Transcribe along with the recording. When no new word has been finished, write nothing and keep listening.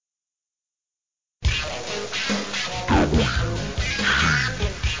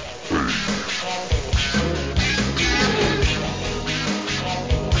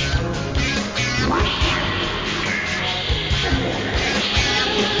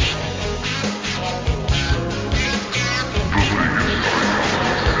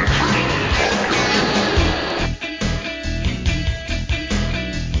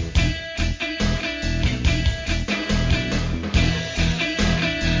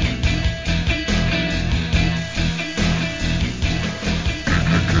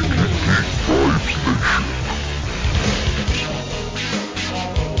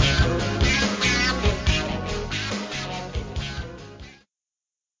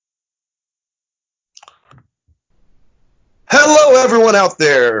everyone out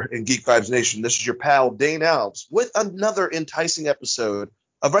there in Geek Vibes Nation. This is your pal Dane Alves with another enticing episode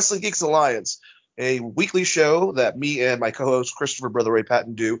of Wrestling Geeks Alliance, a weekly show that me and my co-host Christopher Brother Ray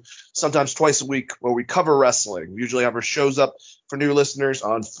Patton do sometimes twice a week, where we cover wrestling. We usually have our shows up for new listeners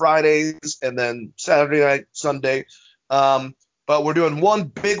on Fridays and then Saturday night, Sunday. But we're doing one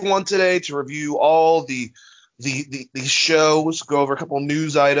big one today to review all the shows, go over a couple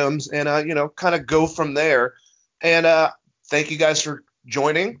news items, and kind of go from there. And thank you guys for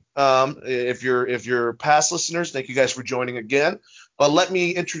joining. If you're past listeners, thank you guys for joining again. But let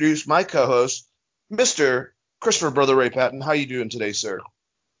me introduce my co-host, Mr. Christopher Brother Ray Patton. How you doing today, sir?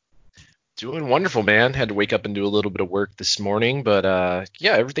 Doing wonderful, man. Had to wake up and do a little bit of work this morning, but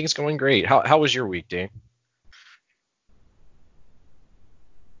yeah, everything's going great. How was your week, Dane?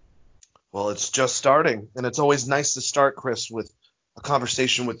 Well, it's just starting, and it's always nice to start, Chris, with a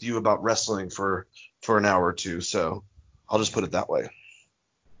conversation with you about wrestling for an hour or two. So I'll just put it that way.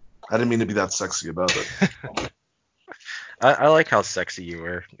 I didn't mean to be that sexy about it. I like how sexy you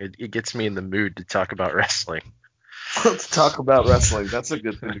were. It gets me in the mood to talk about wrestling. Let's talk about wrestling. That's a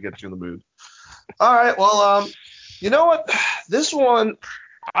good thing to get you in the mood. All right. Well, you know what? This one,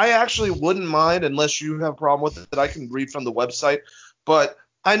 I actually wouldn't mind unless you have a problem with it. I can read from the website. But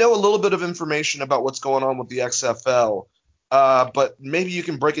I know a little bit of information about what's going on with the XFL. But maybe you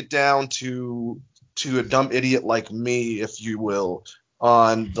can break it down to a dumb idiot like me, if you will,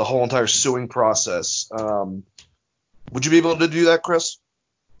 on the whole entire suing process. Would you be able to do that, Chris?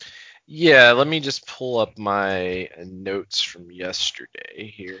 Yeah, let me just pull up my notes from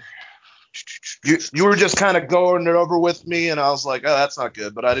yesterday here. You were just kind of going it over with me, and I was like, oh, that's not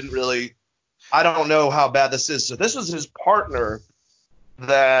good. But I don't know how bad this is. So this is his partner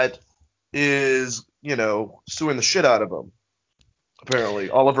that is, suing the shit out of him, apparently,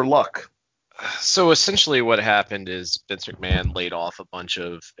 Oliver Luck. So essentially what happened is Vince McMahon laid off a bunch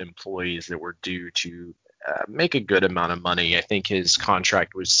of employees that were due to make a good amount of money. I think his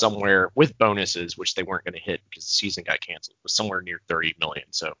contract was somewhere with bonuses, which they weren't going to hit because the season got canceled, was somewhere near $30 million.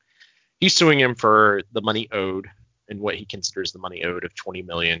 So he's suing him for the money owed and what he considers the money owed of $20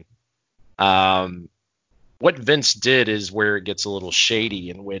 million. What Vince did is where it gets a little shady,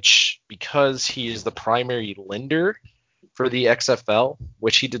 in which, because he is the primary lender for the XFL,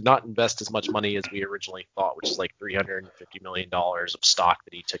 which he did not invest as much money as we originally thought, which is like $350 million of stock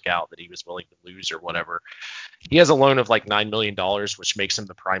that he took out that he was willing to lose or whatever. He has a loan of like $9 million, which makes him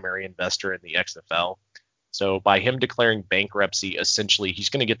the primary investor in the XFL. So by him declaring bankruptcy, essentially he's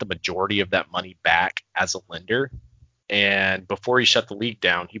going to get the majority of that money back as a lender. And before he shut the league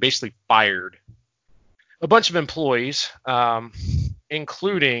down, he basically fired a bunch of employees,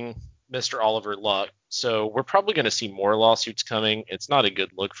 including Mr. Oliver Luck. So we're probably going to see more lawsuits coming. It's not a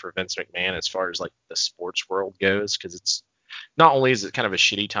good look for Vince McMahon as far as like the sports world goes, because it's not only is it kind of a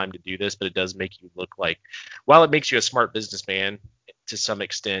shitty time to do this, but it does make you look like, while it makes you a smart businessman to some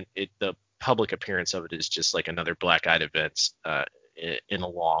extent, the public appearance of it is just like another black-eyed events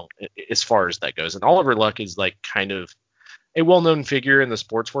as far as that goes. And Oliver Luck is like kind of a well-known figure in the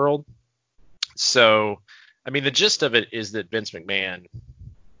sports world. So, I mean, the gist of it is that Vince McMahon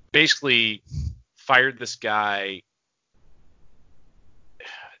basically fired this guy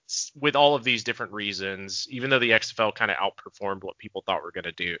with all of these different reasons, even though the XFL kind of outperformed what people thought it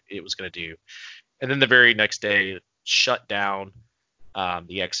was going to do. And then the very next day shut down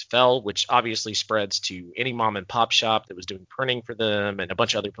the XFL, which obviously spreads to any mom and pop shop that was doing printing for them and a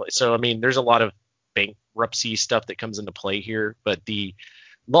bunch of other places. So, I mean, there's a lot of bankruptcy stuff that comes into play here, but the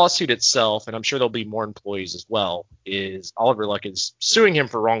lawsuit itself, and I'm sure there'll be more employees as well, is Oliver Luck is suing him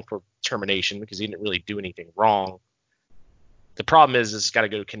for wrongful termination because he didn't really do anything wrong. The problem is it's got to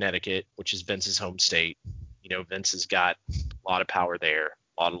go to Connecticut, which is Vince's home state. Vince has got a lot of power there,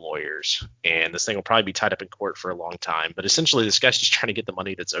 a lot of lawyers, and this thing will probably be tied up in court for a long time. But essentially, this guy's just trying to get the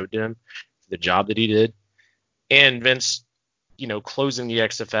money that's owed to him for the job that he did. And Vince, closing the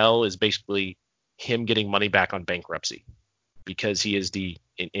XFL is basically him getting money back on bankruptcy, because he is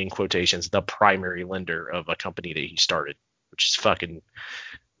in quotations, the primary lender of a company that he started, which is fucking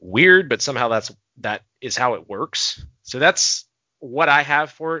weird, but somehow that is how it works. So that's what I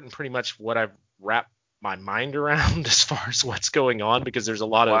have for it, and pretty much what I've wrapped my mind around as far as what's going on, because there's a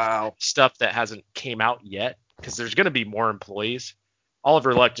lot of stuff that hasn't came out yet, because there's going to be more employees.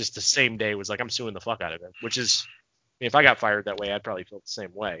 Oliver Luck just the same day was like, I'm suing the fuck out of him, which is, if I got fired that way, I'd probably feel the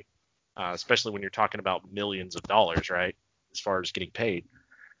same way, especially when you're talking about millions of dollars, right, as far as getting paid.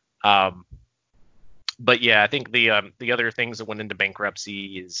 But yeah, I think the other things that went into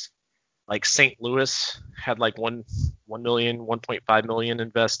bankruptcy is Like St. Louis had like 1 million, 1.5 million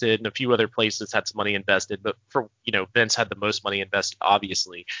invested, and a few other places had some money invested. But for Vince had the most money invested,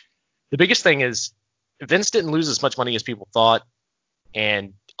 obviously. The biggest thing is Vince didn't lose as much money as people thought,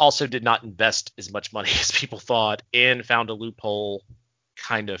 and also did not invest as much money as people thought, and found a loophole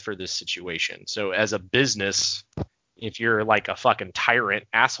kind of for this situation. So as a business, if you're like a fucking tyrant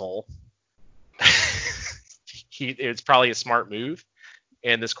asshole, it's probably a smart move.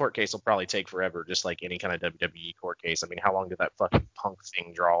 And this court case will probably take forever, just like any kind of WWE court case. I mean, how long did that fucking Punk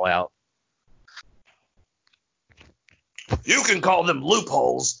thing draw out? You can call them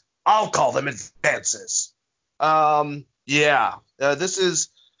loopholes. I'll call them advances. Yeah. This is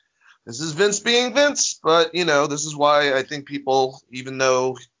Vince being Vince, but this is why I think people, even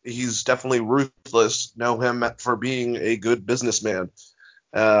though he's definitely ruthless, know him for being a good businessman.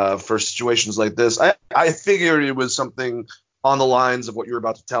 For situations like this, I figured it was something on the lines of what you're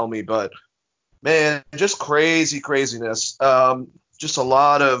about to tell me, but man, just craziness. Just a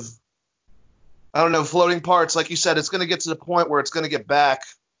lot of, I don't know, floating parts. Like you said, it's going to get to the point where it's going to get back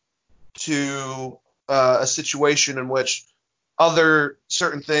to a situation in which other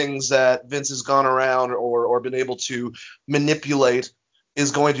certain things that Vince has gone around or been able to manipulate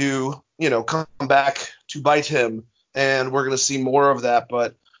is going to, come back to bite him. And we're going to see more of that.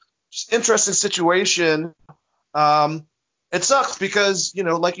 But just interesting situation. It sucks because,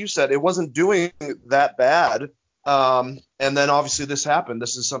 like you said, it wasn't doing that bad. And then obviously this happened.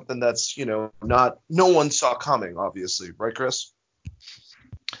 This is something that's, no one saw coming, obviously. Right, Chris?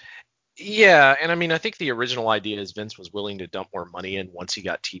 Yeah, and I mean, I think the original idea is Vince was willing to dump more money in once he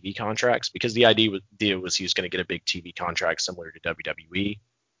got TV contracts, because the idea was he was going to get a big TV contract similar to WWE,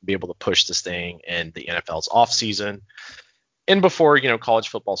 be able to push this thing in the NFL's off season and before college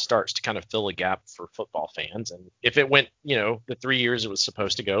football starts, to kind of fill a gap for football fans. And if it went the 3 years it was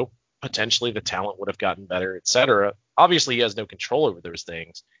supposed to go, potentially the talent would have gotten better, etc. Obviously he has no control over those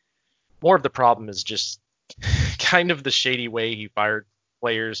things. More of the problem is just kind of the shady way he fired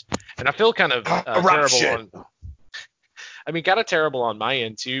players, and I feel kind of terrible on. I mean, kind of terrible on my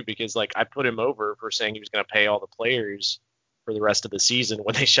end too, because like I put him over for saying he was going to pay all the players for the rest of the season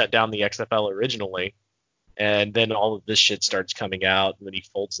when they shut down the XFL originally, and then all of this shit starts coming out, and then he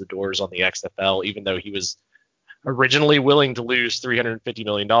folds the doors on the XFL, even though he was originally willing to lose $350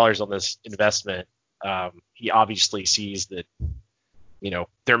 million on this investment. He obviously sees that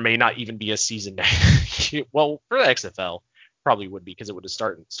there may not even be a season. Well, for the XFL. Probably would be, because it would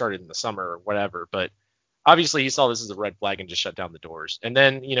have started in the summer or whatever. But obviously he saw this as a red flag and just shut down the doors. And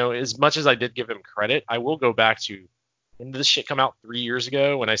then, as much as I did give him credit, I will go back to, when this shit come out 3 years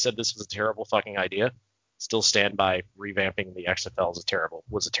ago when I said this was a terrible fucking idea, still stand by revamping the XFL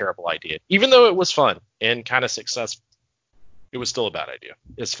was a terrible idea. Even though it was fun and kind of successful, it was still a bad idea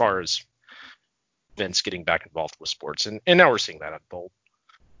as far as Vince getting back involved with sports. And now we're seeing that unfold.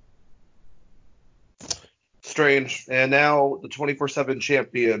 Strange. And now the 24/7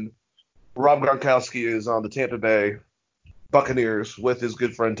 champion, Rob Gronkowski, is on the Tampa Bay Buccaneers with his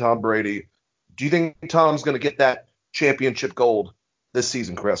good friend Tom Brady. Do you think Tom's going to get that championship gold this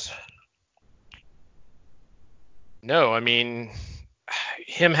season, Chris? No, I mean,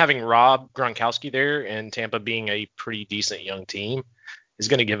 him having Rob Gronkowski there and Tampa being a pretty decent young team is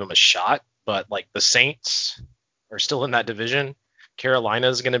going to give him a shot. But like the Saints are still in that division. Carolina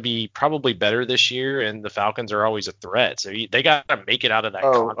is going to be probably better this year, and the Falcons are always a threat. So they got to make it out of that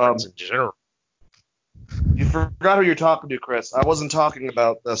conference in general. You forgot who you're talking to, Chris. I wasn't talking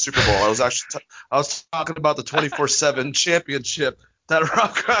about the Super Bowl. I was talking about the 24/7 championship that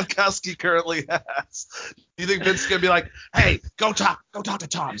Rob Gronkowski currently has. Do you think Vince is going to be like, hey, go talk to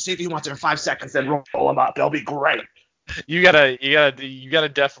Tom, see if he wants it in 5 seconds, then roll him up. They'll be great. You gotta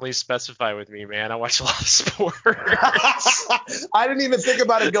definitely specify with me, man. I watch a lot of sports. I didn't even think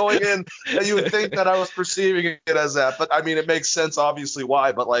about it going in that you would think that I was perceiving it as that, but I mean it makes sense obviously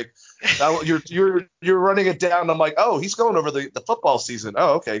why. But like you're running it down. I'm like, oh, he's going over the football season.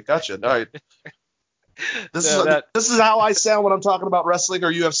 Oh, okay, gotcha. All right. This is how I sound when I'm talking about wrestling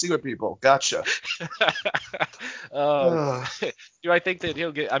or UFC with people. Gotcha. Do I think that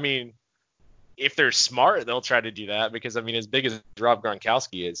he'll get? I mean, if they're smart, they'll try to do that, because I mean, as big as Rob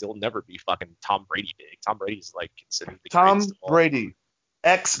Gronkowski is, he'll never be fucking Tom Brady big. Tom Brady's like considered the Tom Brady,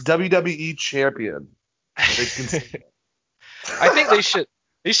 ex WWE champion. I think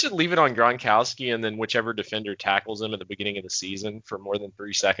they should leave it on Gronkowski, and then whichever defender tackles him at the beginning of the season for more than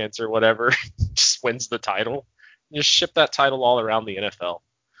 3 seconds or whatever just wins the title. Just ship that title all around the NFL.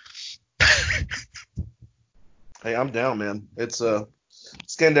 Hey, I'm down, man. It's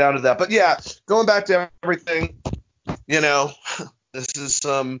getting down to that. But yeah, going back to everything, this is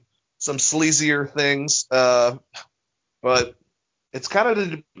some some sleazier things, but it's kind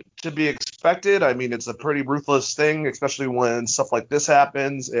of to be expected. I mean, it's a pretty ruthless thing, especially when stuff like this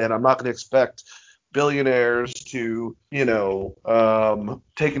happens, and I'm not going to expect billionaires to,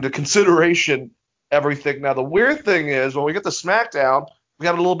 take into consideration everything. Now, the weird thing is when we get to SmackDown, we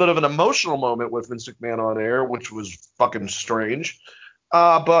got a little bit of an emotional moment with Vince McMahon on air, which was fucking strange.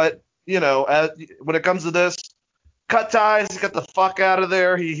 But, when it comes to this, cut ties, he got the fuck out of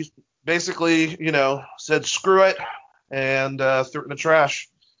there. He basically, said screw it and threw it in the trash.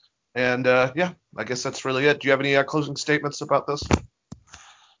 And, I guess that's really it. Do you have any closing statements about this?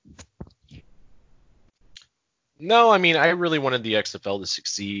 No, I mean, I really wanted the XFL to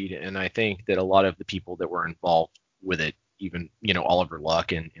succeed, and I think that a lot of the people that were involved with it, even, Oliver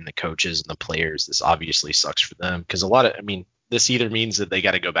Luck and the coaches and the players, this obviously sucks for them because this either means that they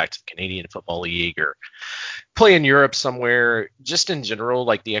got to go back to the Canadian Football League or play in Europe somewhere. Just in general,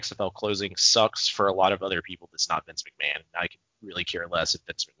 like the XFL closing sucks for a lot of other people that's not Vince McMahon. I could really care less if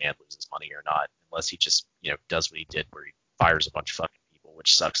Vince McMahon loses money or not, unless he just, does what he did where he fires a bunch of fucking people,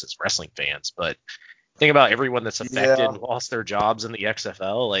 which sucks as wrestling fans. But think about everyone that's affected and lost their jobs in the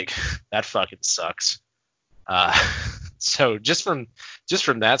XFL. Like, that fucking sucks. So just from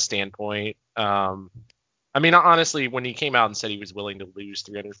that standpoint, honestly, when he came out and said he was willing to lose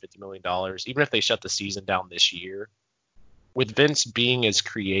 $350 million, even if they shut the season down this year, with Vince being as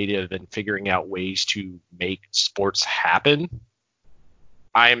creative and figuring out ways to make sports happen,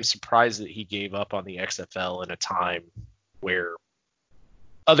 I am surprised that he gave up on the XFL in a time where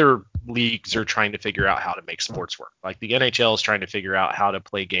other leagues are trying to figure out how to make sports work. Like the NHL is trying to figure out how to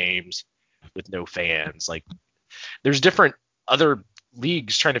play games with no fans. Like there's different other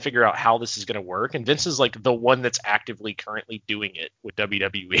leagues trying to figure out how this is going to work. And Vince is like the one that's actively currently doing it with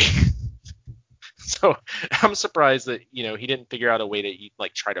WWE. So I'm surprised that, he didn't figure out a way to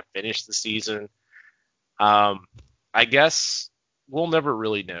try to finish the season. I guess we'll never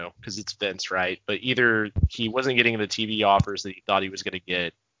really know because it's Vince, right? But either he wasn't getting the TV offers that he thought he was going to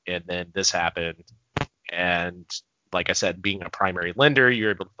get, and then this happened. And like I said, being a primary lender, he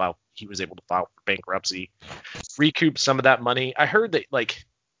was able to file for bankruptcy, recoup some of that money. I heard that,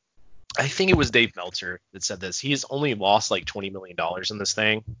 I think it was Dave Meltzer that said this. He has only lost $20 million in this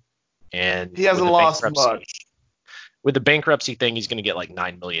thing. And he hasn't lost much. With the bankruptcy thing, he's going to get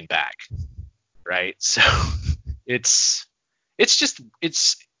 $9 million back. Right. So it's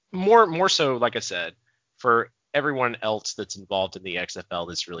more so, like I said, for everyone else that's involved in the XFL,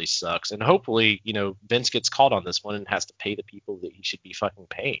 this really sucks. And hopefully, Vince gets caught on this one and has to pay the people that he should be fucking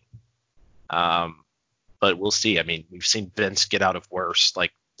paying. But we'll see. I mean, we've seen Vince get out of worse,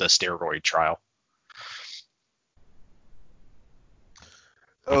 like the steroid trial.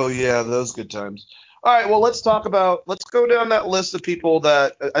 Oh yeah, those good times. All right, well, let's go down that list of people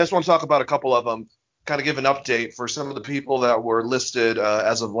that I just want to talk about a couple of them, kind of give an update for some of the people that were listed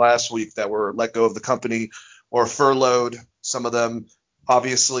as of last week that were let go of the company or furloughed. Some of them,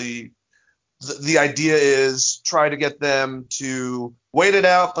 obviously, the idea is try to get them to wait it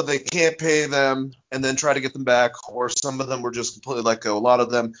out, but they can't pay them, and then try to get them back. Or some of them were just completely let go. A lot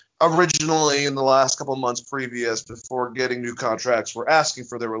of them originally in the last couple of months previous, before getting new contracts, were asking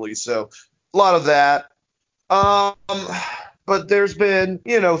for their release. So a lot of that. But there's been,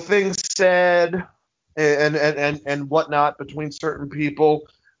 things said and whatnot between certain people.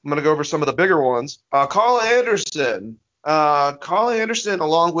 I'm going to go over some of the bigger ones. Carl Anderson, along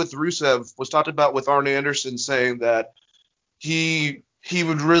with Rusev, was talked about with Arn Anderson saying that he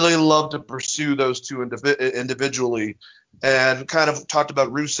would really love to pursue those two individually, and kind of talked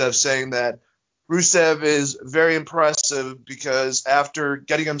about Rusev, saying that Rusev is very impressive because after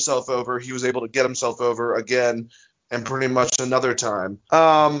getting himself over, he was able to get himself over again and pretty much another time.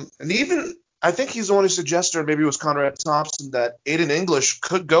 And even I think he's the one who suggested, or maybe it was Conrad Thompson, that Aiden English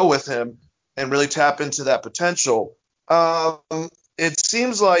could go with him and really tap into that potential. It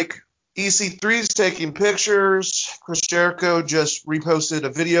seems like EC3 is taking pictures. Chris Jericho just reposted a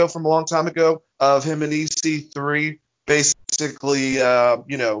video from a long time ago of him and EC3 basically,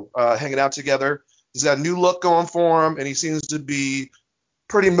 hanging out together. He's got a new look going for him, and he seems to be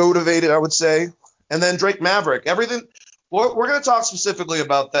pretty motivated, I would say. And then Drake Maverick. Everything. We're going to talk specifically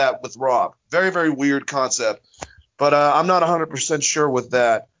about that with Rob. Very, very weird concept, but I'm not 100% sure with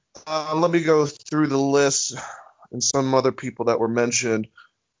that. Let me go through the list and some other people that were mentioned.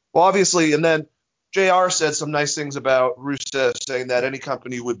 Well, obviously, and then JR said some nice things about Rusev, saying that any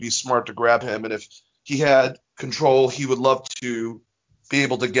company would be smart to grab him, and if he had control, he would love to be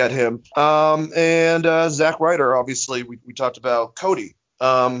able to get him. And Zack Ryder, obviously, we talked about Cody,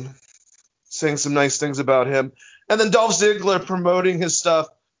 saying some nice things about him. And then Dolph Ziggler promoting his stuff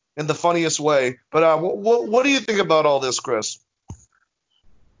in the funniest way. But what do you think about all this, Chris?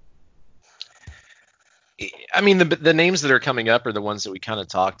 I mean, the names that are coming up are the ones that we kind of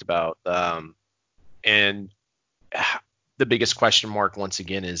talked about. And the biggest question mark once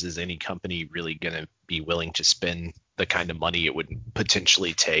again is any company really going to be willing to spend the kind of money it would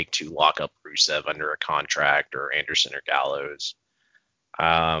potentially take to lock up Rusev under a contract, or Anderson or Gallows?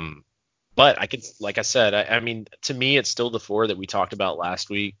 But I could, like I said, I mean, to me, it's still the four that we talked about last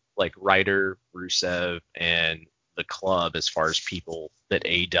week, like Ryder, Rusev, and the club, as far as people that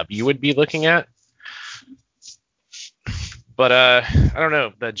AEW would be looking at. But I don't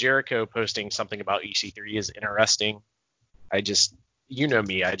know. The Jericho posting something about EC3 is interesting. I just, you know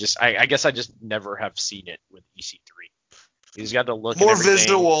me, I guess I just never have seen it with EC3. He's got the look more and everything.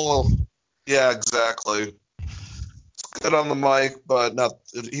 Visual. Yeah, exactly. Good on the mic, but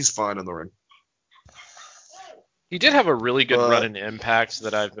he's fine in the ring. He did have a really good run in Impact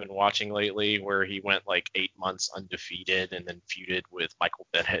that I've been watching lately, where he went like 8 months undefeated and then feuded with Michael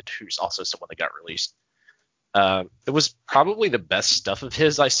Bennett, who's also someone that got released. It was probably the best stuff of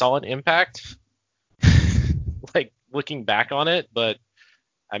his I saw in Impact, like looking back on it. But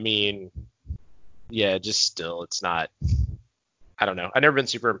I mean, yeah, just still, it's not. I don't know. I've never been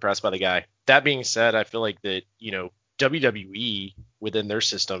super impressed by the guy. That being said, I feel like that, WWE within their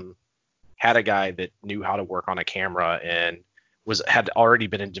system had a guy that knew how to work on a camera and had already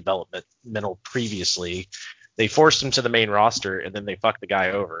been in developmental previously. They forced him to the main roster, and then they fucked the guy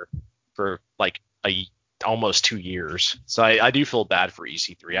over for like almost 2 years. So I do feel bad for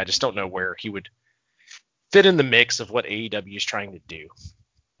EC3. I just don't know where he would fit in the mix of what AEW is trying to do.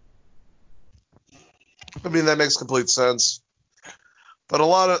 I mean, that makes complete sense. But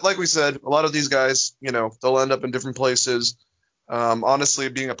like we said, a lot of these guys, they'll end up in different places. Honestly,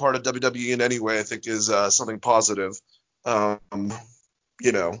 being a part of WWE in any way, I think, is something positive. Mike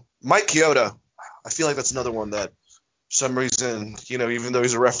Chioda, I feel like that's another one that, for some reason, even though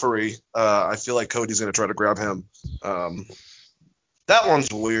he's a referee, I feel like Cody's going to try to grab him. That one's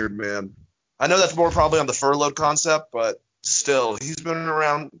weird, man. I know that's more probably on the furloughed concept, but still, he's been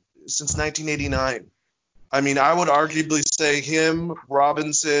around since 1989. I mean, I would arguably say him,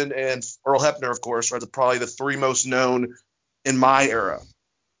 Robinson, and Earl Hebner, of course, are probably the three most known in my era.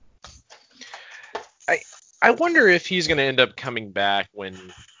 I wonder if he's going to end up coming back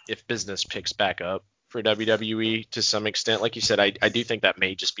if business picks back up for WWE to some extent. Like you said, I do think that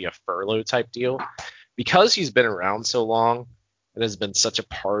may just be a furlough type deal, because he's been around so long and has been such a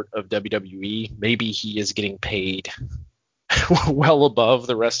part of WWE. Maybe he is getting paid well above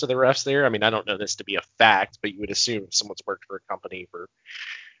the rest of the refs there. I mean, I don't know this to be a fact, but you would assume if someone's worked for a company for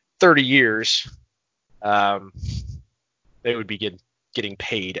 30 years, they would be getting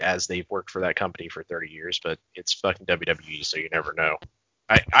paid as they've worked for that company for 30 years, but it's fucking WWE, so you never know.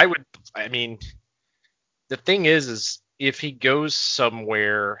 I mean, the thing is if he goes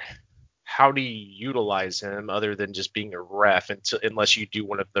somewhere, how do you utilize him other than just being a ref unless you do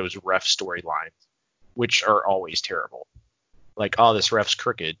one of those ref storylines, which are always terrible. Like, oh, this ref's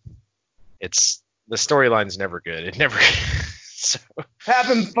crooked. The storyline's never good. It never. So. Have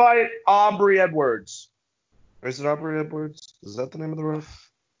him fight Aubrey Edwards. Or is it Aubrey Edwards? Is that the name of the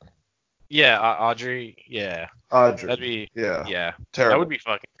ref? Yeah, Audrey. Yeah. Audrey. That'd be. Yeah. Terrible. That would be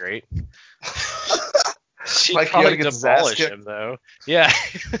fucking great. She'd like probably demolish him, though. Yeah.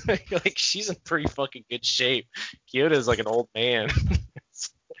 Like, she's in pretty fucking good shape. Kyoto's like an old man.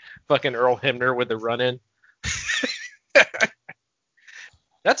 Fucking Earl Hebner with the run-in.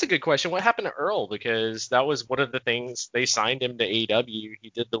 That's a good question. What happened to Earl? Because that was one of the things they signed him to AEW.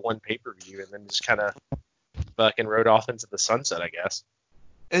 He did the one pay-per-view and then just kind of fucking rode off into the sunset, I guess.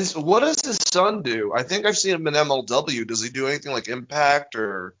 What does his son do? I think I've seen him in MLW. Does he do anything like Impact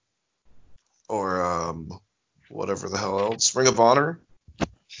or whatever the hell else? Ring of Honor?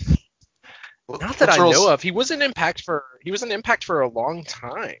 Not that I know of. He was in Impact for a long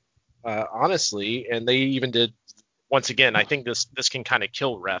time, honestly, and they even did. Once again, I think this can kind of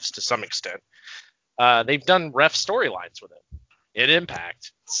kill refs to some extent. They've done ref storylines with him in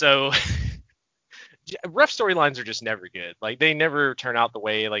Impact. So ref storylines are just never good. Like, they never turn out the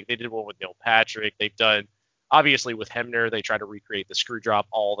way, like they did one with Neil Patrick. They've done, obviously with Hebner, they try to recreate the screw drop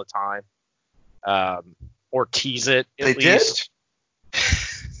all the time. Or tease it at least.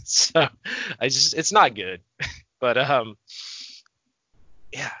 So it's not good. But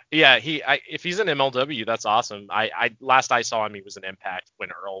yeah. If he's in MLW, that's awesome. Last I saw him, he was in Impact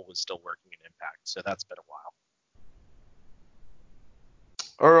when Earl was still working in Impact, so that's been a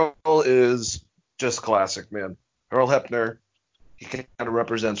while. Earl is just classic, man. Earl Hebner, he kind of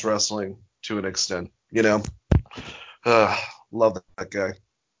represents wrestling to an extent, Love that guy.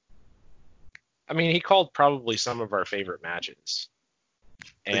 I mean, he called probably some of our favorite matches,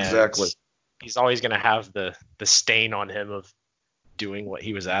 and Exactly. he's always going to have the stain on him of doing what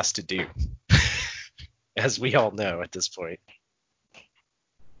he was asked to do, as we all know at this point.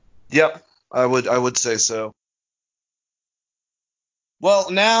 Yep, I would say so.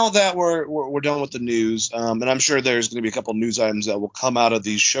 Well, now that we're done with the news, and I'm sure there's going to be a couple news items that will come out of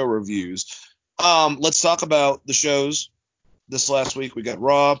these show reviews. Let's talk about the shows this last week. We got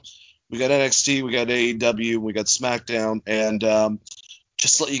Raw, we got NXT, we got AEW, we got SmackDown, and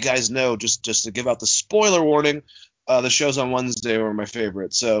just to let you guys know, just to give out the spoiler warning, the shows on Wednesday were my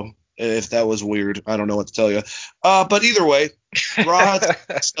favorite. So if that was weird, I don't know what to tell you. But either way, Raw had some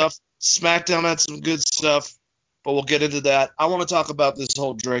good stuff, SmackDown had some good stuff, but we'll get into that. I want to talk about this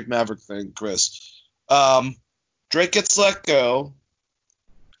whole Drake Maverick thing, Chris. Drake gets let go.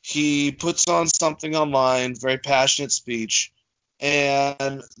 He puts on something online, very passionate speech,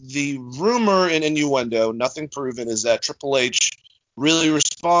 and the rumor and innuendo, nothing proven, is that Triple H really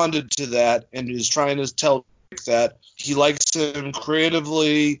responded to that and is trying to tell Drake that he likes him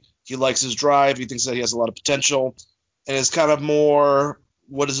creatively, he likes his drive, he thinks that he has a lot of potential, and is kind of more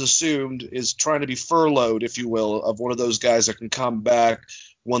what is assumed is trying to be furloughed, if you will, of one of those guys that can come back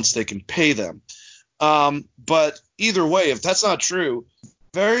once they can pay them. But either way, if that's not true,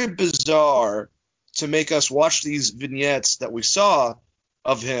 very bizarre to make us watch these vignettes that we saw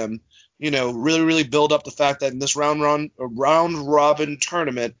of him, really, really build up the fact that in this round robin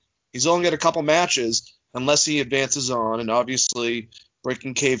tournament, he's only got a couple matches unless he advances on, and obviously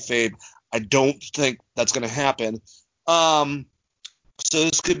breaking kayfabe, I don't think that's going to happen. So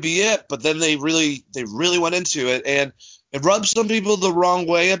this could be it, but then they really went into it, and it rubs some people the wrong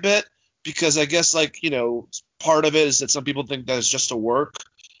way a bit because I guess part of it is that some people think that it's just a work,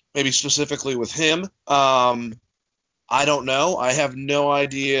 maybe specifically with him. I don't know. I have no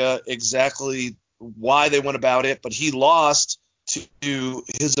idea exactly why they went about it, but he lost to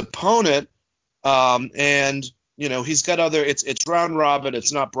his opponent, and he's got other. It's round robin.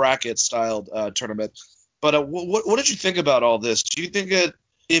 It's not bracket styled tournament. But what did you think about all this? Do you think that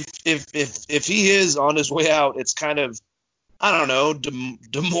if he is on his way out, it's kind of, I don't know,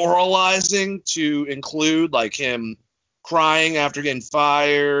 demoralizing to include like him crying after getting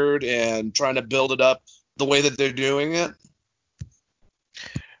fired and trying to build it up the way that they're doing it?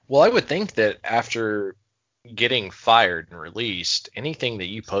 Well, I would think that after getting fired and released, anything that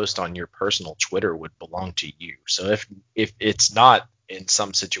you post on your personal Twitter would belong to you. So if it's not in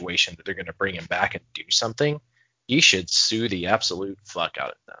some situation that they're going to bring him back and do something, he should sue the absolute fuck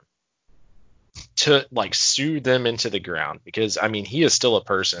out of them. To sue them into the ground, because I mean he is still a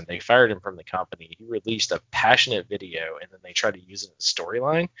person. They fired him from the company. He released a passionate video and then they try to use it in a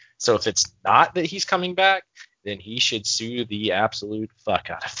storyline. So if it's not that he's coming back, then he should sue the absolute fuck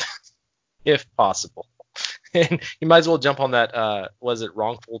out of them if possible. And you might as well jump on that was it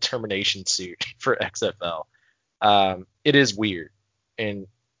wrongful termination suit for XFL. It is weird, and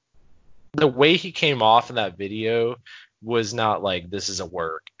the way he came off in that video was not like this is a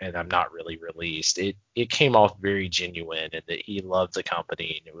work and I'm not really released. It came off very genuine and that he loved the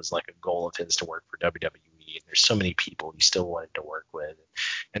company and it was like a goal of his to work for WWE, and there's so many people he still wanted to work with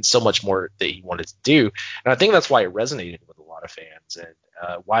and so much more that he wanted to do. And I think that's why it resonated with a lot of fans,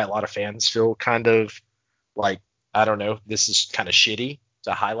 and why a lot of fans feel kind of like, I don't know, this is kind of shitty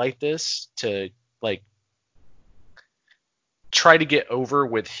to highlight this, to try to get over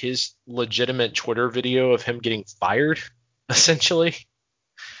with his legitimate Twitter video of him getting fired, essentially.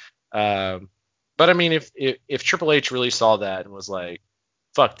 But I mean, if Triple H really saw that and was like,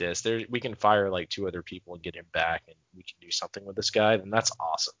 "Fuck this, we can fire like 2 other people and get him back, and we can do something with this guy," then that's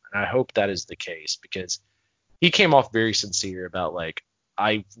awesome. And I hope that is the case, because he came off very sincere about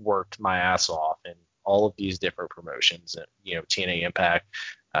I worked my ass off in all of these different promotions, and TNA Impact.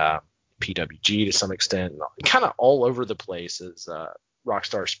 PWG to some extent, kind of all over the place as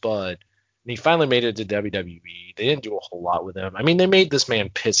Rockstar Spud. And he finally made it to WWE. They didn't do a whole lot with him. I mean, they made this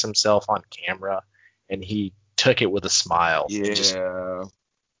man piss himself on camera, and he took it with a smile. Yeah. Just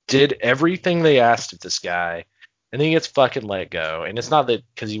did everything they asked of this guy, and then he gets fucking let go. And it's not that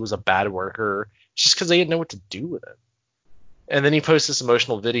because he was a bad worker, it's just because they didn't know what to do with him. And then he posts this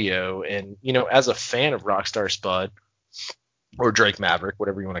emotional video, and as a fan of Rockstar Spud or Drake Maverick,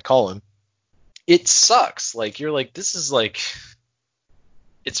 whatever you want to call him, it sucks. You're like, this is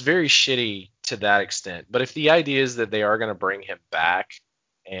it's very shitty to that extent. But if the idea is that they are going to bring him back,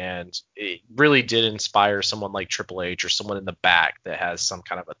 and it really did inspire someone like Triple H or someone in the back that has some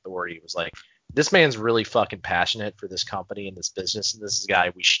kind of authority, it was like, this man's really fucking passionate for this company and this business, and this is a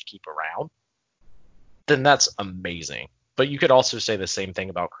guy we should keep around, then that's amazing. But you could also say the same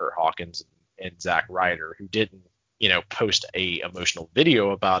thing about Kurt Hawkins and Zack Ryder, who didn't, post a emotional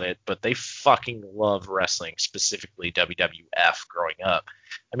video about it, but they fucking love wrestling, specifically WWF growing up.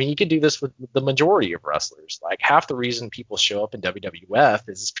 I mean, you could do this with the majority of wrestlers. Like, half the reason people show up in WWF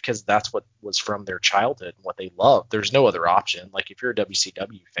is because that's what was from their childhood and what they love. There's no other option. Like, if you're a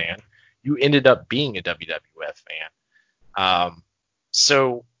WCW fan, you ended up being a WWF fan.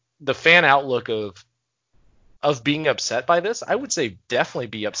 So the fan outlook of being upset by this, I would say definitely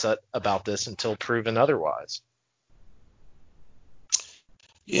be upset about this until proven otherwise.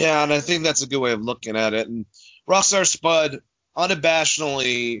 Yeah, and I think that's a good way of looking at it. And Rockstar Spud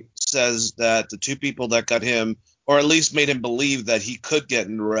unabashedly says that the two people that got him, or at least made him believe that he could get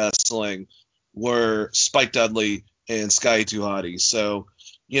into wrestling, were Spike Dudley and Scotty 2 Hotty. So,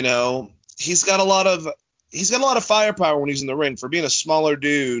 he's got a lot of firepower when he's in the ring. For being a smaller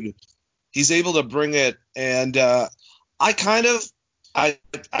dude, he's able to bring it. And I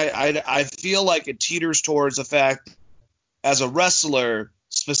feel like it teeters towards the fact, as a wrestler,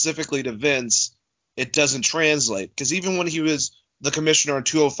 specifically to Vince, it doesn't translate. Because even when he was the commissioner on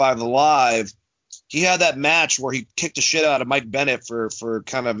 205 Live, he had that match where he kicked the shit out of Mike Bennett for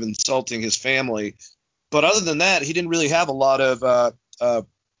kind of insulting his family. But other than that, he didn't really have a lot of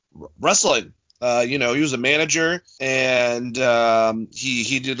wrestling. He was a manager, and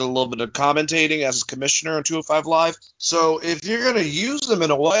he did a little bit of commentating as a commissioner on 205 Live. So if you're going to use them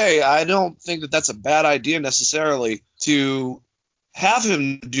in a way, I don't think that that's a bad idea necessarily to have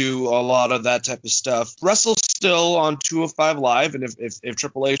him do a lot of that type of stuff. Wrestle still on 205 Live, and if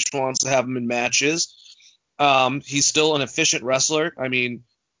Triple H wants to have him in matches, he's still an efficient wrestler. I mean,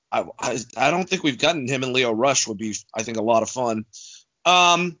 I don't think we've gotten him and Leo Rush would be, I think, a lot of fun.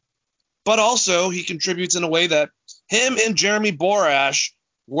 But also he contributes in a way that him and Jeremy Borash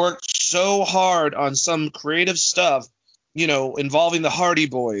worked so hard on some creative stuff, involving the Hardy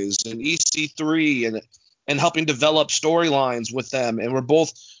Boys and EC3 and helping develop storylines with them. And we're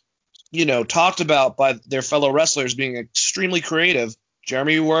both, talked about by their fellow wrestlers being extremely creative.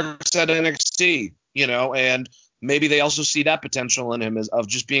 Jeremy works at NXT, and maybe they also see that potential in him of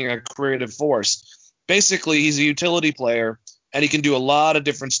just being a creative force. Basically, he's a utility player, and he can do a lot of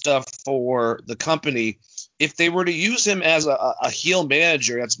different stuff for the company. If they were to use him as a heel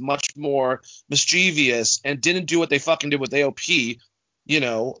manager that's much more mischievous and didn't do what they fucking did with AOP,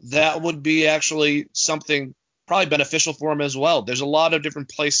 that would be actually something probably beneficial for him as well. There's a lot of different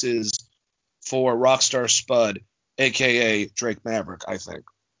places for Rockstar Spud, a.k.a. Drake Maverick, I think.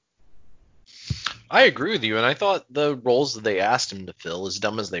 I agree with you, and I thought the roles that they asked him to fill, as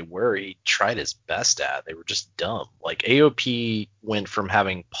dumb as they were, he tried his best at. They were just dumb. Like, AOP went from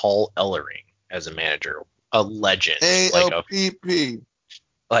having Paul Ellering as a manager, a legend, AOPP,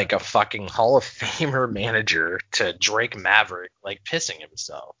 like a fucking Hall of Famer manager, to Drake Maverick, like, pissing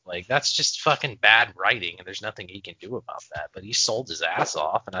himself. Like, that's just fucking bad writing, and there's nothing he can do about that. But he sold his ass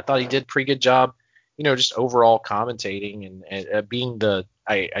off, and I thought he did a pretty good job, just overall commentating and being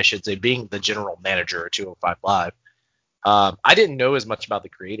being the general manager at 205 Live. I didn't know as much about the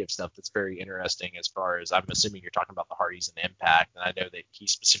creative stuff. That's very interesting, as far as I'm assuming you're talking about the Hardys and Impact. And I know that he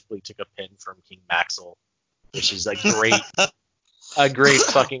specifically took a pin from King Maxwell, which is a great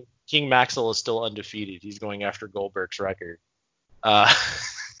fucking King Maxwell is still undefeated. He's going after Goldberg's record,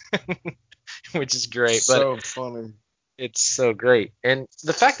 which is great. So funny. It's so great. And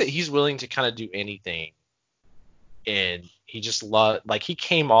the fact that he's willing to kind of do anything, and he just he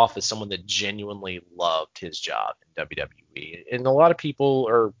came off as someone that genuinely loved his job in WWE. And a lot of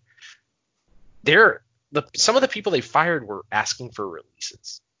people some of the people they fired were asking for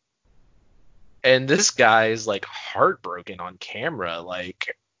releases. And this guy is like heartbroken on camera.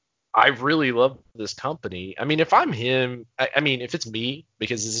 Like, I really love this company. I mean, if I'm him, if it's me,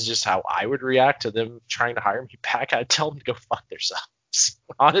 because this is just how I would react to them trying to hire me back, I'd tell them to go fuck themselves,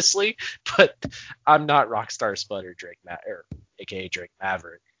 honestly. But I'm not Rockstar Spud or aka Drake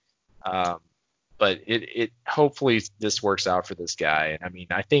Maverick. But it hopefully this works out for this guy. And I mean,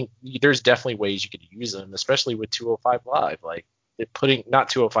 I think there's definitely ways you could use him, especially with 205 Live. Like, putting not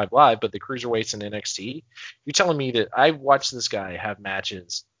 205 Live, but the cruiserweights in NXT. You're telling me that I watched this guy have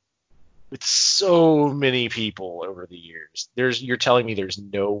matches with so many people over the years. You're telling me there's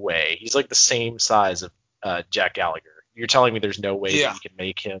no way he's like the same size of Jack Gallagher. You're telling me there's no way that you can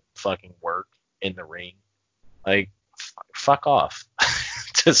make him fucking work in the ring. Like, fuck off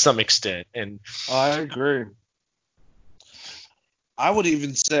to some extent. And I agree. I would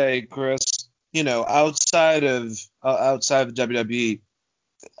even say, Chris, outside of WWE,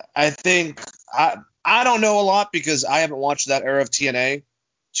 I think I don't know a lot because I haven't watched that era of TNA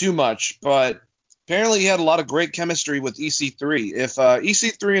too much, but Apparently, he had a lot of great chemistry with EC3. If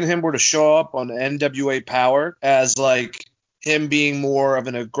EC3 and him were to show up on NWA Power as like him being more of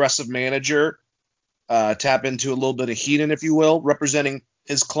an aggressive manager, tap into a little bit of Heenan, if you will, representing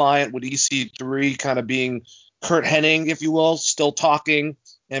his client with EC3 kind of being Kurt Hennig, if you will, still talking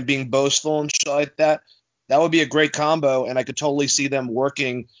and being boastful and shit like that. That would be a great combo, and I could totally see them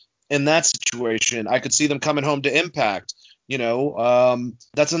working in that situation. I could see them coming home to Impact.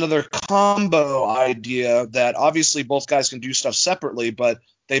 That's another combo idea that obviously both guys can do stuff separately, but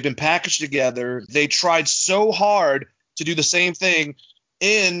they've been packaged together. They tried so hard to do the same thing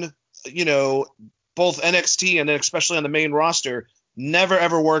in, both NXT and then especially on the main roster. Never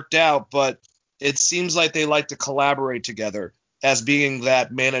ever worked out, but it seems like they like to collaborate together as being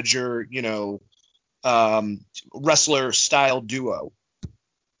that manager, wrestler style duo.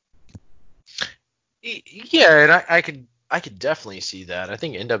 Yeah, and I could definitely see that. I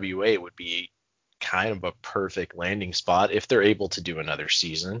think NWA would be kind of a perfect landing spot if they're able to do another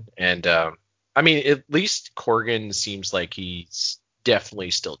season. And I mean, at least Corgan seems like he's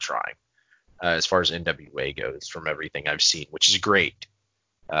definitely still trying as far as NWA goes from everything I've seen, which is great.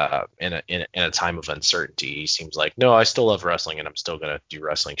 In a time of uncertainty, he seems like, no, I still love wrestling and I'm still gonna do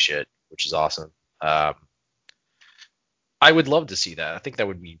wrestling shit, which is awesome. I would love to see that. I think that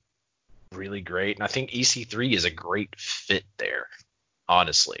would be really great, and I think EC3 is a great fit there.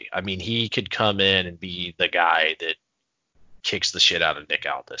 Honestly, I mean, he could come in and be the guy that kicks the shit out of Nick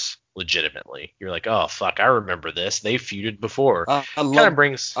Aldis. Legitimately, you're like, oh fuck, I remember this. They feuded before. I'd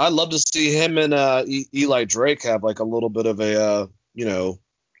love to see him and Eli Drake have like a little bit of a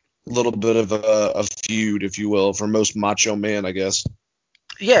a feud, if you will, for most Macho Man, I guess.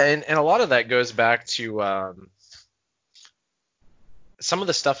 Yeah, and a lot of that goes back to some of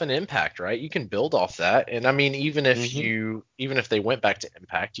the stuff in Impact, right? You can build off that, and I mean, even if they went back to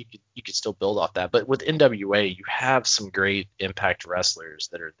Impact, you could still build off that. But with NWA, you have some great Impact wrestlers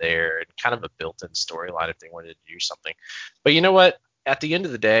that are there, and kind of a built-in storyline if they wanted to do something. But you know what? At the end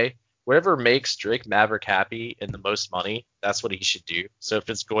of the day, whatever makes Drake Maverick happy and the most money, that's what he should do. So if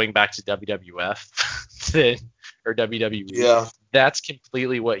it's going back to WWF, then or WWE, yeah, that's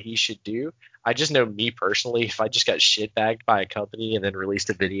completely what he should do. I just know me personally, if I just got shitbagged by a company and then released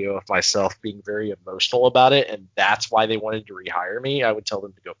a video of myself being very emotional about it, and that's why they wanted to rehire me, I would tell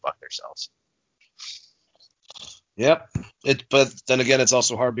them to go fuck themselves. Yep. But then again, it's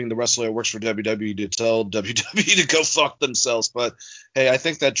also hard being the wrestler that works for WWE to tell WWE to go fuck themselves. But hey, I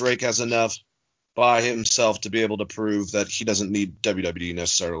think that Drake has enough by himself to be able to prove that he doesn't need WWE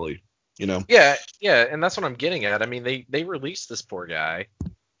necessarily. Yeah, and that's what I'm getting at. I mean, they released this poor guy.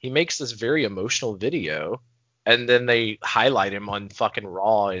 He makes this very emotional video, and then they highlight him on fucking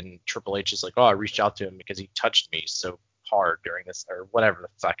Raw, and Triple H is like, oh, I reached out to him because he touched me so hard during this, or whatever the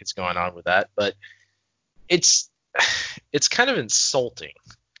fuck is going on with that. But it's kind of insulting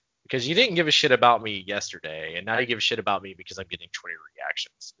because you didn't give a shit about me yesterday, and now you give a shit about me because I'm getting Twitter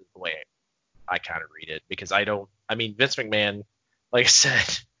reactions, is the way I kind of read it. Because I mean, Vince McMahon, like I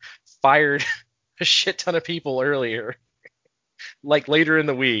said, fired a shit ton of people earlier, like later in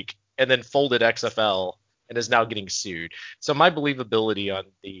the week, and then folded XFL and is now getting sued. So my believability on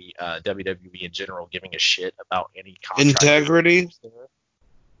the WWE in general giving a shit about any contract integrity.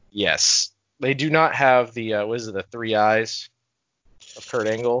 Yes, they do not have the the 3 eyes of Kurt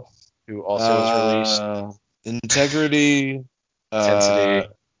Angle, who also was released. Integrity, Intensity,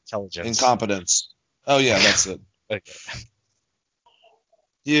 intelligence, incompetence. Oh yeah, that's it. Okay.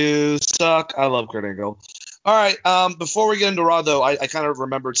 You suck. I love Kurt Angle. All right. Before we get into Raw, though, I kind of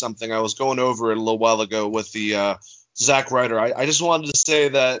remembered something. I was going over it a little while ago with the Zack Ryder. I just wanted to say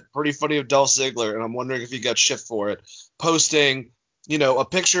that pretty funny of Dolph Ziggler, and I'm wondering if he got shit for it, posting, a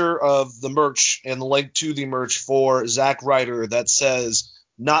picture of the merch and the link to the merch for Zack Ryder that says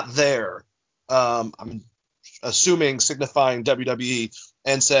 "not there." I'm assuming signifying WWE,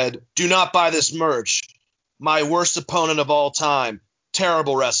 and said, "Do not buy this merch. My worst opponent of all time.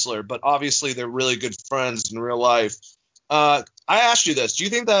 Terrible wrestler, but obviously they're really good friends in real life." I asked you this: Do you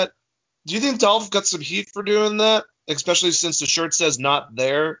think Dolph got some heat for doing that, especially since the shirt says "not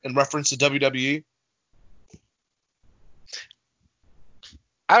there" in reference to WWE?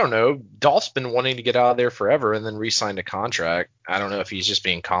 I don't know. Dolph's been wanting to get out of there forever and then re-signed a contract. I don't know if he's just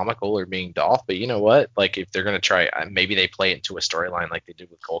being comical or being Dolph, but you know what? Like, if they're going to try, maybe they play it into a storyline like they did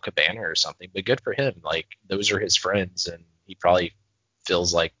with Cole Cabana or something, but good for him. Like, those are his friends, and he probably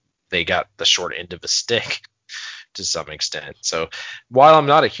feels like they got the short end of a stick to some extent. So while I'm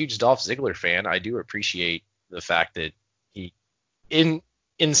not a huge Dolph Ziggler fan, I do appreciate the fact that he, in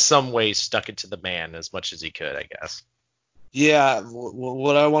some ways, stuck it to the man as much as he could, I guess. Yeah,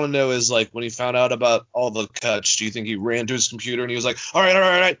 what I want to know is, like, when he found out about all the cuts, do you think he ran to his computer and he was like, all right, all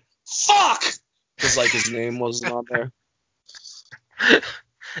right, fuck! Because, like, his name wasn't on there.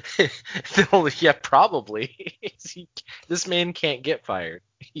 No, yeah, probably. This man can't get fired,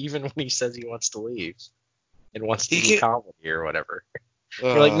 even when he says he wants to leave and wants to He do can't. comedy or whatever.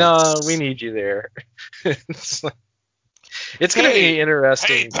 You're like, no, we need you there. It's going to be Hey,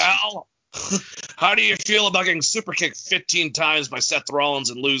 interesting. pal. How do you feel about getting super kicked 15 times by Seth Rollins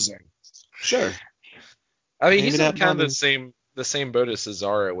and losing? Sure. I mean, Maybe he's in that kind of moment. the same boat as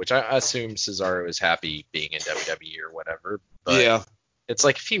Cesaro, which I assume Cesaro is happy being in WWE or whatever. But Yeah. it's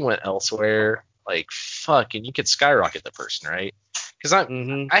like if he went elsewhere, like fuck, and you could skyrocket the person, right? Because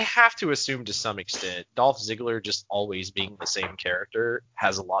Mm-hmm. I have to assume to some extent Dolph Ziggler just always being the same character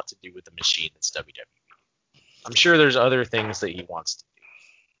has a lot to do with the machine that's WWE. I'm sure there's other things that he wants to do.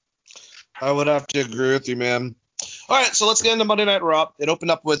 I would have to agree with you, man. All right, so let's get into Monday Night Raw. It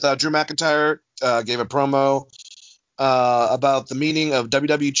opened up with Drew McIntyre gave a promo about the meaning of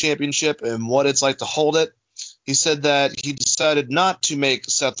WWE Championship and what it's like to hold it. He said that he decided not to make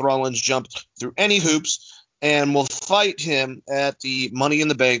Seth Rollins jump through any hoops and will fight him at the Money in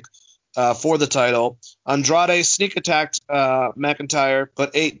the Bank for the title. Andrade sneak attacked McIntyre,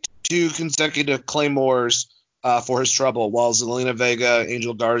 but ate 2 consecutive claymores for his trouble, while Zelina Vega,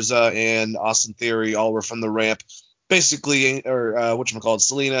 Angel Garza, and Austin Theory all were from the ramp. Basically, or whatchamacallit,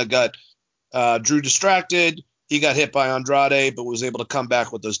 Selena got Drew distracted. He got hit by Andrade, but was able to come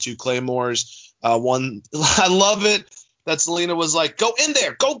back with those 2 claymores. One, I love it that Selena was like, "Go in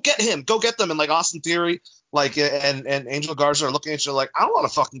there, go get him, go get them," and like Austin Theory, like and Angel Garza are looking at each other like, "I don't want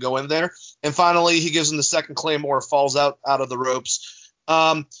to fucking go in there." And finally, he gives him the second claymore, falls out of the ropes.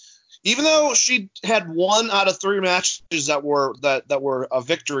 Even though she had 1 out of 3 matches that were a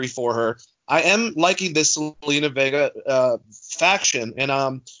victory for her, I am liking this Selena Vega faction,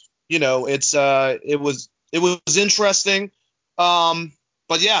 and it was interesting.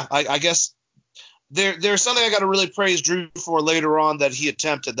 But yeah, I guess there's something I got to really praise Drew for later on that he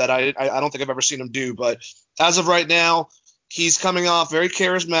attempted that I don't think I've ever seen him do. But as of right now, he's coming off very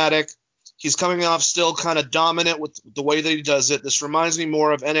charismatic. He's coming off still kind of dominant with the way that he does it. This reminds me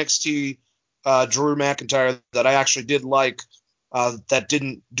more of NXT Drew McIntyre that I actually did like. That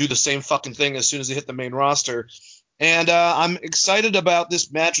didn't do the same fucking thing as soon as he hit the main roster. And I'm excited about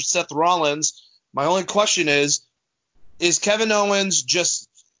this match with Seth Rollins. My only question is Kevin Owens just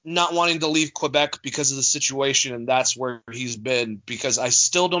not wanting to leave Quebec because of the situation, and that's where he's been? Because I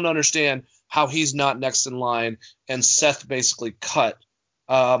still don't understand how he's not next in line, and Seth basically cut.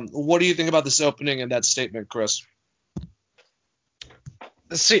 What do you think about this opening and that statement, Chris?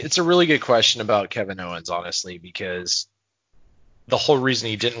 See, it's a really good question about Kevin Owens, honestly, because the whole reason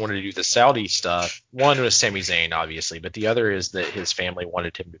he didn't want to do the Saudi stuff, one was Sami Zayn, obviously, but the other is that his family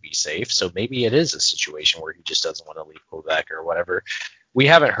wanted him to be safe. So maybe it is a situation where he just doesn't want to leave Quebec or whatever. We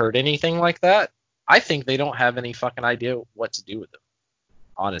haven't heard anything like that. I think they don't have any fucking idea what to do with him,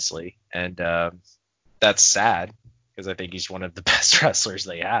 honestly. And that's sad because I think he's one of the best wrestlers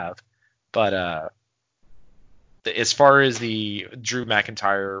they have. But as far as the Drew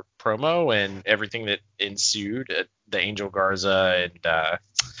McIntyre promo and everything that ensued, the Angel Garza and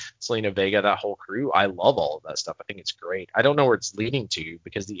Selena Vega, that whole crew, I love all of that stuff. I think it's great. I don't know where it's leading to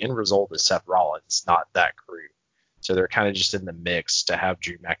because the end result is Seth Rollins, not that crew. So they're kind of just in the mix to have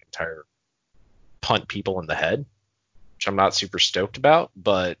Drew McIntyre punt people in the head, which I'm not super stoked about,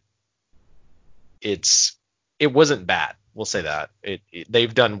 but it wasn't bad. We'll say that.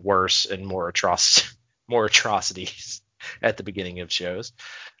 They've done worse and more atrocities at the beginning of shows.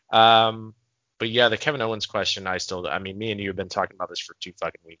 But yeah, the Kevin Owens question, I mean, me and you have been talking about this for 2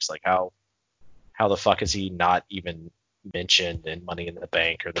 fucking weeks. Like, how the fuck is he not even mentioned in Money in the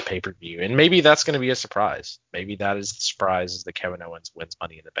Bank or the pay-per-view? And maybe that's going to be a surprise. Maybe that is the surprise, is that Kevin Owens wins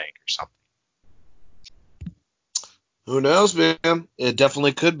Money in the Bank or something. Who knows, man? It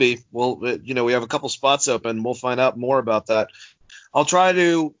definitely could be. Well, we have a couple spots open. We'll find out more about that. I'll try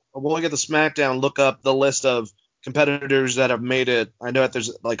to, when we get the SmackDown, look up the list of competitors that have made it. I know that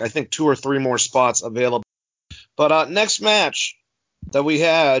there's, I think 2 or 3 more spots available. But next match that we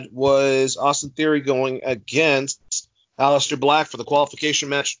had was Austin Theory going against Aleister Black for the qualification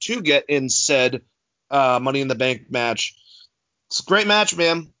match to get in said Money in the Bank match. It's a great match,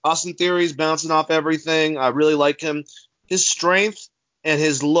 man. Austin Theory's bouncing off everything. I really like him. His strength and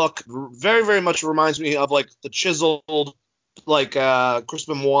his look very, very much reminds me of like the chiseled, like Chris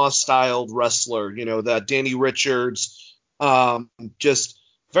Benoit styled wrestler, that Danny Richards. Just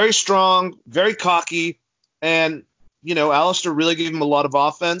very strong, very cocky, and Aleister really gave him a lot of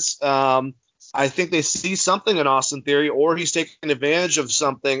offense. I think they see something in Austin Theory, or he's taking advantage of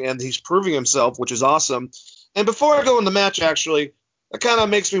something and he's proving himself, which is awesome. And before I go in the match, actually, it kind of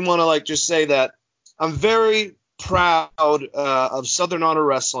makes me want to like just say that I'm very proud of Southern Honor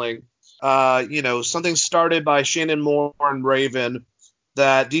Wrestling. Something started by Shannon Moore and Raven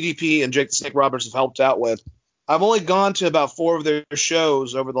that DDP and Jake the Snake Roberts have helped out with. I've only gone to about 4 of their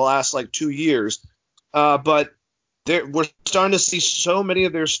shows over the last like 2 years, but we're starting to see so many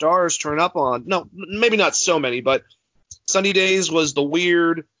of their stars turn up on. No, maybe not so many, but Sunny Days was the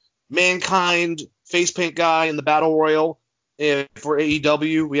weird Mankind face paint guy in the Battle Royal for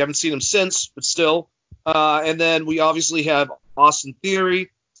AEW. We haven't seen him since, but still. And then we obviously have Austin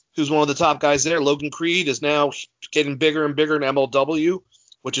Theory, who's one of the top guys there. Logan Creed is now getting bigger and bigger in MLW,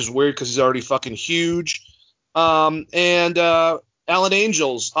 which is weird because he's already fucking huge. And Alan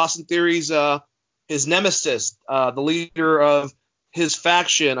Angels, Austin Theory's his nemesis, the leader of his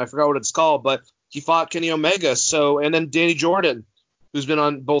faction. I forgot what it's called, but he fought Kenny Omega. And then Danny Jordan, who's been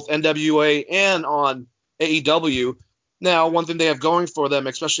on both NWA and on AEW. Now, one thing they have going for them,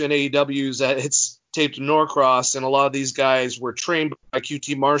 especially in AEW, is that it's taped in Norcross, and a lot of these guys were trained by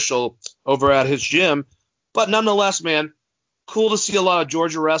QT Marshall over at his gym. But nonetheless, man, cool to see a lot of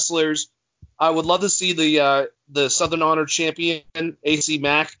Georgia wrestlers. I would love to see the Southern Honor champion, AC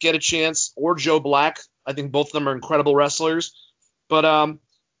Mack, get a chance, or Joe Black. I think both of them are incredible wrestlers. But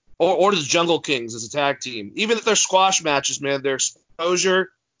or the Jungle Kings as a tag team. Even if they're squash matches, man, their exposure.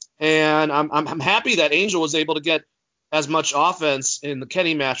 And I'm happy that Angel was able to get as much offense in the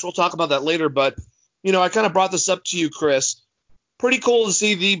Kenny match. We'll talk about that later, but I kind of brought this up to you, Chris. Pretty cool to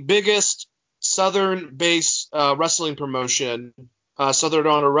see the biggest Southern-based wrestling promotion, Southern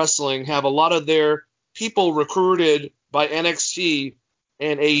Honor Wrestling, have a lot of their people recruited by NXT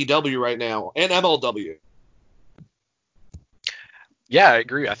and AEW right now, and MLW. Yeah, I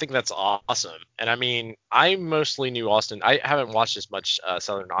agree. I think that's awesome. And I mean, I mostly knew Austin. I haven't watched as much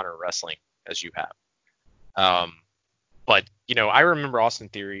Southern Honor Wrestling as you have. But, I remember Austin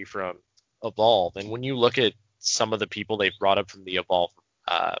Theory from Evolve. And when you look at some of the people they've brought up from the Evolve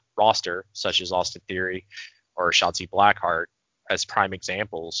roster, such as Austin Theory or Shotzi Blackheart as prime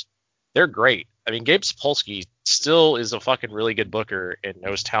examples, they're great. I mean, Gabe Sapolsky still is a fucking really good booker and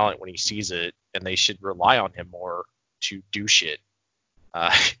knows talent when he sees it, and they should rely on him more to do shit,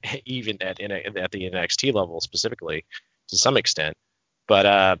 even at the NXT level specifically to some extent.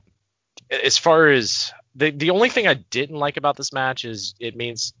 But as far as the only thing I didn't like about this match is it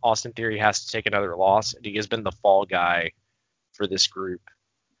means Austin Theory has to take another loss. He has been the fall guy for this group,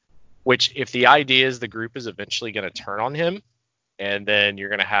 which if the idea is the group is eventually going to turn on him and then you're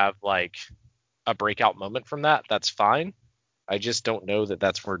going to have like a breakout moment from that, that's fine. I just don't know that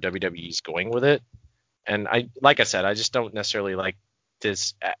that's where WWE's going with it. And like I said, I just don't necessarily like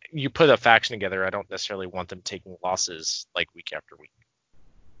this. You put a faction together, I don't necessarily want them taking losses like week after week.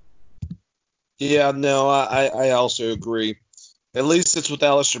 Yeah, no, I also agree. At least it's with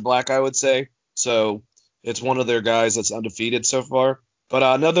Aleister Black, I would say. So it's one of their guys that's undefeated so far. But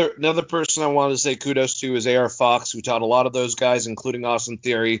another person I wanted to say kudos to is AR Fox, who taught a lot of those guys, including Austin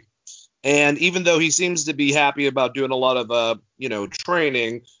Theory. And even though he seems to be happy about doing a lot of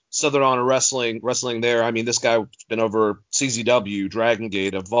training, Southern Honor wrestling there. I mean, this guy's been over CZW, Dragon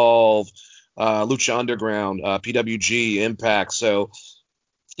Gate, Evolve, Lucha Underground, PWG, Impact. So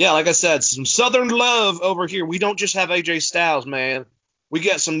yeah, like I said, some Southern love over here. We don't just have AJ Styles, man. We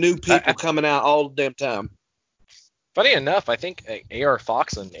got some new people coming out all the damn time. Funny enough, I think AR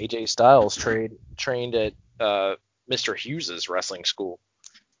Fox and AJ Styles trained at Mr. Hughes's wrestling school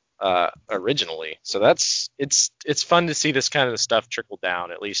originally. So it's fun to see this kind of stuff trickle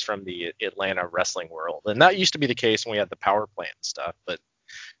down, at least from the Atlanta wrestling world. And that used to be the case when we had the power plant and stuff, but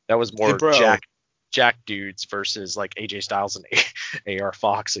that was more Jack dudes versus like AJ Styles and AR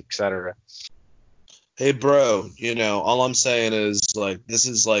Fox, etc. Hey, bro, all I'm saying is like this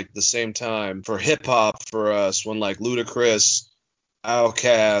is like the same time for hip hop for us when like Ludacris,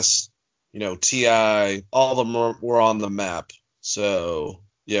 Outkast, T.I., all of them were on the map. So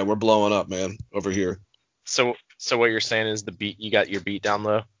yeah, we're blowing up, man, over here. So what you're saying is you got your beat down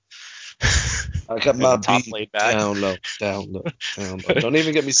low. I got my beat down low. Don't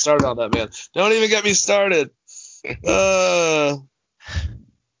even get me started on that, man. Don't even get me started.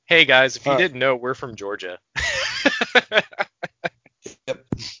 Hey guys, if you didn't know, we're from Georgia. Yep.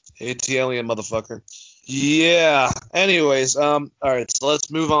 ATLian motherfucker. Yeah. Anyways, all right, so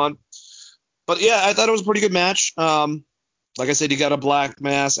let's move on. But yeah, I thought it was a pretty good match. Like I said, he got a black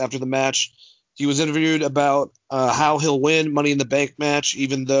mass after the match. He was interviewed about how he'll win Money in the Bank match,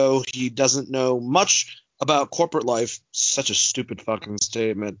 even though he doesn't know much about corporate life. Such a stupid fucking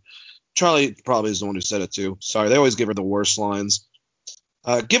statement. Charlie probably is the one who said it too. Sorry, they always give her the worst lines.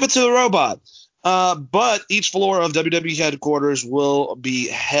 Give it to the robot. But each floor of WWE headquarters will be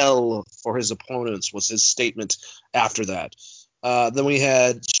hell for his opponents, was his statement after that. Then we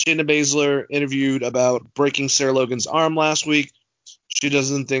had Shayna Baszler interviewed about breaking Sarah Logan's arm last week. She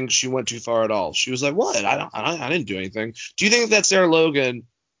doesn't think she went too far at all. She was like, "What? I didn't do anything." Do you think that Sarah Logan?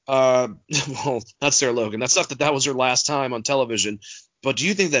 Well, not Sarah Logan. That sucked that was her last time on television. But do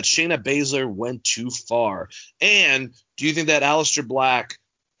you think that Shayna Baszler went too far? And do you think that Aleister Black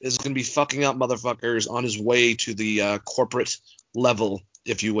is going to be fucking up motherfuckers on his way to the corporate level,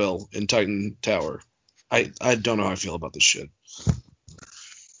 if you will, in Titan Tower? I don't know how I feel about this shit.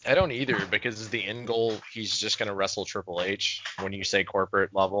 I don't either, because the end goal, he's just going to wrestle Triple H when you say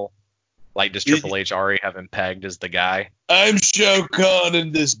corporate level. Like, does Triple H already have him pegged as the guy? I'm Shao Kahn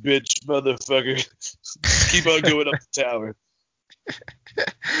in this bitch, motherfucker. Keep on going up the tower.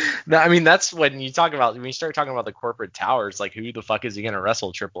 No, I mean, that's when you start talking about the corporate towers, like, who the fuck is he going to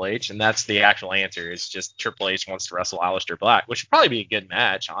wrestle Triple H? And that's the actual answer. It's just Triple H wants to wrestle Aleister Black, which would probably be a good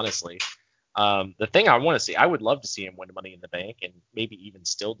match, honestly. The thing I want to see, I would love to see him win Money in the Bank and maybe even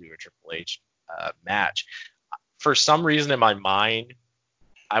still do a Triple H match. For some reason in my mind,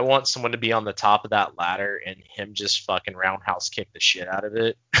 I want someone to be on the top of that ladder and him just fucking roundhouse kick the shit out of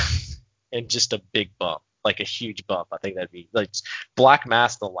it and just a big bump, like a huge bump. I think that'd be like Black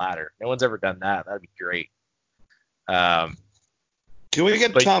Mass the ladder. No one's ever done that. That'd be great. Can we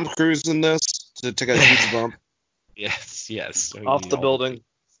get Tom Cruise in this to take a huge bump? Yes. Off the building.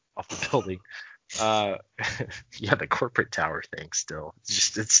 Yeah, the corporate tower thing still.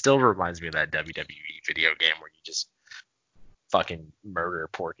 It still reminds me of that WWE video game where you just fucking murder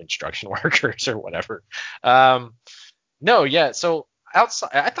poor construction workers or whatever. No, yeah. So outside,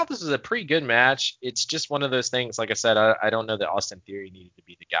 I thought this was a pretty good match. It's just one of those things. Like I said, I don't know that Austin Theory needed to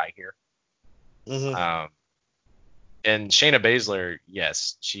be the guy here. Mm-hmm. And Shayna Baszler,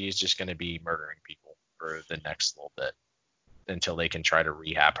 yes, she's just going to be murdering people for the next little bit until they can try to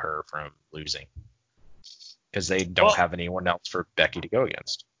rehab her from losing, because they don't have anyone else for Becky to go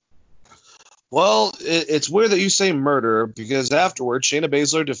against. Well, it's weird that you say murder, because afterwards Shayna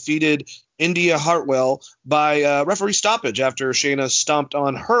Baszler defeated India Hartwell by referee stoppage after Shayna stomped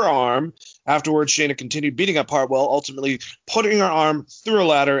on her arm. Afterwards, Shayna continued beating up Hartwell, ultimately putting her arm through a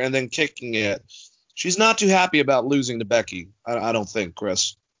ladder and then kicking it. She's not too happy about losing to Becky, I don't think,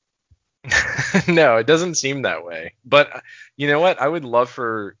 Chris. No, it doesn't seem that way. But you know what? I would love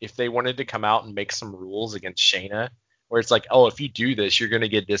for if they wanted to come out and make some rules against Shayna, where it's like, oh, if you do this, you're going to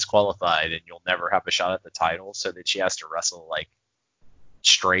get disqualified and you'll never have a shot at the title, so that she has to wrestle like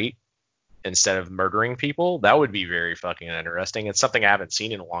straight instead of murdering people. That would be very fucking interesting. It's something I haven't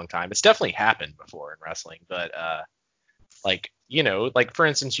seen in a long time. It's definitely happened before in wrestling, but like, you know, like for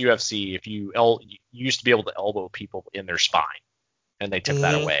instance, UFC, if you used to be able to elbow people in their spine, and they took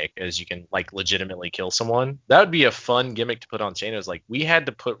that away because you can like legitimately kill someone. That would be a fun gimmick to put on Shayna. Is like, we had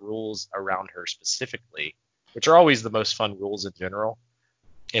to put rules around her specifically, which are always the most fun rules in general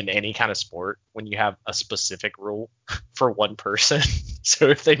in any kind of sport, when you have a specific rule for one person. So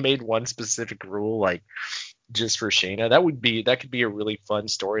if they made one specific rule like just for Shayna, that could be a really fun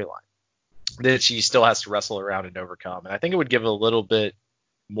storyline that she still has to wrestle around and overcome. And I think it would give a little bit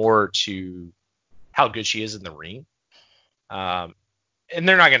more to how good she is in the ring. And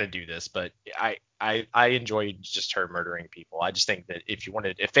they're not going to do this, but I enjoy just her murdering people. I just think that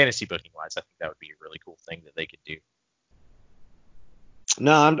if fantasy booking wise, I think that would be a really cool thing that they could do.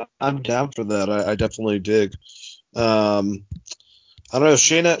 No, I'm down for that. I definitely dig. I don't know.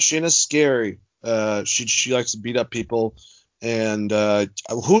 Shayna's scary. She likes to beat up people. And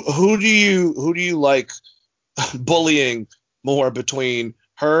who do you like bullying more, between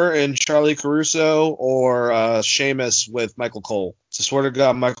her and Charlie Caruso, or Sheamus with Michael Cole? I swear to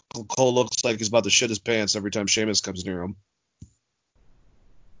God, Michael Cole looks like he's about to shit his pants every time Sheamus comes near him.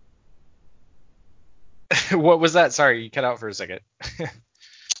 What was that? Sorry, you cut out for a second.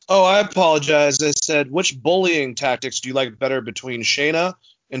 Oh, I apologize. I said, which bullying tactics do you like better, between Shayna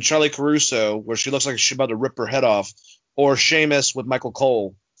and Charlie Caruso, where she looks like she's about to rip her head off, or Sheamus with Michael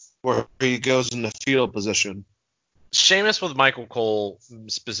Cole, where he goes in the fetal position? Sheamus with Michael Cole,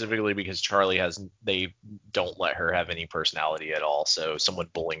 specifically because they don't let her have any personality at all. So someone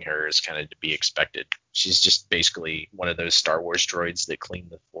bullying her is kind of to be expected. She's just basically one of those Star Wars droids that clean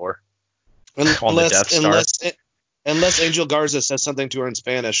the floor on the Death Star. Unless Angel Garza says something to her in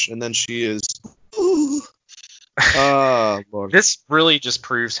Spanish, and then she is. Lord. This really just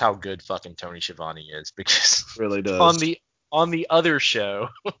proves how good fucking Tony Schiavone is, because really does. on the other show,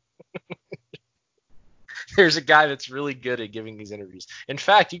 There's a guy that's really good at giving these interviews. In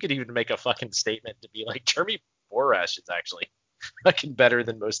fact, you could even make a fucking statement to be like, Jeremy Borash is actually fucking better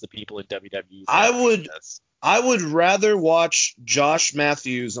than most of the people in WWE. I would rather watch Josh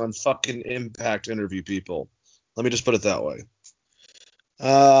Matthews on fucking Impact interview people. Let me just put it that way.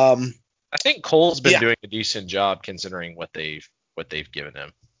 I think Cole's been Yeah. doing a decent job considering what they've given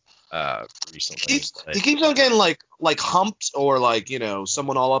him recently. He keeps on getting like humped or like, you know,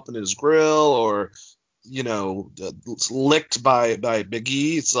 someone all up in his grill or, you know, licked by Big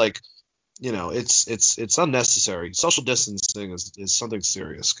E. It's like, you know, it's unnecessary. Social distancing is something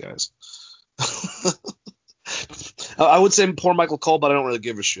serious, guys. I would say poor Michael Cole, but I don't really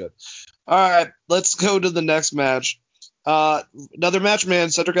give a shit. All right, let's go to the next match. Another match, man.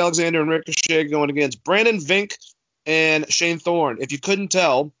 Cedric Alexander and Ricochet going against Brandon Vink and Shane Thorne. If you couldn't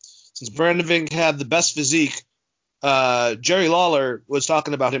tell, since Brandon Vink had the best physique, Jerry Lawler was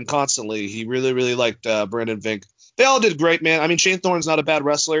talking about him constantly. He really, really liked Brandon Vink. They all did great, man. I mean, Shane Thorne's not a bad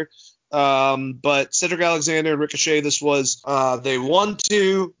wrestler. But Cedric Alexander and Ricochet, this was they won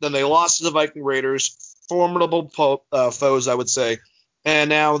 2, then they lost to the Viking Raiders. Formidable foes, I would say. And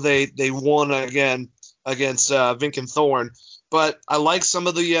now they won again against Vink and Thorne. But I like some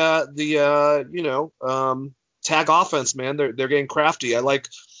of the tag offense, man. They're getting crafty. I like,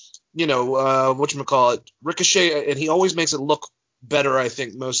 whatchamacallit, Ricochet, and he always makes it look better, I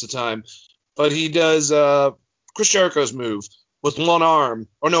think, most of the time. But he does Chris Jericho's move with one arm,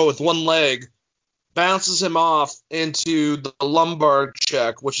 with one leg, bounces him off into the lumbar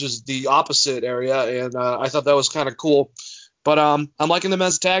check, which is the opposite area, and I thought that was kind of cool. But I'm liking them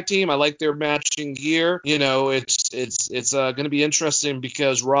as a tag team. I like their matching gear. You know, it's going to be interesting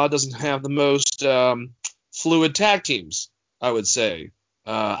because Raw doesn't have the most fluid tag teams, I would say.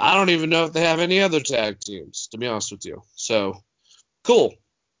 I don't even know if they have any other tag teams, to be honest with you. So, cool.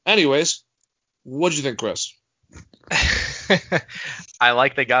 Anyways, what'd you think, Chris? I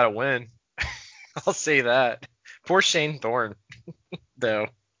like they got a win. I'll say that. Poor Shane Thorne, though.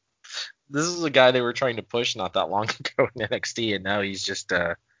 This is a guy they were trying to push not that long ago in NXT, and now he's just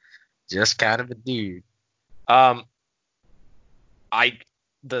kind of a dude. The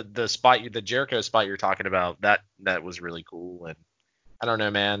spot, the Jericho spot you're talking about, that was really cool, and I don't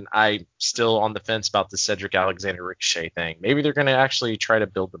know, man. I'm still on the fence about the Cedric Alexander Ricochet thing. Maybe they're going to actually try to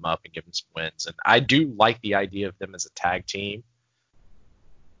build them up and give them some wins, and I do like the idea of them as a tag team.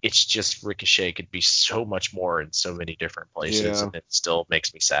 It's just Ricochet could be so much more in so many different places, and it still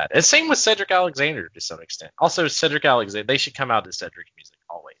makes me sad. And same with Cedric Alexander to some extent. Also, Cedric Alexander, they should come out to Cedric's music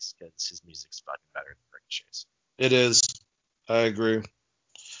always because his music's fucking better than Ricochet's. It is. I agree.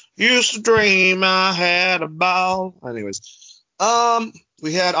 Used to dream I had a ball. Anyways,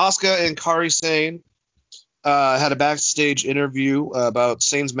 we had Asuka and Kairi Sane had a backstage interview about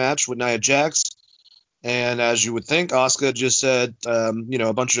Sane's match with Nia Jax. And as you would think, Asuka just said,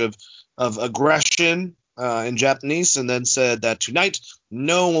 a bunch of aggression in Japanese, and then said that tonight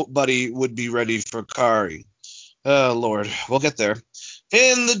nobody would be ready for Kairi. Oh, Lord. We'll get there.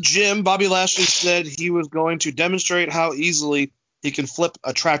 In the gym, Bobby Lashley said he was going to demonstrate how easily he can flip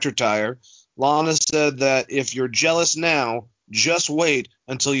a tractor tire. Lana said that if you're jealous now, just wait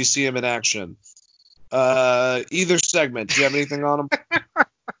until you see him in action. Either segment, do you have anything on him?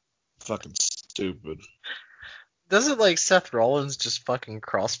 Fucking stupid. Doesn't like Seth Rollins just fucking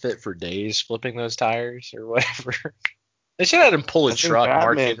CrossFit for days flipping those tires or whatever? They should have had him pull a truck,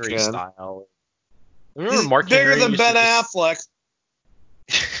 Mark Henry style. Remember Mark bigger Henry than Ben Affleck.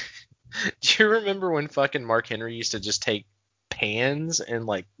 Do you remember when fucking Mark Henry used to just take pans and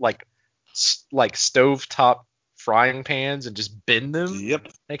like stovetop frying pans and just bend them? Yep.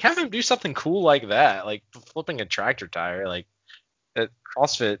 Like have him do something cool like that, like flipping a tractor tire, like. At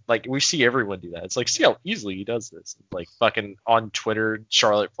CrossFit, like we see everyone do that. It's like, see how easily he does this. Like fucking on Twitter,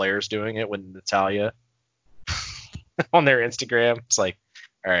 Charlotte Flair's doing it with Natalya on their Instagram. It's like,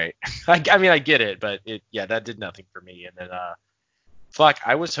 all right. I mean, I get it, but that did nothing for me. And then,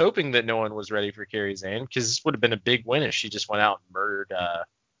 I was hoping that no one was ready for Kairi Sane because this would have been a big win if she just went out and murdered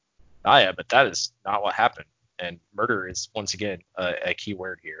Nia, but that is not what happened. And murder is once again a key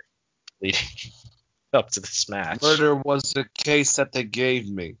word here, leading up to this match. Murder was the case that they gave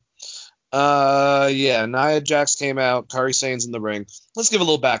me. Nia Jax came out. Kairi Sane's in the ring. Let's give a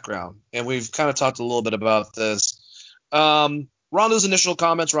little background, and we've kind of talked a little bit about this. Ronda Rousey's initial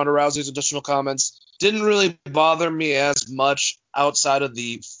comments didn't really bother me as much outside of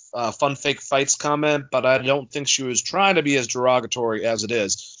the fun fake fights comment, but I don't think she was trying to be as derogatory as it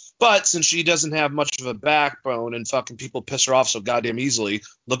is. But since she doesn't have much of a backbone and fucking people piss her off so goddamn easily,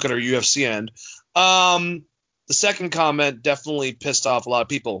 look at her UFC end. The second comment definitely pissed off a lot of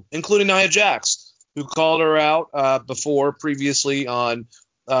people, including Nia Jax. who called her out previously on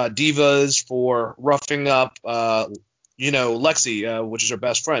Divas for roughing up, Lexi, which is her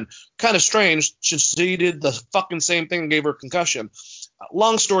best friend. Kind of strange. She did the fucking same thing and gave her a concussion.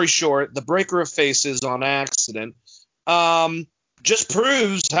 Long story short, the breaker of faces on accident just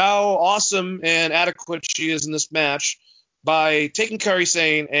proves how awesome and adequate she is in this match by taking Kairi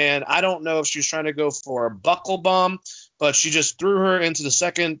Sane, and I don't know if she was trying to go for a buckle bomb, but she just threw her into the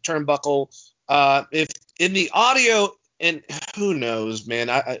second turnbuckle. If in the audio, and who knows, man,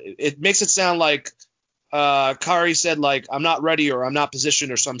 it makes it sound like Kairi said, like, I'm not ready or I'm not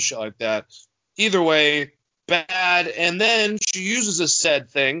positioned or some shit like that. Either way, bad. And then she uses a said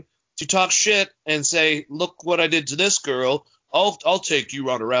thing to talk shit and say, look what I did to this girl. I'll take you,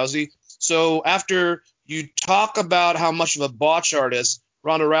 Ronda Rousey. So after you talk about how much of a botch artist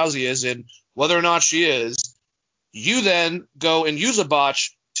Ronda Rousey is and whether or not she is, you then go and use a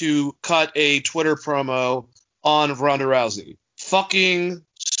botch to cut a Twitter promo on Ronda Rousey. Fucking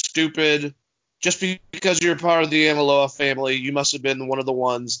stupid. Just because you're part of the Amaloa family, you must have been one of the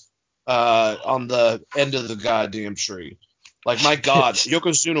ones on the end of the goddamn tree. Like, my God,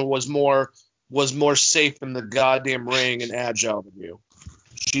 Yokozuna was more safe in the goddamn ring and agile than you.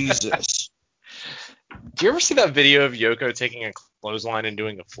 Jesus. Do you ever see that video of Yoko taking a clothesline and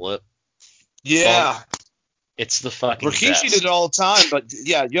doing a flip? Yeah. It's the fucking Rikishi best. did it all the time, but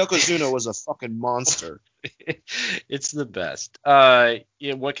yeah, Yokozuna was a fucking monster. It's the best.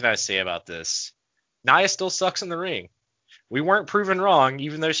 What can I say about this? Nia still sucks in the ring. We weren't proven wrong,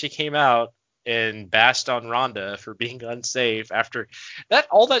 even though she came out and bashed on Ronda for being unsafe after that.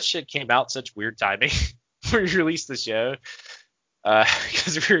 All that shit came out such weird timing when we released the show.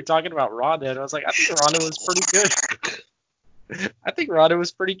 Because we were talking about Ronda, and I was like, I think Ronda was pretty good. I think Ronda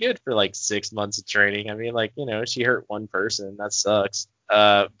was pretty good for like 6 months of training. I mean, like, she hurt one person. That sucks.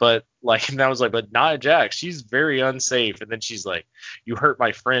 But like, and I was like, but Nia Jax, she's very unsafe. And then she's like, you hurt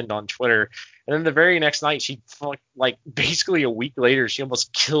my friend on Twitter. And then the very next night, she like basically a week later, she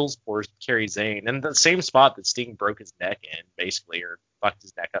almost kills poor Kairi Sane. And the same spot that Sting broke his neck in, basically, or fucked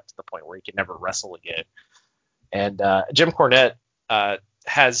his neck up to the point where he could never wrestle again. And Jim Cornette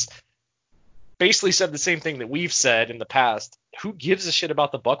has basically said the same thing that we've said in the past. Who gives a shit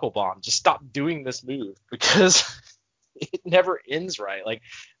about the buckle bomb? Just stop doing this move, because it never ends right. Like,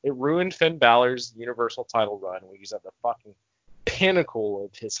 it ruined Finn Balor's Universal title run when he was at the fucking pinnacle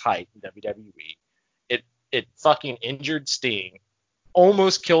of his height in WWE. It fucking injured Sting.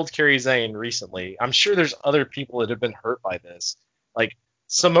 Almost killed Kairi Sane recently. I'm sure there's other people that have been hurt by this. Like,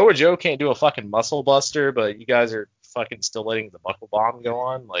 Samoa Joe can't do a fucking muscle buster, but you guys are fucking still letting the buckle bomb go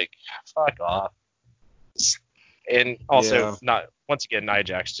on. Like, fuck off. And also, not once again, Nia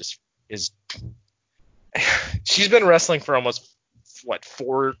Jax just is. She's been wrestling for almost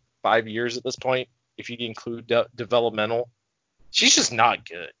 4-5 years at this point, if you include developmental. She's just not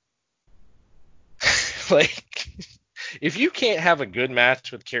good. Like, if you can't have a good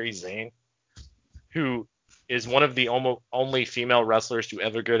match with Kairi Sane, who is one of the only female wrestlers to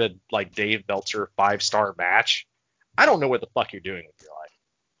ever go to like Dave Meltzer 5-star match, I don't know what the fuck you're doing with your life.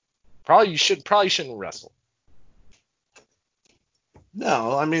 Probably shouldn't wrestle.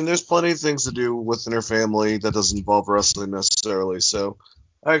 No, I mean, there's plenty of things to do within her family that doesn't involve wrestling necessarily, so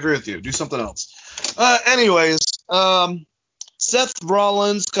I agree with you. Do something else. Anyways, Seth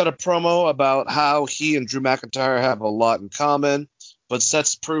Rollins cut a promo about how he and Drew McIntyre have a lot in common, but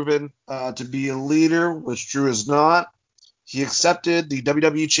Seth's proven to be a leader, which Drew is not. He accepted the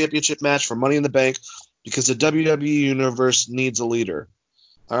WWE Championship match for Money in the Bank because the WWE Universe needs a leader.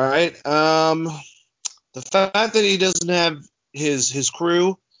 All right. The fact that he doesn't have his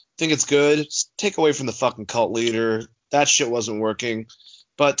crew, I think it's good. Just take away from the fucking cult leader. That shit wasn't working.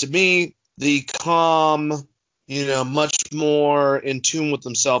 But to me, the calm, much more in tune with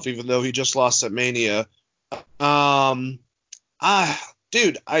himself, even though he just lost at Mania. I'm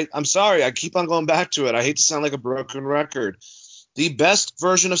sorry. I keep on going back to it. I hate to sound like a broken record. The best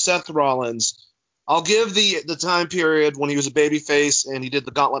version of Seth Rollins, I'll give the time period when he was a babyface and he did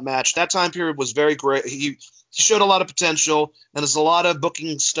the gauntlet match. That time period was very great. He showed a lot of potential, and there's a lot of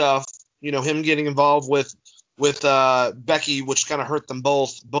booking stuff, him getting involved with Becky, which kind of hurt them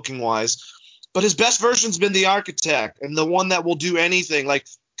both booking-wise. But his best version's been the Architect, and the one that will do anything, like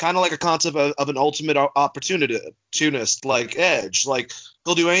kind of like a concept of an ultimate opportunist, like Edge. Like,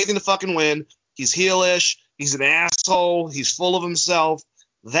 he'll do anything to fucking win. He's heelish. He's an asshole. He's full of himself.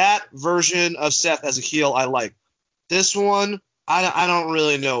 That version of Seth as a heel I like. This one, I don't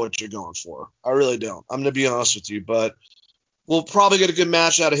really know what you're going for. I really don't. I'm going to be honest with you, but we'll probably get a good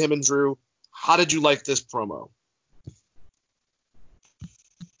match out of him and Drew. How did you like this promo?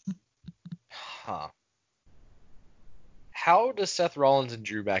 Huh. How does Seth Rollins and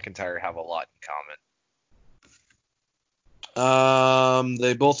Drew McIntyre have a lot in common?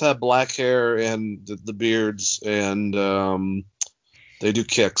 They both have black hair and the beards, and they do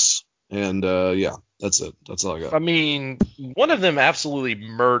kicks, and yeah, that's it. That's all I got. I mean, one of them absolutely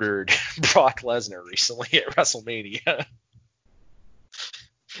murdered Brock Lesnar recently at WrestleMania.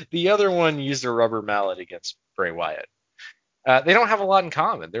 The other one used a rubber mallet against Bray Wyatt. They don't have a lot in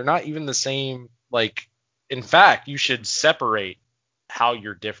common. They're not even the same. Like, in fact, you should separate how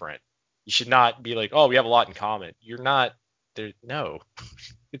you're different. You should not be like, oh, we have a lot in common. You're not. No,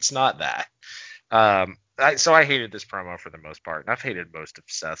 it's not that. So I hated this promo for the most part, and I've hated most of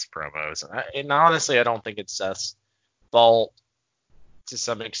Seth's promos. And honestly, I don't think it's Seth's fault to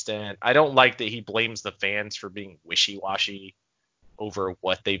some extent. I don't like that he blames the fans for being wishy-washy over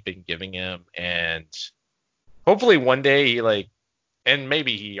what they've been giving him, and hopefully one day he and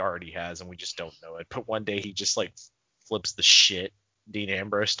maybe he already has and we just don't know it, but one day he just flips the shit Dean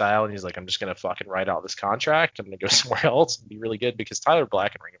Ambrose style and he's like, I'm just gonna fucking write out this contract, I'm gonna go somewhere else and be really good, because Tyler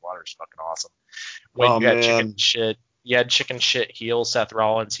Black in Ring of Honor is fucking awesome. When you had chicken shit heel Seth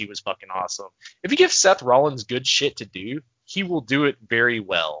Rollins, he was fucking awesome. If you give Seth Rollins good shit to do, he will do it very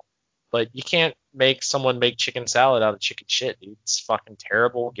well. But you can't make someone make chicken salad out of chicken shit, dude. It's a fucking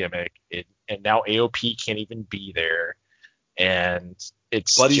terrible gimmick. And now AOP can't even be there. And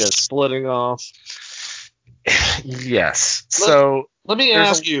but he's splitting off. Yes. So let me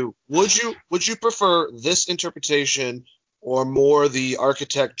ask you, would you prefer this interpretation or more the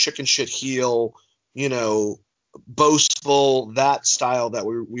architect chicken shit heel, boastful, that style that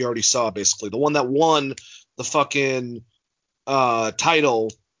we already saw, basically the one that won the fucking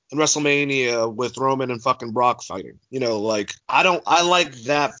title in WrestleMania with Roman and fucking Brock fighting? I like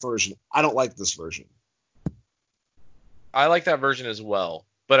that version. I don't like this version. I like that version as well.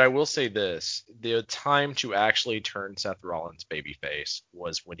 But I will say this, the time to actually turn Seth Rollins babyface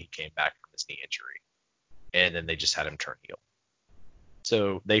was when he came back from his knee injury. And then they just had him turn heel.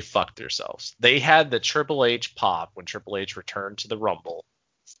 So they fucked themselves. They had the Triple H pop when Triple H returned to the Rumble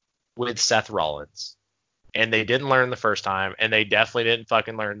with Seth Rollins. And they didn't learn the first time, and they definitely didn't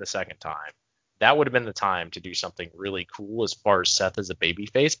fucking learn the second time. That would have been the time to do something really cool as far as Seth as a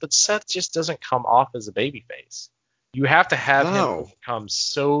babyface, but Seth just doesn't come off as a babyface. You have to have him overcome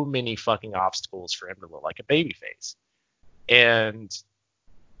so many fucking obstacles for him to look like a babyface. And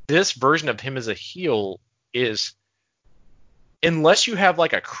this version of him as a heel is, unless you have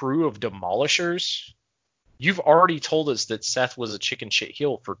a crew of demolishers, you've already told us that Seth was a chicken shit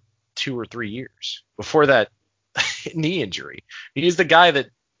heel for 2 or 3 years before that knee injury. He's the guy that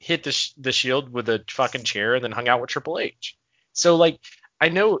hit the Shield with a fucking chair and then hung out with Triple H. So I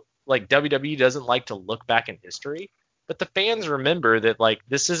know WWE doesn't like to look back in history, but the fans remember that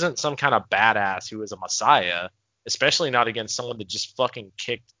this isn't some kind of badass who is a messiah, especially not against someone that just fucking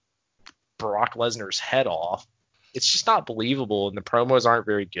kicked Brock Lesnar's head off. It's just not believable, and the promos aren't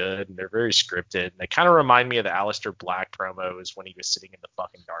very good, and they're very scripted. And they kind of remind me of the Aleister Black promos when he was sitting in the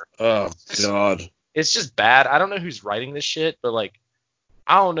fucking dark. Oh, God. It's just bad. I don't know who's writing this shit, but,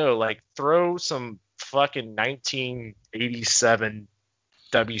 I don't know. Throw some fucking 1987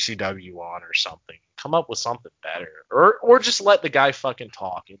 WCW on or something. Come up with something better. Or just let the guy fucking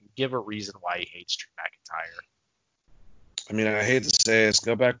talk and give a reason why he hates Drew McIntyre. I mean, I hate to say it, let's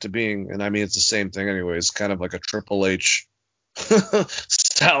go back to being, and I mean, it's the same thing anyways, kind of like a Triple H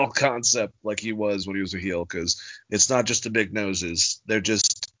style concept like he was when he was a heel, because it's not just the big noses.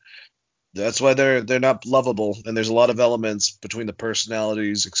 That's why they're not lovable, and there's a lot of elements between the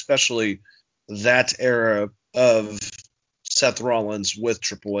personalities, especially that era of Seth Rollins with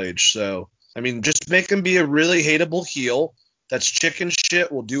Triple H. So, I mean, just make him be a really hateable heel that's chicken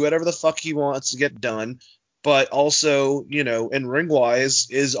shit, will do whatever the fuck he wants to get done, but also, in ring-wise,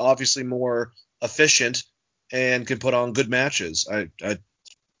 is obviously more efficient and can put on good matches. It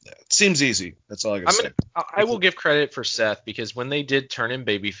seems easy. That's all I can say. I will give credit for Seth, because when they did turn him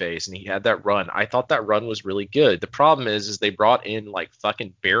babyface and he had that run, I thought that run was really good. The problem is they brought in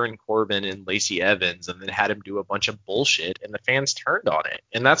fucking Baron Corbin and Lacey Evans and then had him do a bunch of bullshit, and the fans turned on it.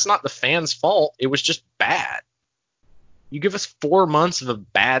 And that's not the fans' fault. It was just bad. You give us 4 months of a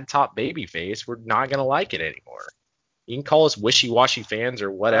bad top babyface, we're not going to like it anymore. You can call us wishy-washy fans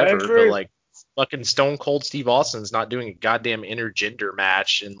or whatever, but fucking Stone Cold Steve Austin's not doing a goddamn intergender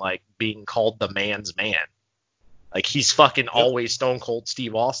match and being called the man's man. He's fucking always Stone Cold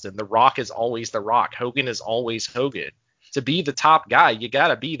Steve Austin. The Rock is always The Rock. Hogan is always Hogan. To be the top guy, you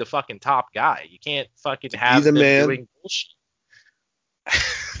gotta be the fucking top guy. You can't fucking have them doing bullshit.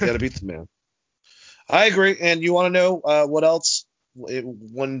 You gotta beat the man. I agree. And you want to know what else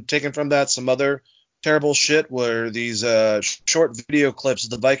One taken from that, some other terrible shit were these short video clips of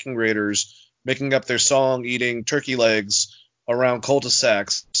the Viking Raiders making up their song eating turkey legs around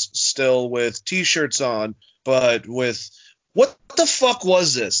cul-de-sacs, still with T-shirts on, but with what the fuck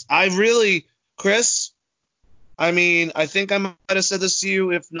was this? Chris, I mean, I think I might have said this to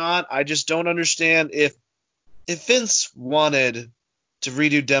you. If not, I just don't understand if Vince wanted to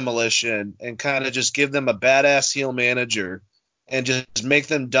redo Demolition and kind of just give them a badass heel manager and just make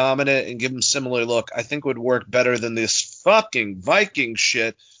them dominant and give them similar look, I think would work better than this fucking Viking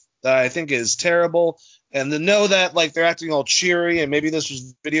shit that I think is terrible. And to know that like they're acting all cheery, and maybe this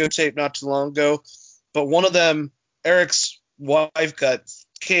was videotaped not too long ago, but one of them, Eric's wife, got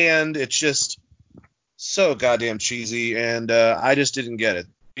canned. It's just so goddamn cheesy, and I just didn't get it.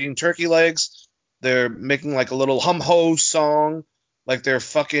 Eating turkey legs, they're making like a little hum-ho song, like they're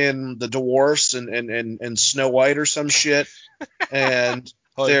fucking the Dwarfs and Snow White or some shit, and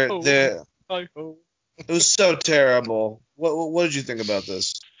they're it was so terrible. What did you think about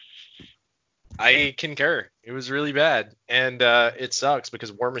this? I concur. It was really bad, and it sucks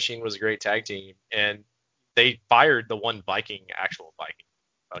because War Machine was a great tag team, and they fired the one actual Viking,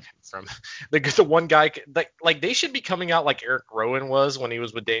 from the one guy. Like they should be coming out like Eric Rowan was when he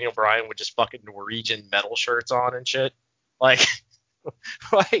was with Daniel Bryan, with just fucking Norwegian metal shirts on and shit. Like,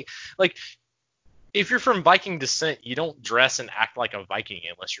 like if you're from Viking descent, you don't dress and act like a Viking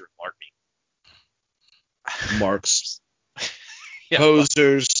unless you're LARPing. Marks, yeah,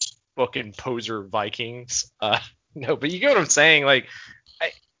 posers. Fucking poser Vikings. No, but you get what I'm saying. Like,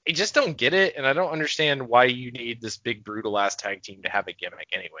 I just don't get it, and I don't understand why you need this big brutal ass tag team to have a gimmick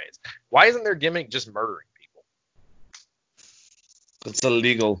anyways. Why isn't their gimmick just murdering people? It's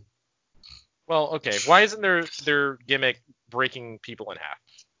illegal. Well, okay. Why isn't their gimmick breaking people in half?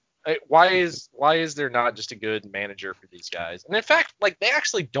 Why is there not just a good manager for these guys? And in fact, like they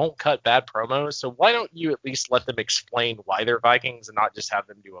actually don't cut bad promos, so why don't you at least let them explain why they're Vikings and not just have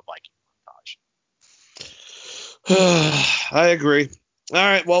them do a Viking montage? I agree. All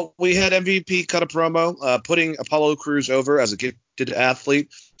right, well, we had MVP cut a promo, putting Apollo Crews over as a gifted athlete,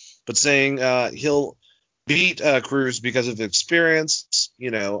 but saying he'll beat Crews because of experience,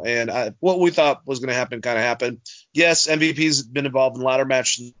 and what we thought was going to happen kind of happened. Yes, MVP's been involved in ladder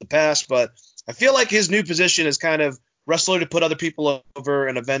matches in the past, but I feel like his new position is kind of wrestler to put other people over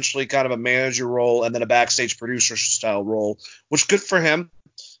and eventually kind of a manager role and then a backstage producer style role, which good for him.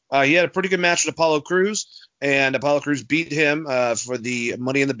 He had a pretty good match with Apollo Crews, and Apollo Crews beat him for the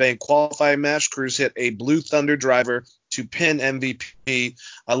Money in the Bank qualifying match. Crews hit a Blue Thunder driver to pin MVP.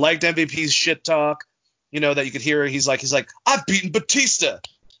 I liked MVP's shit talk. That you could hear. He's like, I've beaten Batista.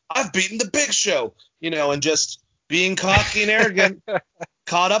 I've beaten the Big Show. And just being cocky and arrogant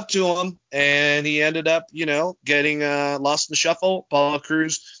caught up to him, and he ended up, getting lost in the shuffle. Apollo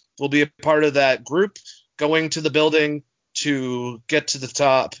Crews will be a part of that group going to the building to get to the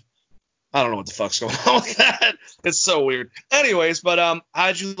top. I don't know what the fuck's going on with that. It's so weird. Anyways, but how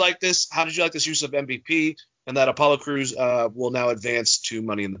did you like this? How did you like this use of MVP and that Apollo Crews will now advance to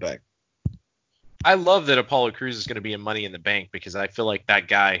Money in the Bank? I love that Apollo Crews is going to be in Money in the Bank because I feel like that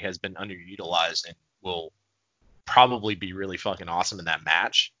guy has been underutilized and will probably be really fucking awesome in that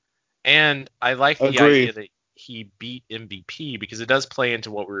match. And I like the idea that he beat MVP because it does play into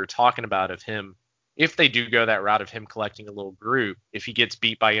what we were talking about of him. If they do go that route of him collecting a little group, if he gets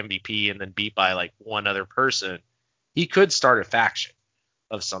beat by MVP and then beat by like one other person, he could start a faction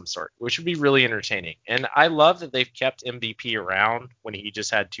of some sort, which would be really entertaining. And I love that they've kept MVP around when he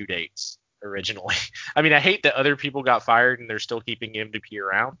just had 2 dates originally. I mean, I hate that other people got fired and they're still keeping MVP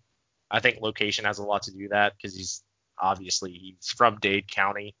around. I think location has a lot to do with that because he's from Dade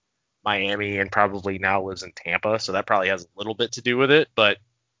County, Miami, and probably now lives in Tampa, so that probably has a little bit to do with it. But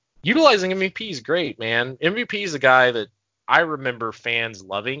utilizing MVP is great, man. MVP is a guy that I remember fans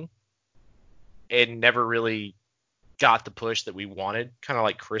loving and never really got the push that we wanted, kind of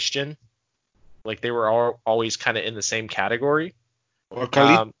like Christian. Like they were always kind of in the same category. Or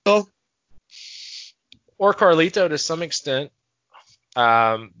Carlito. Or Carlito to some extent.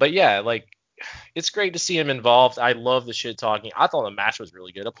 But yeah, like it's great to see him involved. I love the shit talking. I thought the match was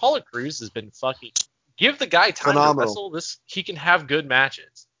really good. Apollo Crews has been fucking give the guy time to wrestle. He can have good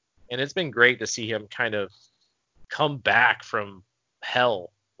matches. And it's been great to see him kind of come back from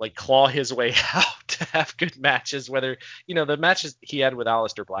hell, like claw his way out to have good matches. Whether, the matches he had with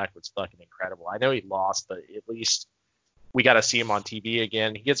Aleister Black was fucking incredible. I know he lost, but at least we got to see him on TV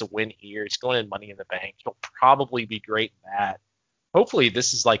again. He gets a win here. He's going in Money in the Bank. He'll probably be great in that. Hopefully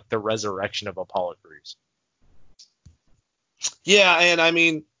this is like the resurrection of Apollo Crews. Yeah, and I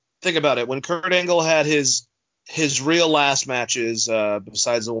mean, think about it. When Kurt Angle had his his real last matches,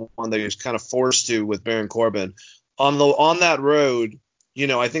 besides the one that he was kind of forced to with Baron Corbin, on that road,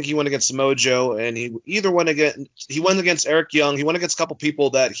 I think he went against Samoa Joe, and he went against Eric Young. He went against a couple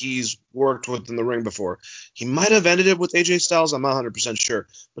people that he's worked with in the ring before. He might have ended it with AJ Styles. I'm not 100% sure.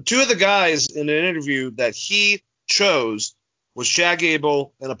 But two of the guys in an interview that he chose was Chad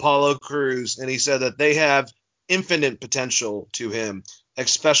Gable and Apollo Crews, and he said that they have infinite potential to him,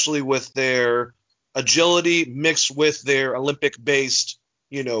 especially with their agility mixed with their Olympic-based,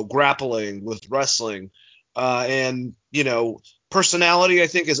 grappling with wrestling. And personality, I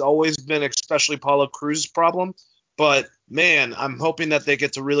think, has always been especially Apollo Crews' problem. But, man, I'm hoping that they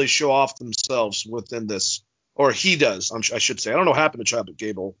get to really show off themselves within this. Or he does, I should say. I don't know what happened to Chad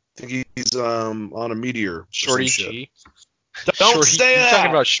Gable. I think he's on a meteor. Shorty G. Don't Shorty, say that. You're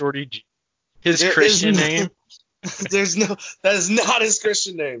talking about Shorty G. His Christian name? That is not his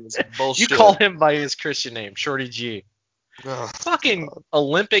Christian name. It's bullshit. You call him by his Christian name, Shorty G. Fucking God.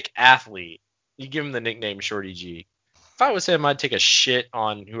 Olympic athlete. You give him the nickname Shorty G. If I was him, I'd take a shit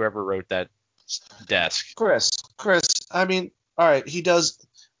on whoever wrote that desk. Chris, I mean, all right, he does,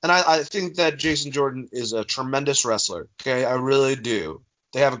 and I think that Jason Jordan is a tremendous wrestler. Okay, I really do.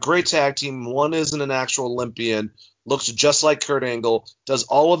 They have a great tag team. One isn't an actual Olympian, looks just like Kurt Angle, does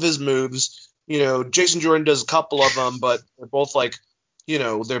all of his moves. Jason Jordan does a couple of them, but they're both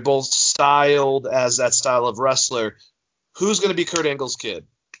they're both styled as that style of wrestler. Who's going to be Kurt Angle's kid?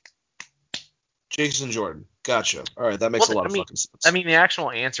 Jason Jordan. Gotcha. All right, that makes a lot of fucking sense. I mean, the actual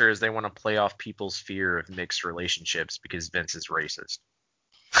answer is they want to play off people's fear of mixed relationships because Vince is racist.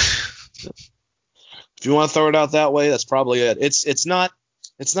 If you want to throw it out that way, that's probably it. It's not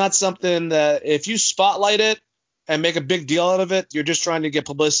something that if you spotlight it and make a big deal out of it, you're just trying to get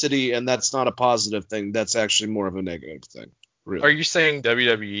publicity, and that's not a positive thing. That's actually more of a negative thing. Really. Are you saying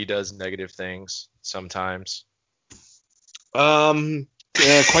WWE does negative things sometimes?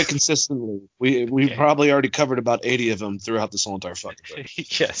 Quite consistently. We probably already covered about 80 of them throughout this whole entire fucking thing.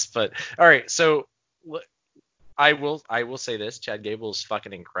 Yes, but all right. So I will say this: Chad Gable is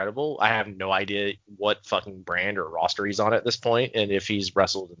fucking incredible. I have no idea what fucking brand or roster he's on at this point, and if he's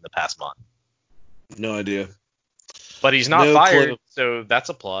wrestled in the past month. No idea. But he's not fired, so that's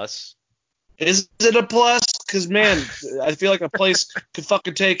a plus. Is it a plus? Because, man, I feel like a place could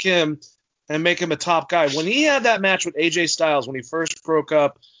fucking take him and make him a top guy. When he had that match with AJ Styles, when he first broke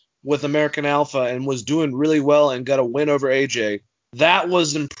up with American Alpha and was doing really well and got a win over AJ, that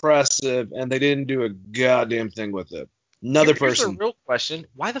was impressive, and they didn't do a goddamn thing with it. Here's person. Here's a real question.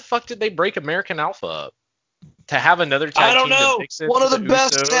 Why the fuck did they break American Alpha up? To have another tag team? I don't know. One of the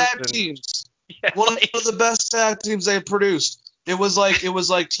best tag teams. Yeah, one of the best tag teams they produced. It was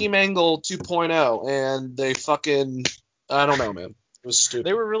like Team Angle 2.0, and they fucking, I don't know, man. It was stupid.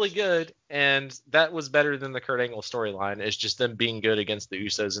 They were really good, and that was better than the Kurt Angle storyline. It's just them being good against the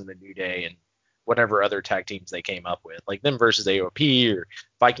Usos and the New Day and whatever other tag teams they came up with, like them versus AOP or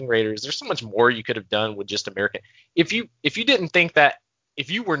Viking Raiders. There's so much more you could have done with just American. If you didn't think that,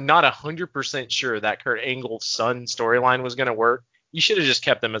 if you were not 100% sure that Kurt Angle's son storyline was going to work, you should have just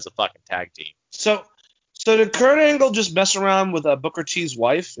kept them as a fucking tag team. So did Kurt Angle just mess around with Booker T's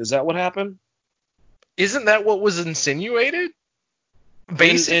wife? Is that what happened? Isn't that what was insinuated?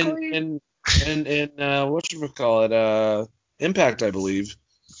 Basically, in whatchamacallit, Impact, I believe.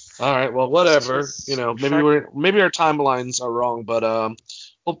 All right, well, whatever. Maybe our timelines are wrong, but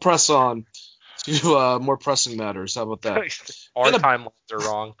we'll press on to more pressing matters. How about that? Our timelines are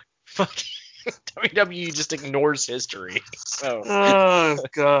wrong. WWE just ignores history. So. Oh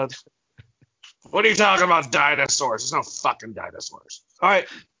God. What are you talking about, dinosaurs? There's no fucking dinosaurs. All right.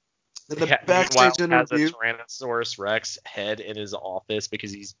 The backstage interview has a Tyrannosaurus Rex head in his office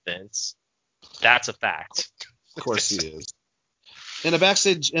because he's Vince. That's a fact. Of course he is. In a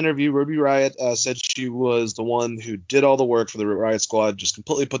backstage interview, Ruby Riott said she was the one who did all the work for the Riott Squad, just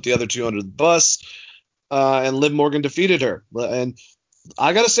completely put the other two under the bus, and Liv Morgan defeated her. And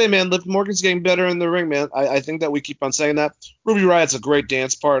I got to say, man, Liv Morgan's getting better in the ring, man. I think that we keep on saying that. Ruby Riott's a great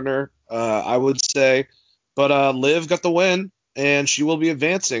dance partner, I would say. But Liv got the win, and she will be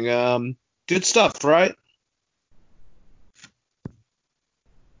advancing. Good stuff, right?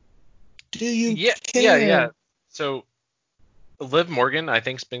 Do you care? Yeah. So Liv Morgan, I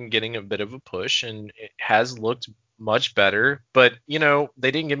think, has been getting a bit of a push, and it has looked much better. But,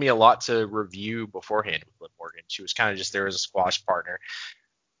 they didn't give me a lot to review beforehand with Liv Morgan. She was kind of just there as a squash partner.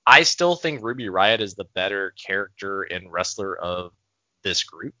 I still think Ruby Riott is the better character and wrestler of this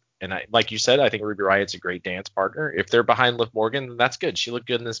group. And like you said, I think Ruby Riott's a great dance partner. If they're behind Liv Morgan, then that's good. She looked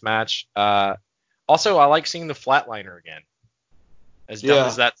good in this match. Also, I like seeing the Flatliner again. As dumb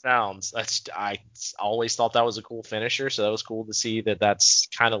as that sounds, I always thought that was a cool finisher, so that was cool to see that that's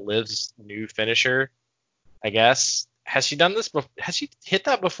kind of Liv's new finisher, I guess. Has she done this? Has she hit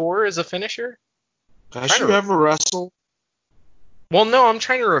that before as a finisher? Has she ever wrestled? Well, no, I'm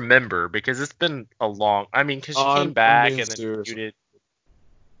trying to remember because it's been a long. I mean, because she came back and then feuded.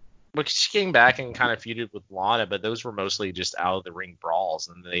 Because she came back and kind of feuded with Lana, but those were mostly just out of the ring brawls,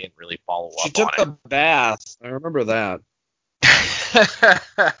 and they didn't really follow up on it. She took a bath. I remember that.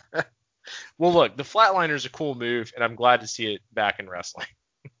 Well, look, the flatliner is a cool move, and I'm glad to see it back in wrestling.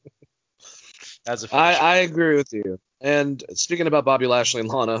 As a finisher. I agree with you. And speaking about Bobby Lashley and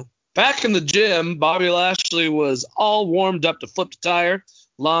Lana, back in the gym, Bobby Lashley was all warmed up to flip the tire.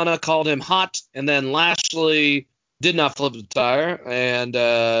 Lana called him hot, and then Lashley did not flip the tire and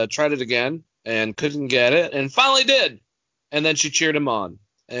tried it again and couldn't get it and finally did. And then she cheered him on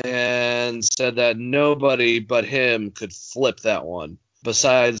and said that nobody but him could flip that one.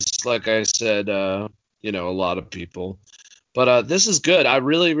 Besides, like I said, a lot of people. But this is good. I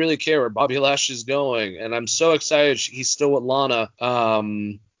really, really care where Bobby Lashley's going, and I'm so excited he's still with Lana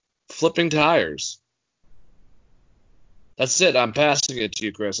flipping tires. That's it. I'm passing it to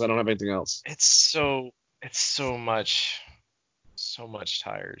you, Chris. I don't have anything else. It's so much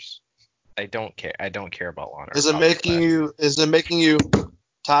tires. I don't care. I don't care about Lana. Is it making you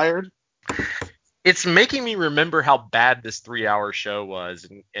tired? It's making me remember how bad this 3-hour show was,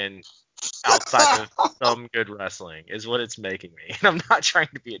 and outside of some good wrestling is what it's making me. And I'm not trying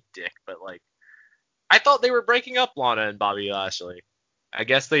to be a dick, but like, I thought they were breaking up Lana and Bobby Lashley. I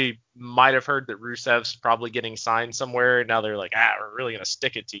guess they might have heard that Rusev's probably getting signed somewhere, and now they're like, we're really gonna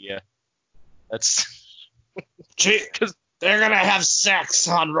stick it to you. That's because they're gonna have sex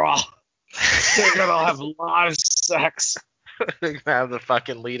on Raw. They're gonna have live sex. They're gonna have the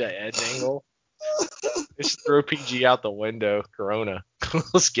fucking Lita Edge angle. Just throw PG out the window. Corona.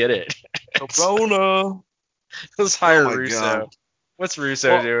 Let's get it. Corona. Let's hire Russo. God. What's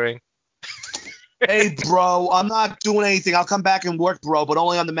Russo doing? Hey, bro, I'm not doing anything. I'll come back and work, bro, but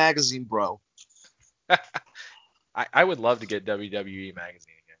only on the magazine, bro. I would love to get WWE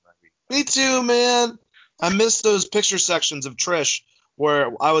magazine again. Me too, man. I miss those picture sections of Trish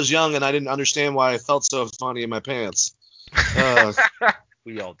where I was young and I didn't understand why I felt so funny in my pants.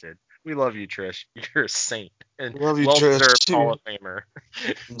 We all did. We love you, Trish. You're a saint. And love you, Trish. Hall of Famer.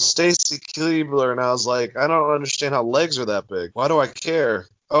 Stacy Keibler, and I was like, I don't understand how legs are that big. Why do I care?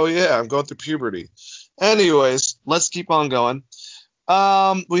 Oh, yeah, I'm going through puberty. Anyways, let's keep on going.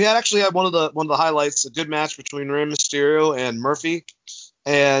 We actually had one of the highlights, a good match between Rey Mysterio and Murphy,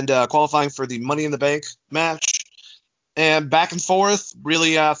 and qualifying for the Money in the Bank match. And back and forth,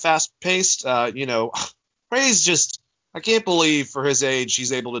 really fast-paced. Rey's just, I can't believe for his age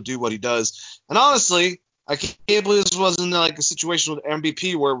he's able to do what he does. And honestly, I can't believe this wasn't like a situation with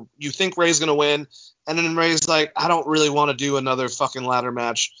MVP where you think Rey's going to win, and then Rey's like, I don't really want to do another fucking ladder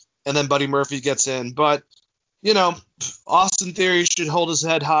match. And then Buddy Murphy gets in. But, Austin Theory should hold his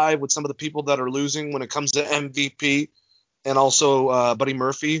head high with some of the people that are losing when it comes to MVP, and also Buddy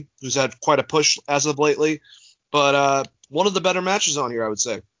Murphy, who's had quite a push as of lately. But one of the better matches on here, I would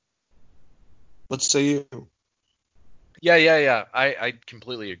say. Let's say you. Yeah. I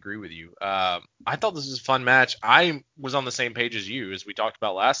completely agree with you. I thought this was a fun match. I was on the same page as you, as we talked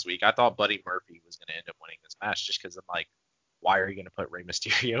about last week. I thought Buddy Murphy was going to end up winning this match just because I'm like, why are you going to put Rey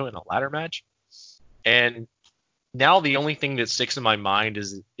Mysterio in a ladder match? And now the only thing that sticks in my mind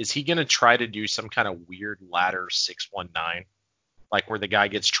is he going to try to do some kind of weird ladder 619? Like where the guy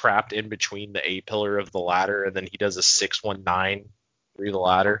gets trapped in between the A-pillar of the ladder and then he does a 619 through the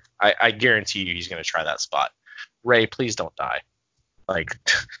ladder. I guarantee you he's going to try that spot. Rey, please don't die. Like,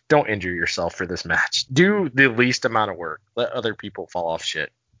 don't injure yourself for this match. Do the least amount of work. Let other people fall off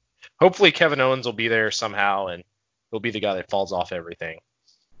shit. Hopefully Kevin Owens will be there somehow and he'll be the guy that falls off everything.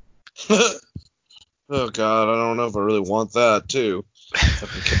 Oh, God, I don't know if I really want that, too.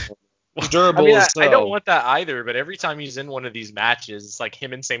 Durable I don't want that either, but every time he's in one of these matches, it's like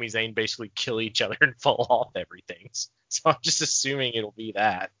him and Sami Zayn basically kill each other and fall off everything. So I'm just assuming it'll be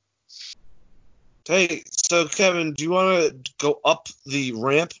that. Hey, so Kevin, do you want to go up the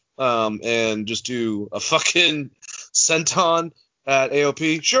ramp and just do a fucking senton at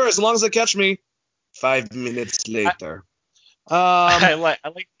AOP? Sure, as long as they catch me. 5 minutes later. I like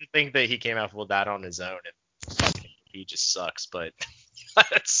to think that he came out with that on his own, and fucking he just sucks. But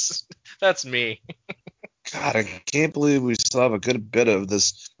that's me. God, I can't believe we still have a good bit of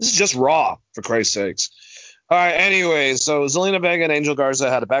this. This is just Raw, for Christ's sakes. All right, anyway, so Zelina Vega and Angel Garza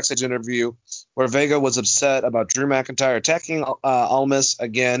had a backstage interview where Vega was upset about Drew McIntyre attacking Almas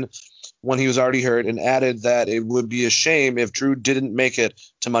again when he was already hurt, and added that it would be a shame if Drew didn't make it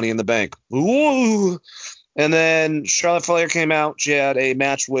to Money in the Bank. Ooh. And then Charlotte Flair came out. She had a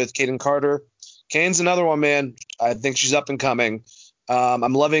match with Kaden Carter. Kane's another one, man. I think she's up and coming.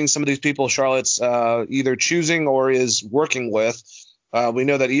 I'm loving some of these people Charlotte's either choosing or is working with. We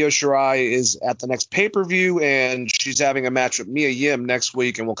know that Io Shirai is at the next pay-per-view, and she's having a match with Mia Yim next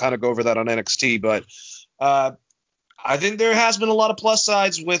week, and we'll kind of go over that on NXT. But I think there has been a lot of plus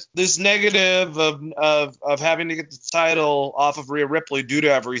sides with this negative of having to get the title off of Rhea Ripley due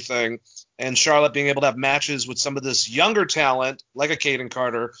to everything, and Charlotte being able to have matches with some of this younger talent, like a Kaden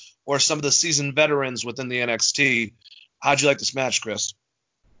Carter, or some of the seasoned veterans within the NXT. How'd you like this match, Chris?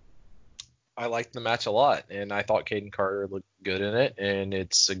 I liked the match a lot, and I thought Kaden Carter looked good in it, and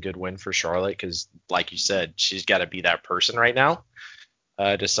it's a good win for Charlotte because, like you said, she's got to be that person right now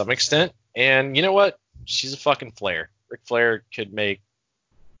to some extent. And you know what? She's a fucking Flair. Ric Flair could make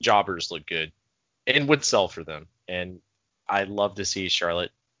jobbers look good and would sell for them. And I'd love to see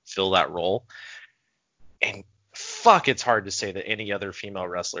Charlotte fill that role. And fuck, it's hard to say that any other female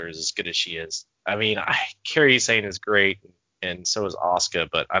wrestler is as good as she is. I mean, Kairi Sane is great, and so is Asuka,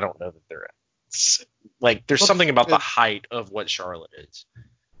 but I don't know that they're like. There's something about the height of what Charlotte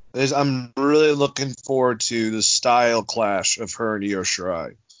is. I'm really looking forward to the style clash of her and Io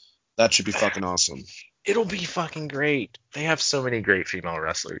Shirai. That should be fucking awesome. It'll be fucking great. They have so many great female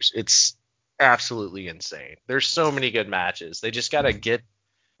wrestlers. It's absolutely insane. There's so many good matches. They just gotta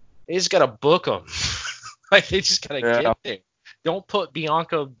book them. Like, they just gotta get there. Don't put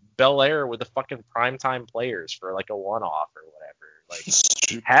Bianca Belair with the fucking primetime players for like a one-off or whatever.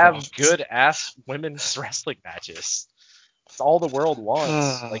 Like, have good ass women's wrestling matches. It's all the world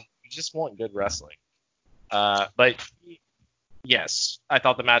wants. Like, you just want good wrestling. But yes, I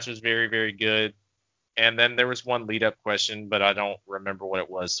thought the match was very, very good. And then there was one lead-up question, but I don't remember what it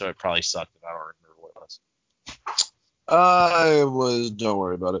was, so it probably sucked, and I don't remember what it was. Don't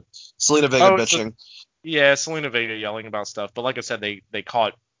worry about it. Selena Vega bitching. Yeah, Selena Vega yelling about stuff. But like I said, they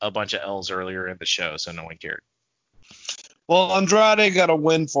caught a bunch of L's earlier in the show, so no one cared. Well, Andrade got a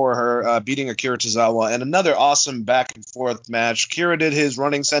win for her, beating Akira Tozawa, and another awesome back-and-forth match. Kira did his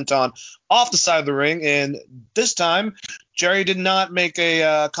running senton off the side of the ring, and this time Jerry did not make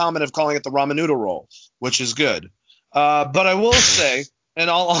a comment of calling it the ramen noodle roll, which is good. But I will say, in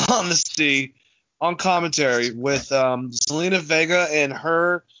all honesty, on commentary, with Zelina Vega and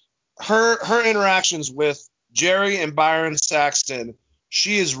her interactions with Jerry and Byron Saxton,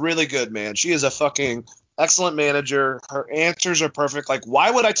 she is really good, man. She is a fucking excellent manager. Her answers are perfect. Like,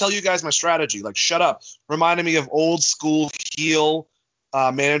 why would I tell you guys my strategy? Like, shut up. Reminded me of old school heel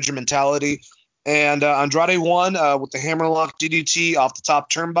manager mentality. And Andrade won with the hammerlock DDT off the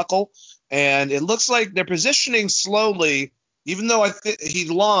top turnbuckle. And it looks like they're positioning slowly, even though he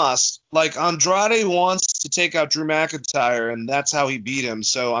lost. Like, Andrade wants to take out Drew McIntyre, and that's how he beat him.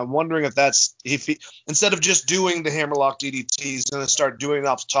 So I'm wondering if he, instead of just doing the hammerlock DDT, he's going to start doing it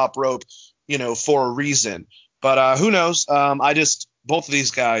off the top rope, for a reason. But who knows? Both of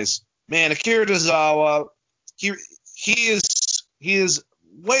these guys, man, Akira Tozawa, he is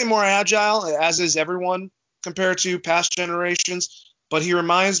way more agile, as is everyone compared to past generations. But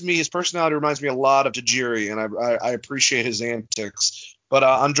his personality reminds me a lot of Tajiri, and I appreciate his antics. But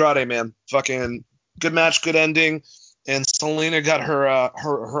Andrade, man, fucking good match, good ending. And Selena got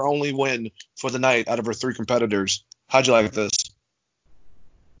her only win for the night out of her 3 competitors. How'd you like this?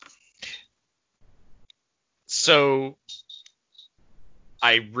 So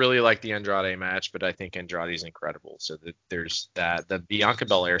I really like the Andrade match, but I think Andrade's incredible. So there's that. The Bianca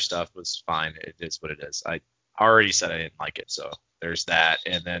Belair stuff was fine. It is what it is. I already said I didn't like it, so there's that.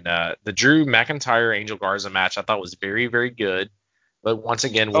 And then the Drew McIntyre Angel Garza match I thought was very, very good. But once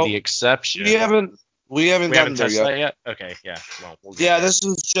again, with the exception, we haven't gotten there yet. Okay, yeah. Well, this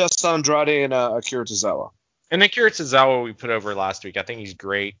is just Andrade and Akira Tozawa. And Akira Tozawa we put over last week. I think he's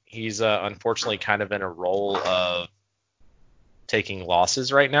great. He's unfortunately kind of in a role of taking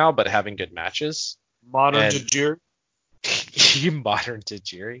losses right now, but having good matches. Modern Tajiri. Modern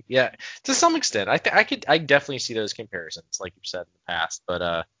Tajiri. Yeah, to some extent. I definitely see those comparisons, like you've said in the past.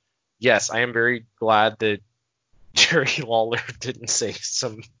 But yes, I am very glad that Jerry Lawler didn't say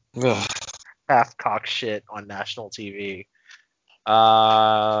some half-cock shit on national TV.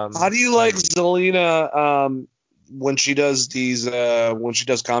 How do you like Zelina when she does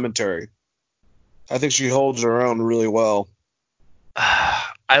commentary? I think she holds her own really well.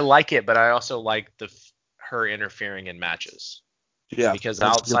 I like it, but I also like her interfering in matches. Yeah, because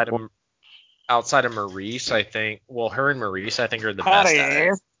outside of Maurice, I think her and Maurice, I think, are the best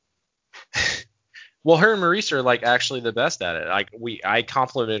at it. Well, her and Maurice are like actually the best at it. I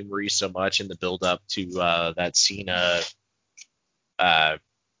complimented Maurice so much in the build up to that Cena, uh,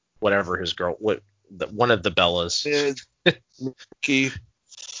 whatever his girl, one of the Bellas. Key.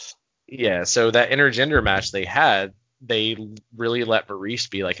 Yeah, so that intergender match they had, they really let Maurice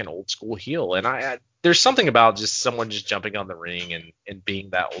be like an old school heel, and there's something about just someone just jumping on the ring and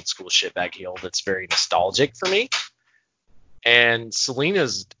being that old school shitbag heel that's very nostalgic for me. And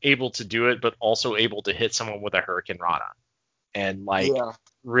Selena's able to do it, but also able to hit someone with a Hurricane Rana and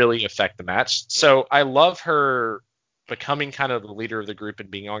really affect the match. So I love her becoming kind of the leader of the group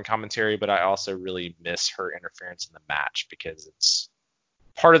and being on commentary, but I also really miss her interference in the match because it's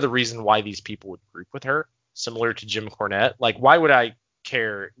part of the reason why these people would group with her, similar to Jim Cornette. Like, why would I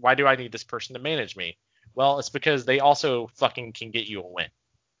care? Why do I need this person to manage me? Well, it's because they also fucking can get you a win.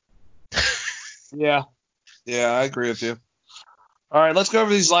 Yeah, I agree with you. All right, let's go over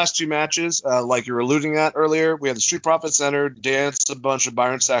these last two matches. Like you were alluding at earlier, we had the Street Profits Center dance a bunch of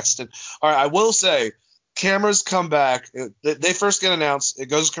Byron Saxton. All right, I will say, cameras come back. They first get announced. It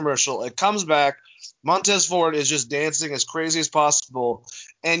goes commercial. It comes back. Montez Ford is just dancing as crazy as possible.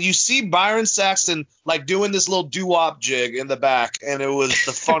 And you see Byron Saxton like doing this little doo-wop jig in the back. And it was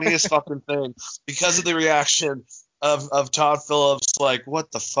the funniest fucking thing because of the reaction of Todd Phillips. Like,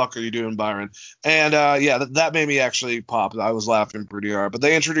 what the fuck are you doing, Byron? And that made me actually pop. I was laughing pretty hard. But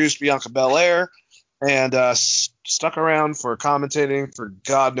they introduced Bianca Belair and stuck around for commentating for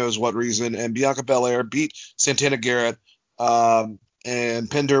God knows what reason. And Bianca Belair beat Santana Garrett and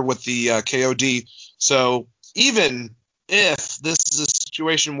pinned her with the KOD. So even if this is a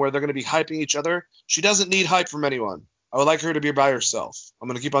situation where they're going to be hyping each other, she doesn't need hype from anyone. I would like her to be by herself. I'm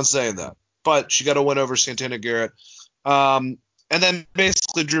going to keep on saying that. But she got to win over Santana Garrett. And then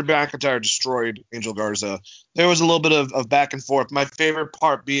basically Drew McIntyre destroyed Angel Garza. There was a little bit of back and forth. My favorite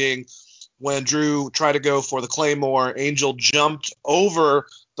part being when Drew tried to go for the Claymore, Angel jumped over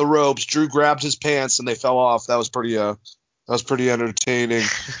the ropes. Drew grabbed his pants and they fell off. That was pretty entertaining.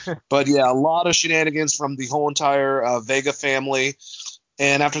 But yeah, a lot of shenanigans from the whole entire Vega family.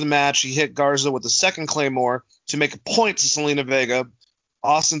 And after the match, he hit Garza with the second Claymore to make a point to Zelina Vega.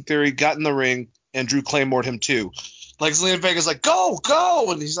 Austin Theory got in the ring and Drew Claymored him too. Like Zelina Vega's like, go,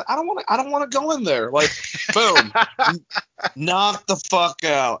 and he's like, I don't want to go in there. Like, boom, knock the fuck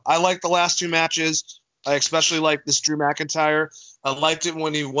out. I like the last two matches. I especially like this Drew McIntyre. I liked it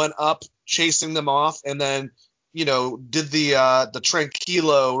when he went up chasing them off and then did the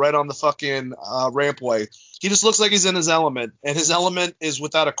tranquilo right on the fucking rampway. He just looks like he's in his element, and his element is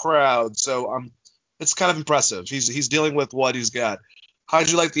without a crowd. So it's kind of impressive. He's dealing with what he's got. How'd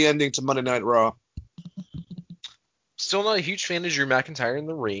you like the ending to Monday Night Raw? Still not a huge fan of Drew McIntyre in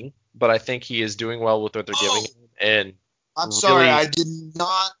the ring, but I think he is doing well with what they're giving him. And I'm sorry, I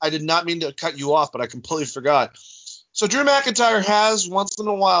did not mean to cut you off, but I completely forgot. So Drew McIntyre has, once in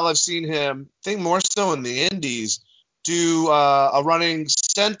a while, I've seen him, I think more so in the Indies, do a running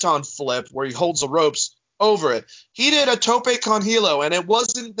senton flip where he holds the ropes over it. He did a tope con hilo, and it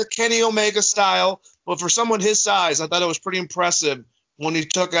wasn't the Kenny Omega style, but for someone his size, I thought it was pretty impressive when he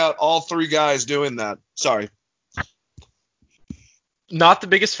took out all three guys doing that. Sorry. Not the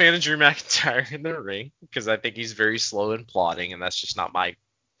biggest fan of Drew McIntyre in the ring because I think he's very slow and plodding, and that's just not my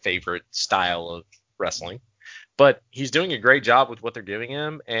favorite style of wrestling. But he's doing a great job with what they're giving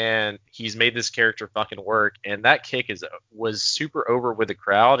him, and he's made this character fucking work. And that kick was super over with the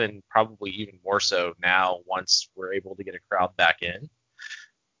crowd, and probably even more so now once we're able to get a crowd back in.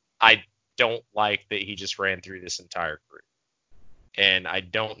 I don't like that he just ran through this entire group, and I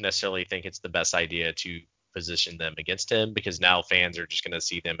don't necessarily think it's the best idea to position them against him because now fans are just going to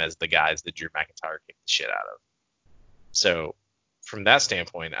see them as the guys that Drew McIntyre kicked the shit out of. So from that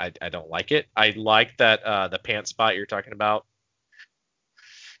standpoint, I don't like it. I like that the pants spot you're talking about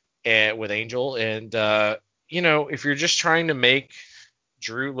and with Angel. And, if you're just trying to make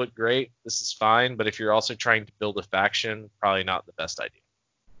Drew look great, this is fine. But if you're also trying to build a faction, probably not the best idea.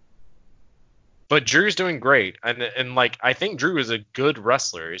 But Drew's doing great. And I think Drew is a good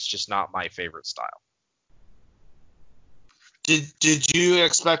wrestler. It's just not my favorite style. Did you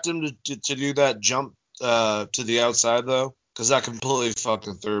expect him to do that jump to the outside, though? Because that completely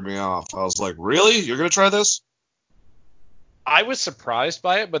fucking threw me off. I was like, really? You're going to try this? I was surprised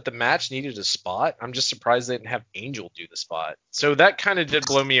by it, but the match needed a spot. I'm just surprised they didn't have Angel do the spot. So that kind of did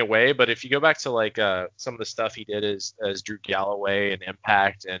blow me away. But if you go back to some of the stuff he did as Drew Galloway and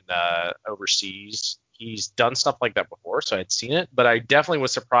Impact and overseas, he's done stuff like that before. So I'd seen it, but I definitely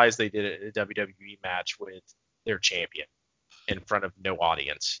was surprised they did it in a WWE match with their champion in front of no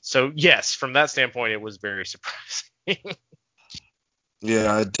audience. So yes, from that standpoint, it was very surprising.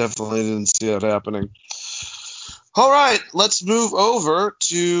 Yeah, I definitely didn't see that happening. All right, let's move over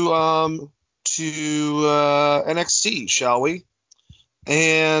to NXT, shall we?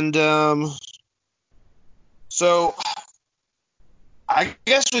 And so I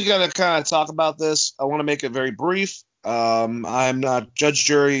guess we got to kind of talk about this. I want to make it very brief. I'm not judge,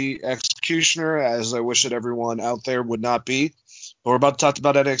 jury, executioner, as I wish that everyone out there would not be. But we're about to talk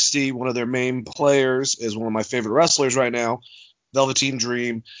about NXT. One of their main players is one of my favorite wrestlers right now, Velveteen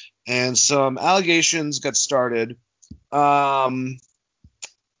Dream, and some allegations got started from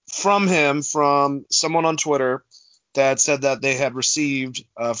someone on Twitter that said that they had received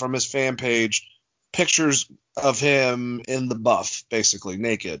from his fan page pictures of him in the buff, basically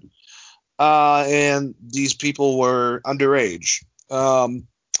naked. And these people were underage.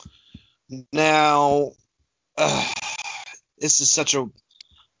 Now, this is such a.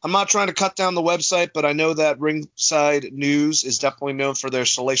 I'm not trying to cut down the website, but I know that Ringside News is definitely known for their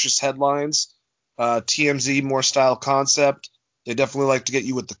salacious headlines. TMZ, more style concept. They definitely like to get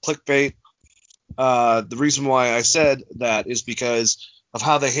you with the clickbait. The reason why I said that is because of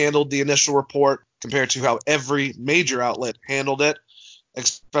how they handled the initial report compared to how every major outlet handled it,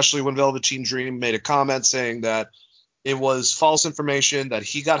 especially when Velveteen Dream made a comment saying that it was false information, that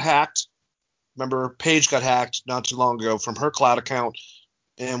he got hacked. Remember, Paige got hacked not too long ago from her cloud account,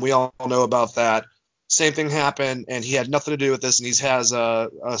 and we all know about that. Same thing happened, and he had nothing to do with this, and he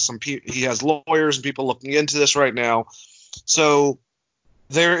has lawyers and people looking into this right now. So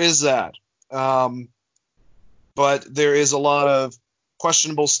there is that. But there is a lot of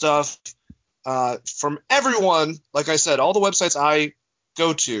questionable stuff from everyone. Like I said, all the websites I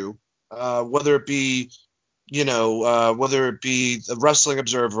go to, whether it be the Wrestling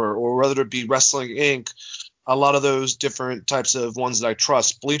Observer or whether it be Wrestling Inc., a lot of those different types of ones that I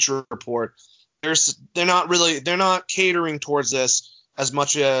trust, Bleacher Report, they're not catering towards this as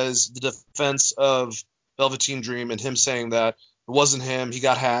much as the defense of Velveteen Dream and him saying that it wasn't him, he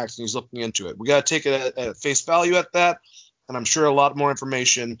got hacked, and he's looking into it. We got to take it at face value at that, and I'm sure a lot more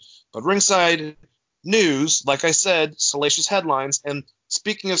information. But Ringside News, like I said, salacious headlines. And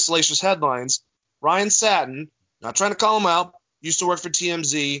speaking of salacious headlines, Ryan Satin, not trying to call him out, used to work for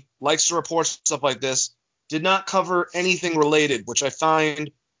TMZ, likes to report stuff like this, did not cover anything related, which I find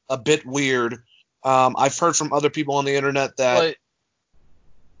a bit weird. I've heard from other people on the internet that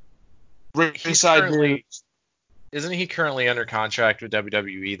Ringside News. Isn't he currently under contract with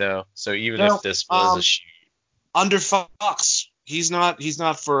WWE though? So even No, if this was a shoot, under Fox, he's not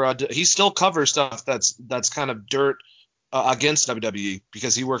for. He still covers stuff that's kind of dirt against WWE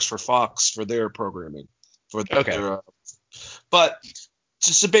because he works for Fox for their programming. But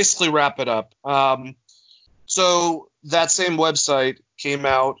just to basically wrap it up, so that same website came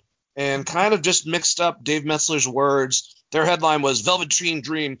out and kind of just mixed up Dave Metzler's words. Their headline was Velveteen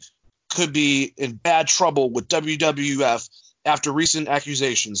Dream could be in bad trouble with WWF after recent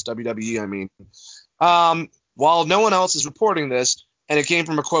accusations. WWE, I mean. While no one else is reporting this, and it came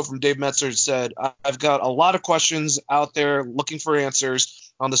from a quote from Dave Metzler, said, I've got a lot of questions out there looking for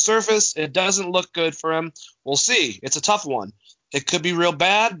answers. On the surface, it doesn't look good for him. We'll see. It's a tough one. It could be real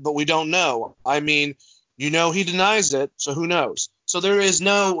bad, but we don't know. I mean, he denies it, so who knows? So there is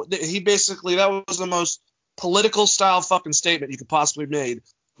that was the most political style fucking statement you could possibly made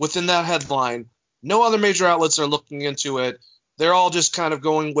within that headline. No other major outlets are looking into it. They're all just kind of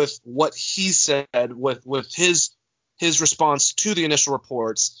going with what he said with his response to the initial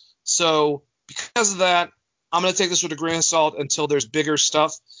reports. So because of that, I'm going to take this with a grain of salt until there's bigger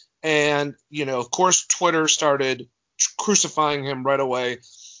stuff. And, of course, Twitter started crucifying him right away.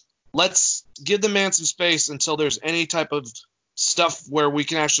 Let's give the man some space until there's any type of stuff where we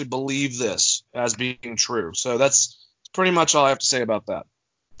can actually believe this as being true. So that's pretty much all I have to say about that.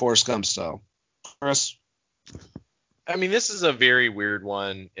 Forrest Gump style. Chris? I mean, this is a very weird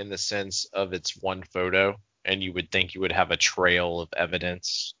one in the sense of it's one photo, and you would think you would have a trail of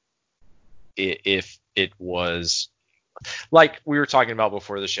evidence if it was like we were talking about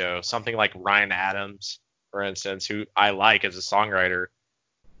before the show, something like Ryan Adams, for instance, who I like as a songwriter,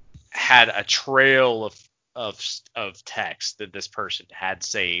 had a trail of text that this person had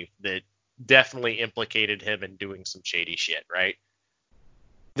saved that definitely implicated him in doing some shady shit, right?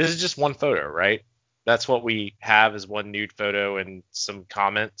 This is just one photo, right? That's what we have is one nude photo and some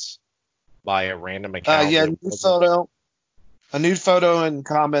comments by a random account. A nude photo and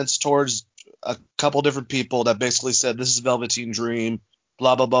comments towards a couple different people that basically said this is Velveteen Dream,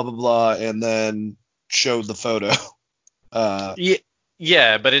 blah blah blah blah blah, and then showed the photo.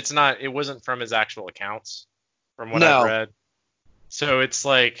 Yeah, but it wasn't from his actual accounts, from what I've read. So it's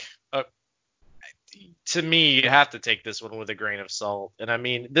like, to me, you have to take this one with a grain of salt. And I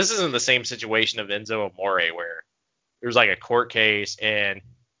mean, this isn't the same situation of Enzo Amore where there's like a court case and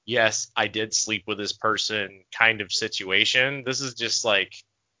yes, I did sleep with this person kind of situation. This is just like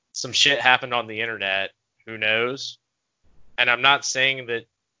some shit happened on the internet. Who knows? And I'm not saying that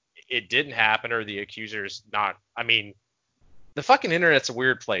it didn't happen or the accuser's not. I mean, the fucking internet's a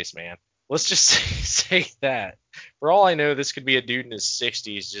weird place, man. Let's just say that. For all I know, this could be a dude in his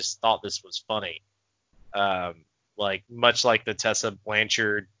 60s just thought this was funny. Like much like the Tessa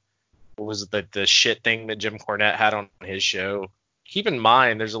Blanchard, what was it, the shit thing that Jim Cornette had on his show. Keep in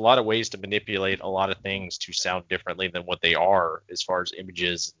mind, there's a lot of ways to manipulate a lot of things to sound differently than what they are as far as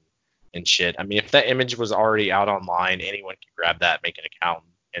images and shit. I mean, if that image was already out online, anyone can grab that, make an account,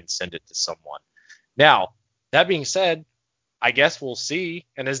 and send it to someone. Now, that being said, I guess we'll see.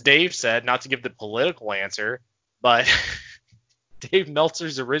 And as Dave said, not to give the political answer, but Dave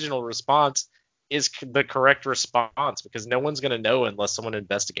Meltzer's original response is the correct response because no one's going to know unless someone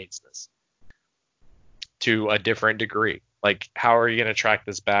investigates this to a different degree. Like, how are you going to track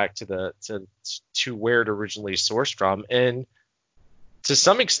this back to where it originally sourced from? And to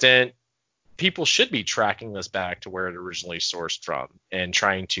some extent, people should be tracking this back to where it originally sourced from and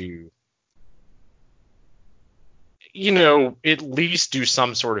trying to, at least do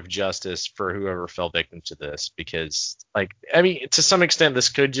some sort of justice for whoever fell victim to this. Because, like, I mean, to some extent, this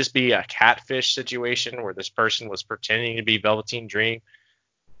could just be a catfish situation where this person was pretending to be Velveteen Dream,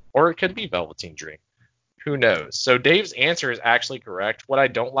 or it could be Velveteen Dream. Who knows? So Dave's answer is actually correct. What I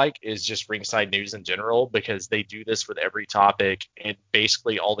don't like is just Ringside News in general, because they do this with every topic, and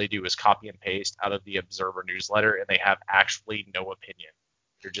basically all they do is copy and paste out of the Observer newsletter, and they have actually no opinion.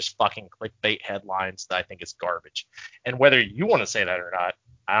 They're just fucking clickbait headlines that I think is garbage. And whether you want to say that or not,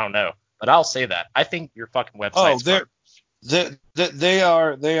 I don't know. But I'll say that. I think your fucking website's garbage. They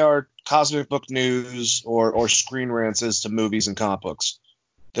are comic book news or Screen Rants to movies and comic books.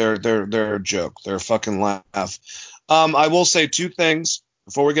 They're a joke. They're a fucking laugh. I will say two things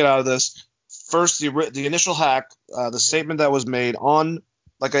before we get out of this. First, the initial hack, the statement that was made on,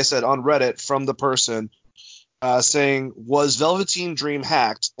 like I said, on Reddit from the person saying, was Velveteen Dream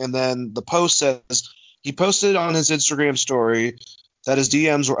hacked? And then the post says he posted on his Instagram story that his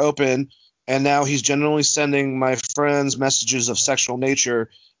DMs were open, and now he's generally sending my friends messages of sexual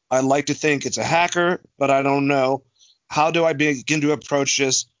nature. I'd like to think it's a hacker, but I don't know. How do I begin to approach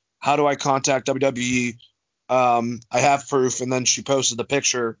this? How do I contact WWE? I have proof. And then she posted the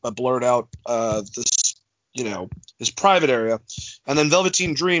picture, but blurred out this private area. And then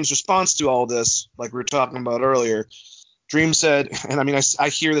Velveteen Dream's response to all this, like we were talking about earlier, Dream said, and I mean, I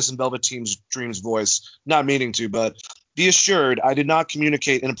hear this in Velveteen Dream's voice, not meaning to, but be assured I did not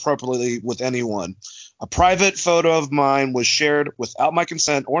communicate inappropriately with anyone. A private photo of mine was shared without my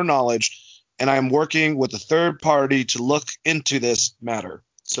consent or knowledge, and I am working with a third party to look into this matter.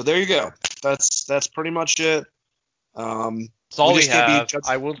 So there you go. That's pretty much it. That's all we have.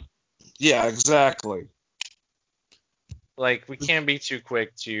 Yeah, exactly. Like, we can't be too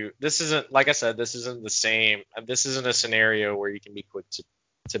quick to. This isn't, like I said, this isn't the same. This isn't a scenario where you can be quick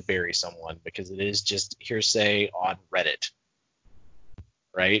to bury someone, because it is just hearsay on Reddit,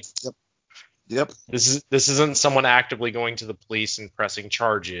 right? Yep. This isn't someone actively going to the police and pressing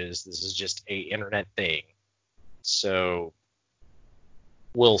charges. This is just a internet thing. So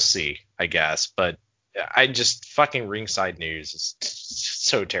we'll see, I guess. But I just fucking Ringside News is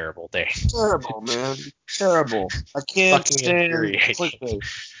so terrible. Terrible, man. Terrible. I can't stand clickbait.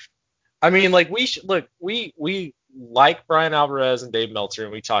 I mean, like, we like Brian Alvarez and Dave Meltzer,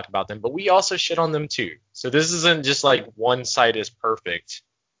 and we talk about them, but we also shit on them too. So this isn't just like one site is perfect,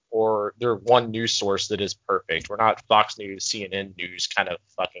 or they're one news source that is perfect. We're not Fox News, CNN News kind of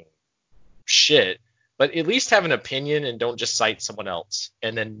fucking shit. But at least have an opinion and don't just cite someone else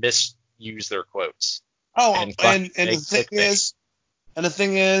and then misuse their quotes. Oh, and the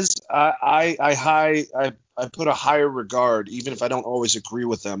thing is, I put a higher regard, even if I don't always agree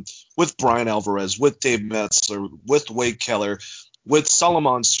with them, with Brian Alvarez, with Dave Metzler, with Wade Keller, with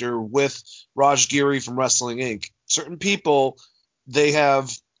Solomonster, with Raj Giri from Wrestling Inc. Certain people, they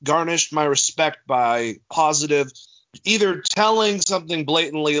have garnished my respect by positive, either telling something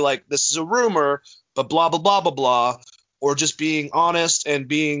blatantly like this is a rumor, but blah, blah, blah, blah, blah, or just being honest and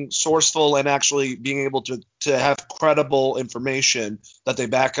being sourceful and actually being able to have credible information that they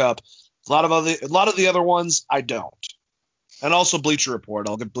back up. A lot of the other ones, I don't. And also Bleacher Report.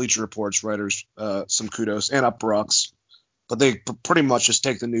 I'll give Bleacher Report's writers some kudos, and Uproxx. But they pretty much just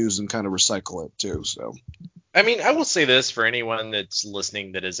take the news and kind of recycle it too. So, I mean, I will say this for anyone that's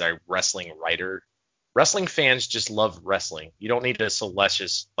listening that is a wrestling writer. Wrestling fans just love wrestling. You don't need a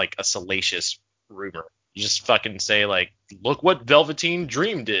salacious rumor. You just fucking say, like, look what Velveteen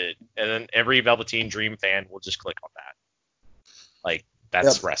Dream did. And then every Velveteen Dream fan will just click on that. Like,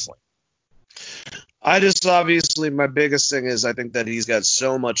 that's wrestling. I just obviously my biggest thing is I think that he's got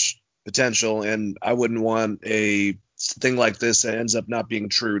so much potential, and I wouldn't want a thing like this that ends up not being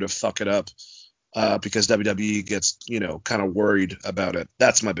true to fuck it up because WWE gets kind of worried about it.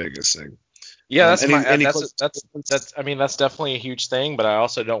 That's my biggest thing. Yeah, that's that's definitely a huge thing, but I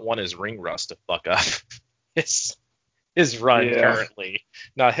also don't want his ring rust to fuck up his run currently.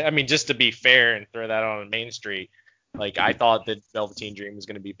 No, I mean, just to be fair and throw that on Main Street, like, I thought that Velveteen Dream was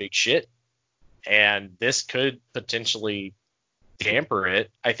going to be big shit, and this could potentially damper it.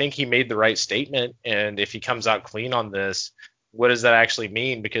 I think he made the right statement, and if he comes out clean on this, what does that actually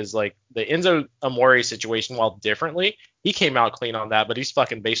mean? Because, like, the Enzo Amore situation, while differently, he came out clean on that, but he's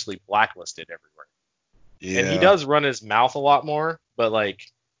fucking basically blacklisted everywhere. Yeah. And he does run his mouth a lot more, but, like,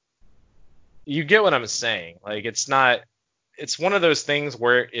 you get what I'm saying. Like, it's one of those things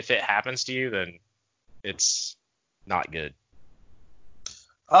where if it happens to you, then it's not good.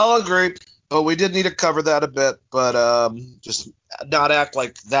 I'll agree. Oh, we did need to cover that a bit, but just not act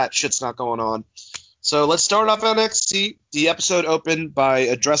like that shit's not going on. So let's start off NXT. The episode opened by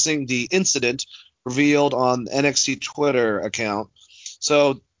addressing the incident revealed on the NXT Twitter account.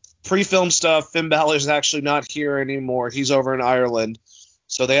 So pre-film stuff, Finn Balor's actually not here anymore. He's over in Ireland.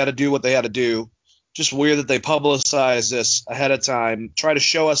 So they had to do what they had to do. Just weird that they publicize this ahead of time. Try to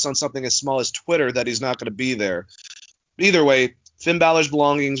show us on something as small as Twitter that he's not going to be there. But either way, Finn Balor's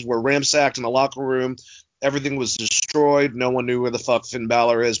belongings were ransacked in the locker room. Everything was destroyed. No one knew where the fuck Finn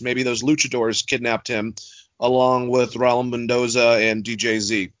Balor is. Maybe those luchadors kidnapped him along with Raul Mendoza and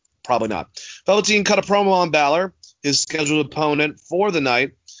DJZ. Probably not. Velveteen cut a promo on Balor, his scheduled opponent for the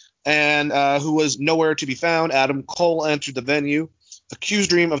night, and who was nowhere to be found. Adam Cole entered the venue, accused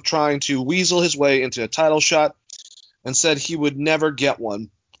Dream of trying to weasel his way into a title shot, and said he would never get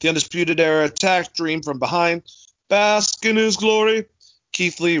one. The Undisputed Era attacked Dream from behind. Bask in his glory.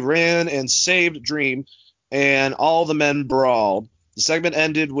 Keith Lee ran and saved Dream, and all the men brawled. The segment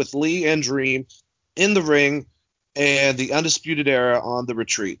ended with Lee and Dream in the ring and the Undisputed Era on the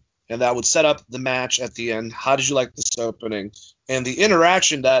retreat. And that would set up the match at the end. How did you like this opening? And the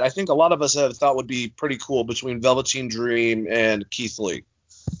interaction that I think a lot of us have thought would be pretty cool between Velveteen Dream and Keith Lee.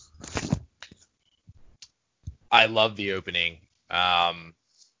 I love the opening. Man.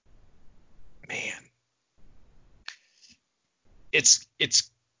 It's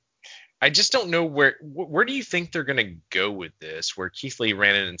I just don't know where do you think they're gonna go with this? Where Keith Lee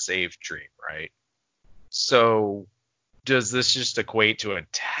ran in and saved Dream, right? So does this just equate to a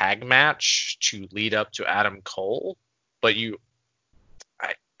tag match to lead up to Adam Cole? But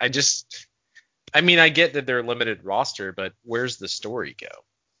I get that they're a limited roster, but where's the story go?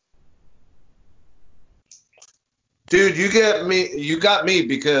 Dude, you got me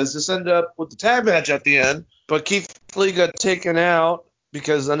because this ended up with the tag match at the end, but Keith Lee got taken out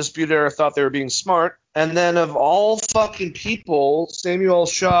because Undisputed Era thought they were being smart. And then of all fucking people, Samuel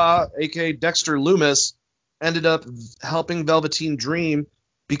Shaw, a.k.a. Dexter Lumis, ended up helping Velveteen Dream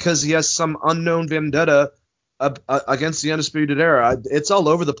because he has some unknown vendetta against the Undisputed Era. It's all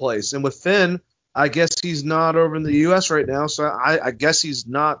over the place. And with Finn, I guess he's not over in the U.S. right now, so I guess he's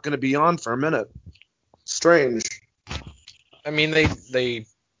not going to be on for a minute. Strange. I mean, they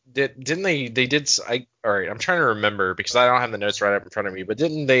did. All right, I'm trying to remember because I don't have the notes right up in front of me, but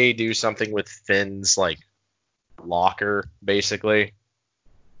didn't they do something with Finn's, like, locker, basically?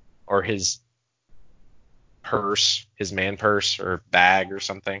 Or his purse, his man purse or bag or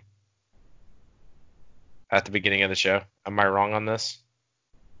something at the beginning of the show? Am I wrong on this?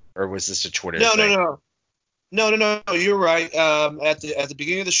 Or was this a Twitter thing? No. You're right. At the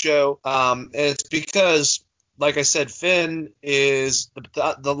beginning of the show, it's because, like I said, Finn is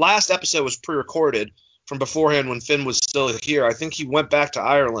the last episode was pre-recorded from beforehand when Finn was still here. I think he went back to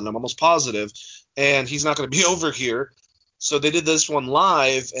Ireland. I'm almost positive, and he's not going to be over here. So they did this one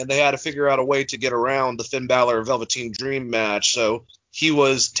live, and they had to figure out a way to get around the Finn Balor Velveteen Dream match. So he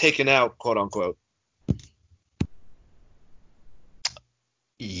was taken out, quote unquote.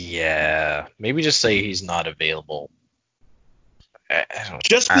 Yeah, maybe just say he's not available.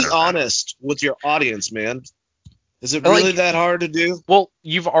 Just be honest with your audience, man. Is it really that hard to do? Well,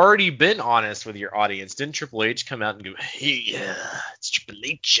 you've already been honest with your audience. Didn't Triple H come out and go, hey, it's Triple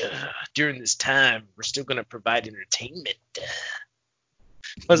H. During this time, we're still going to provide entertainment.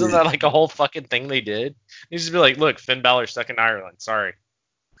 Wasn't that like a whole fucking thing they did? You just be like, look, Finn Balor's stuck in Ireland. Sorry.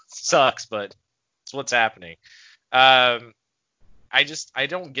 Sucks, but it's what's happening. I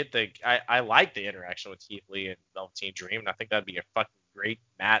don't get I like the interaction with Keith Lee and Velveteen Dream, and I think that'd be a fucking great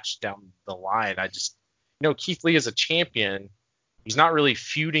match down the line. Keith Lee is a champion. He's not really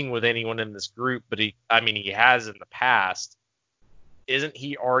feuding with anyone in this group, but he has in the past. Isn't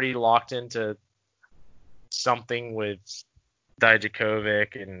he already locked into something with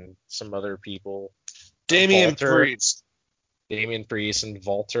Dijakovic and some other people? Damian Priest and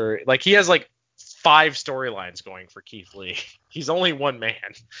Walter. Like, he has like 5 storylines going for Keith Lee. He's only one man.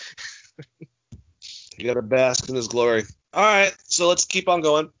 You got to bask in his glory. All right, so let's keep on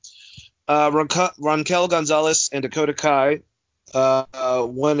going. Ronquel Gonzalez and Dakota Kai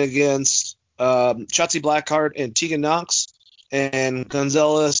went against Shotzi Blackheart and Tegan Knox, and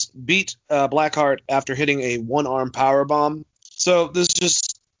Gonzalez beat Blackheart after hitting a one-arm powerbomb. So this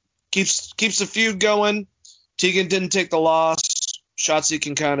just keeps the feud going. Tegan didn't take the loss. Shotzi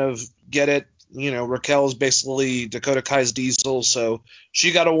can kind of get it. Raquel is basically Dakota Kai's Diesel, so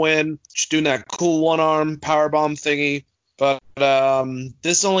she got a win. She's doing that cool one-arm powerbomb thingy. But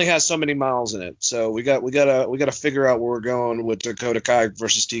this only has so many miles in it, so we gotta figure out where we're going with Dakota Kai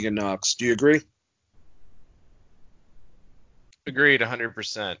versus Tegan Knox. Do you agree? Agreed,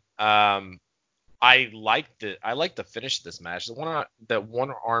 100%. I like the finish of this match. The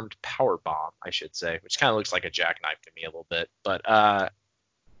one-armed power bomb, I should say, which kind of looks like a jackknife to me a little bit, but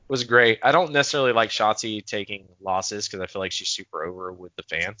was great. I don't necessarily like Shotzi taking losses because I feel like she's super over with the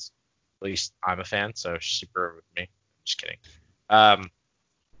fans. At least I'm a fan, so she's super over with me. Just kidding. I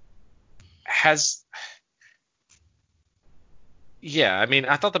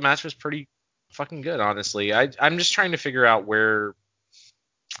thought the match was pretty fucking good, honestly. I'm just trying to figure out where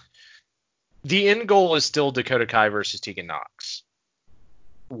the end goal is. Still Dakota Kai versus Tegan Knox.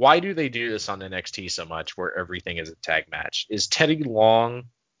 Why do they do this on NXT so much where everything is a tag match? Is Teddy Long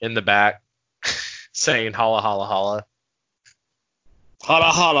in the back saying holla holla holla?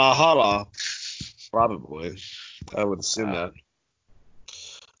 Holla holla holla. Probably. I would assume that.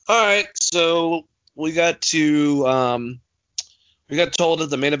 All right, so we got told that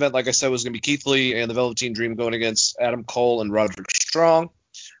the main event, like I said, was going to be Keith Lee and the Velveteen Dream going against Adam Cole and Roderick Strong.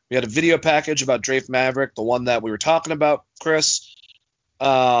 We had a video package about Drake Maverick, the one that we were talking about, Chris.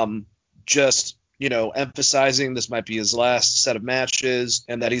 Just, emphasizing this might be his last set of matches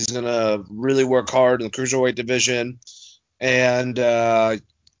and that he's going to really work hard in the Cruiserweight division. And it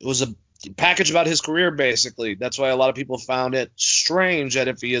was a package about his career, basically. That's why a lot of people found it strange that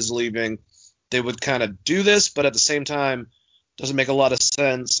if he is leaving, they would kind of do this, but at the same time, doesn't make a lot of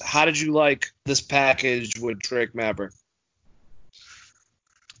sense. How did you like this package with Drake Maverick?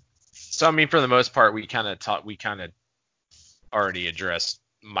 So, for the most part, we kind of already addressed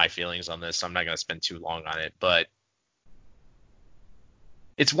my feelings on this, so I'm not going to spend too long on it, but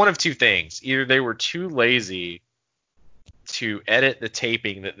it's one of two things. Either they were too lazy to edit the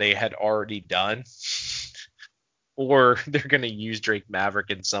taping that they had already done, or they're going to use Drake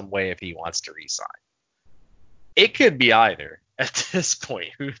Maverick in some way if he wants to resign. It could be either at this point.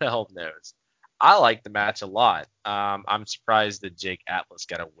 Who the hell knows? I like the match a lot. I'm surprised that Jake Atlas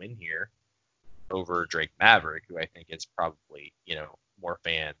got a win here over Drake Maverick, who I think is probably, more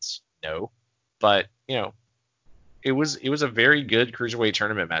fans know. But, it was a very good Cruiserweight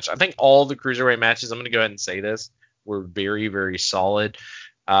tournament match. I think all the Cruiserweight matches, I'm going to go ahead and say this, were very, very solid.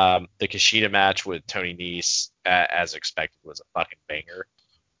 The Kushida match with Tony Nese, as expected, was a fucking banger,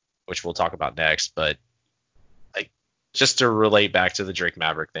 which we'll talk about next. But just to relate back to the Drake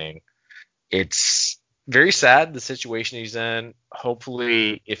Maverick thing, it's very sad the situation he's in.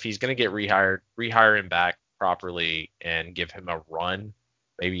 Hopefully, if he's going to get rehire him back properly and give him a run,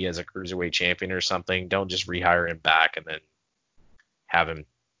 maybe as a Cruiserweight champion or something. Don't just rehire him back and then have him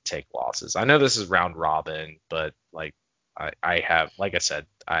take losses. I know this is round robin, but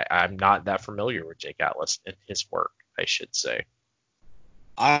I'm not that familiar with Jake Atlas and his work, I should say.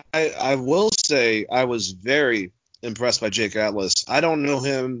 I will say I was very impressed by Jake Atlas. I don't know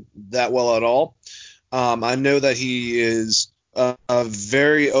him that well at all. I know that he is a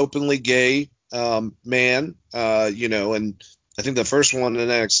very openly gay man, and I think the first one in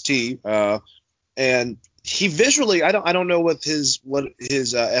NXT. And he visually, I don't know what his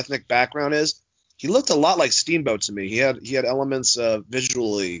ethnic background is. He looked a lot like Steamboat to me. He had elements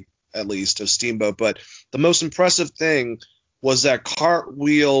visually, at least, of Steamboat. But the most impressive thing was that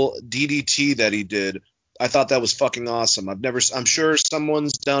cartwheel DDT that he did. I thought that was fucking awesome. I'm sure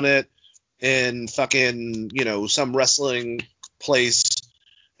someone's done it in fucking, some wrestling place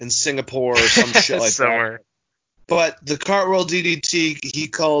in Singapore or some shit like somewhere. That. But the cartwheel DDT he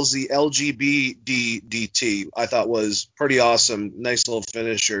calls the LGB DDT, I thought was pretty awesome. Nice little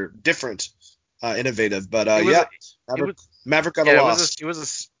finisher, different, innovative. But Maverick got a loss.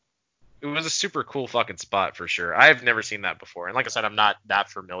 It was a super cool fucking spot for sure. I've never seen that before. And like I said, I'm not that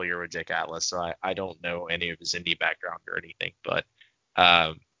familiar with Jake Atlas, so I don't know any of his indie background or anything. But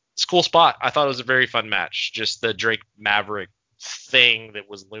it's a cool spot. I thought it was a very fun match. Just the Drake Maverick thing that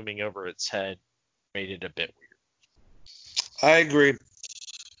was looming over its head made it a bit weird. I agree.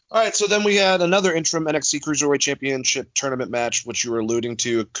 All right, so then we had another interim NXT Cruiserweight Championship tournament match, which you were alluding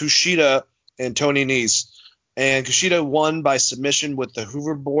to, Kushida and Tony Nese. And Kushida won by submission with the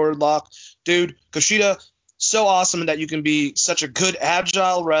hoverboard lock. Dude, Kushida, so awesome that you can be such a good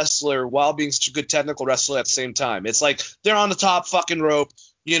agile wrestler while being such a good technical wrestler at the same time. It's like they're on the top fucking rope,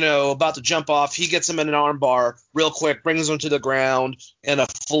 about to jump off. He gets him in an arm bar real quick, brings him to the ground, and a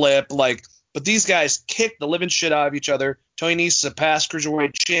flip. But these guys kick the living shit out of each other. Tony Nese is a past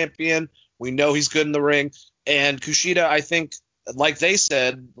Cruiserweight champion. We know he's good in the ring. And Kushida, I think, like they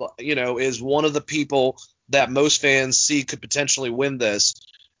said, is one of the people that most fans see could potentially win this,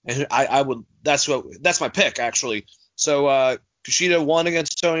 and I would. That's my pick actually. So Kushida won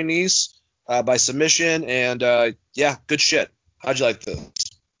against Tony Nese by submission, and good shit. How'd you like this?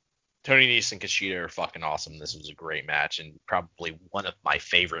 Tony Nese and Kushida are fucking awesome. This was a great match and probably one of my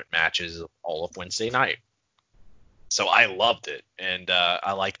favorite matches of all of Wednesday night. So I loved it, and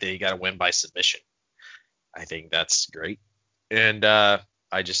I like that he got a win by submission. I think that's great, and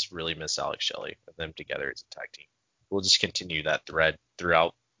I just really miss Alex Shelley and them together as a tag team. We'll just continue that thread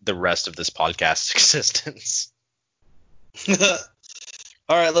throughout the rest of this podcast's existence.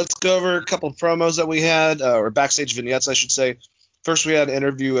 All right, let's go over a couple of promos that we had, or backstage vignettes, I should say. First, we had an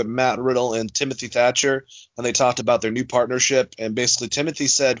interview with Matt Riddle and Timothy Thatcher, and they talked about their new partnership. And basically, Timothy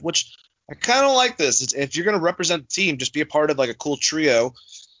said, which I kind of like this, if you're going to represent the team, just be a part of like a cool trio.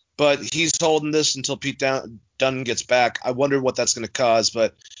 But he's holding this until Pete Dunne gets back. I wonder what that's going to cause.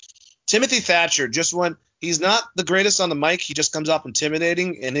 But Timothy Thatcher, he's not the greatest on the mic. He just comes off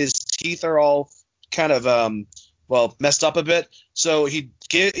intimidating, and his teeth are all kind of messed up a bit. So he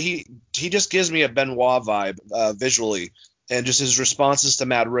just gives me a Benoit vibe visually. And just his responses to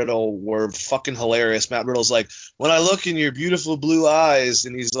Matt Riddle were fucking hilarious. Matt Riddle's like, when I look in your beautiful blue eyes,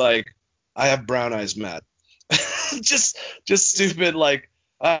 and he's like, I have brown eyes, Matt. just stupid, like,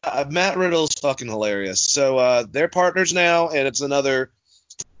 Matt Riddle's fucking hilarious. So they're partners now, and it's another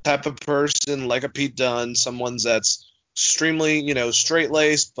type of person like a Pete Dunne, someone that's extremely,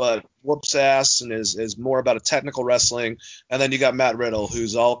 straight-laced, but whoops ass and is more about a technical wrestling. And then you got Matt Riddle,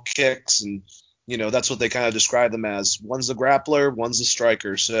 who's all kicks, and, that's what they kind of describe them as. One's the grappler, one's the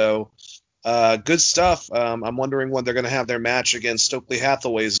striker. So good stuff. I'm wondering when they're going to have their match against Stokely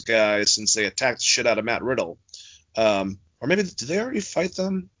Hathaway's guys since they attacked the shit out of Matt Riddle. Or maybe did they already fight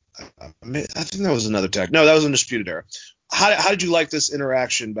them? I think that was another tag. No, that was Undisputed Era. How did you like this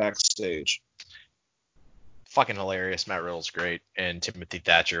interaction backstage? Fucking hilarious. Matt Riddle's great, and Timothy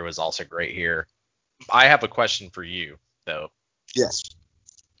Thatcher was also great here. I have a question for you, though. Yes.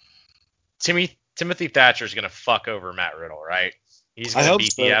 Timothy Thatcher's gonna fuck over Matt Riddle, right? He's gonna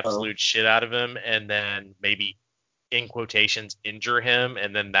beat the absolute shit out of him, and then maybe, in quotations, injure him,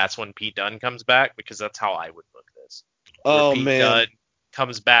 and then that's when Pete Dunne comes back, because that's how I would book this. Oh, Pete man. Dunne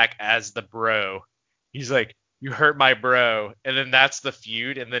comes back as the bro. He's like, you hurt my bro. And then that's the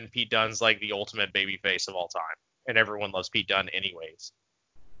feud. And then Pete Dunne's like the ultimate babyface of all time. And everyone loves Pete Dunne anyways.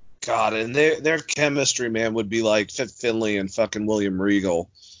 God, and their chemistry, man, would be like Fit Finlay and fucking William Regal.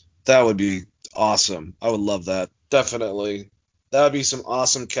 That would be awesome. I would love that. Definitely. That would be some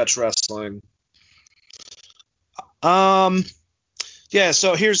awesome catch wrestling. Yeah,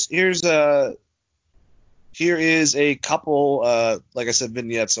 so here is a couple, like I said,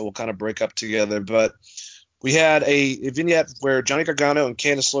 vignettes that we'll kind of break up together. But we had a vignette where Johnny Gargano and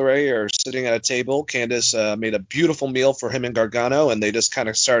Candice LeRae are sitting at a table. Candice made a beautiful meal for him and Gargano, and they just kind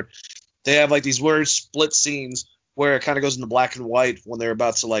of they have like these weird split scenes where it kind of goes into black and white when they're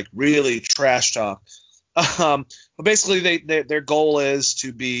about to like really trash talk. But basically, their goal is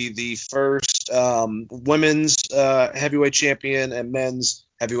to be the first women's heavyweight champion and men's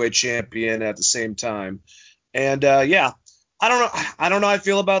heavyweight champion at the same time. And I don't know how I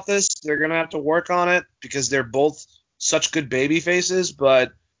feel about this. They're gonna have to work on it because they're both such good baby faces.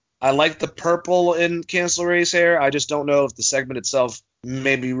 But I like the purple in Candice LeRae's hair. I just don't know if the segment itself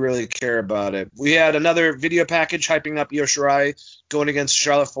made me really care about it. We had another video package hyping up Io Shirai going against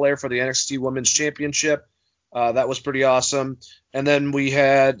Charlotte Flair for the NXT Women's Championship. That was pretty awesome. And then we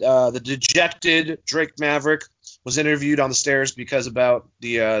had the dejected Drake Maverick was interviewed on the stairs because about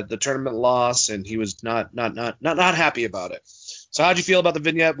the tournament loss, and he was not happy about it. So how'd you feel about the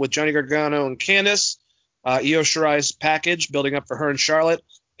vignette with Johnny Gargano and Candice, Io Shirai's package building up for her and Charlotte,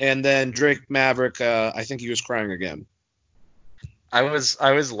 and then Drake Maverick? I think he was crying again. I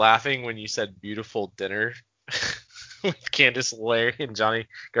was laughing when you said beautiful dinner with Candice LeRae and Johnny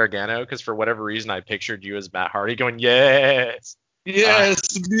Gargano, because for whatever reason I pictured you as Matt Hardy going, yes. Uh,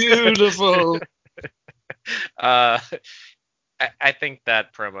 Yes, beautiful. uh, I think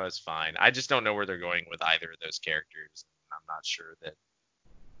that promo is fine. I just don't know where they're going with either of those characters. I'm not sure that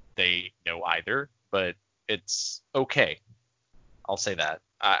they know either, but it's okay. I'll say that.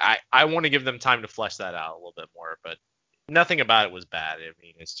 I want to give them time to flesh that out a little bit more, but nothing about it was bad. I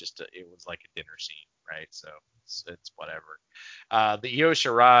mean, it was like a dinner scene, right? So it's whatever. The Io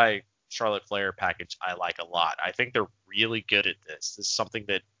Shirai Charlotte Flair package I like a lot. I think they're really good at this. This is something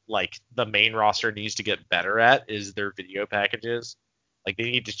that like the main roster needs to get better at is their video packages. Like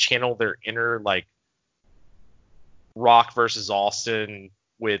they need to channel their inner like Rock versus Austin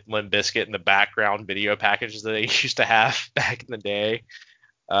with Limp Bizkit in the background video packages that they used to have back in the day.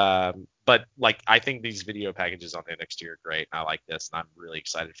 But like I think these video packages on NXT are great. I like this, and I'm really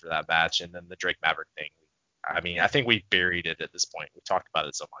excited for that match. And then the Drake Maverick thing. I mean, I think we buried it at this point. We talked about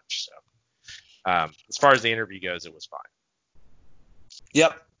it so much. So as far as the interview goes, it was fine.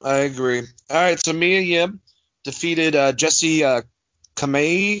 Yep, I agree. All right, so Mia Yim defeated Jessie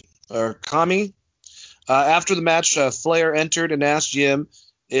Kamei or Kami. After the match, Flair entered and asked Yim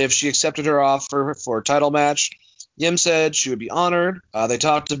if she accepted her offer for a title match. Yim said she would be honored. They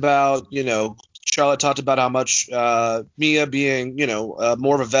talked about, Charlotte talked about how much Mia being,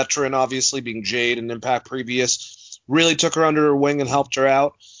 more of a veteran, obviously being Jade and Impact previous, really took her under her wing and helped her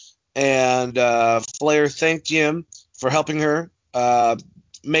out. And Flair thanked Yim for helping her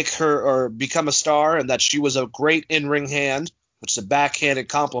make her or become a star, and that she was a great in-ring hand, which is a backhanded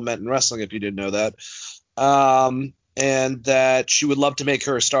compliment in wrestling if you didn't know that. And that she would love to make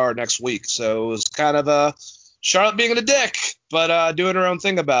her a star next week. So it was kind of Charlotte being a dick, but doing her own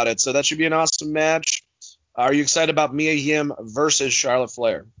thing about it. So that should be an awesome match. Are you excited about Mia Yim versus Charlotte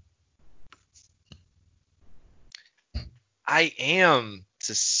Flair? I am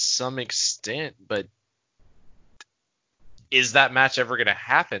to some extent, but is that match ever going to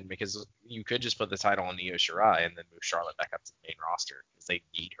happen? Because you could just put the title on Io Shirai and then move Charlotte back up to the main roster because they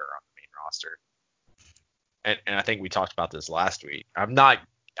need her on the main roster. And I think we talked about this last week. I'm not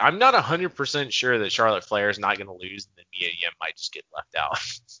 100% sure that Charlotte Flair is not going to lose, and then Mia Yim might just get left out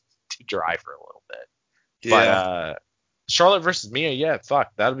to dry for a little bit. Yeah. But Charlotte versus Mia, yeah,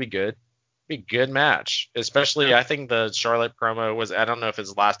 fuck, that'll be good. Be a good match. Especially, I think the Charlotte promo was, I don't know if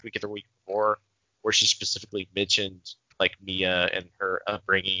it's last week or the week before, where she specifically mentioned like Mia and her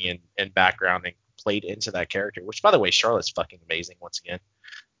upbringing and background and played into that character. Which, by the way, Charlotte's fucking amazing once again.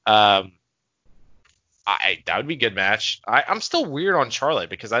 That would be a good match. I'm still weird on Charlotte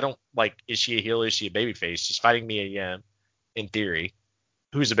because I don't like, is she a heel? Is she a babyface? She's fighting Mia Yim in theory,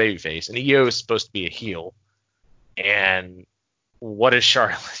 who's a babyface, and Io is supposed to be a heel. And what is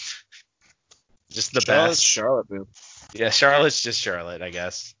Charlotte? Just the Charlotte's best. Charlotte, man. Yeah, Charlotte's just Charlotte, I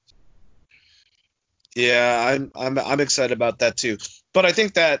guess. Yeah, I'm excited about that too. But I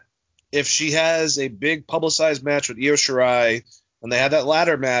think that if she has a big publicized match with Io Shirai, and they had that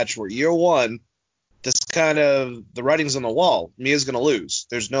ladder match where Io won, this kind of the writing's on the wall. Mia's going to lose.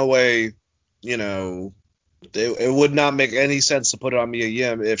 There's no way, it would not make any sense to put it on Mia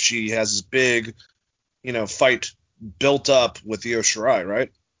Yim if she has this big, fight built up with Io Shirai,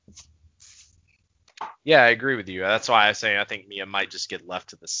 right? Yeah, I agree with you. That's why I say I think Mia might just get left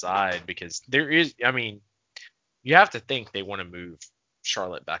to the side because there is, I mean, you have to think they want to move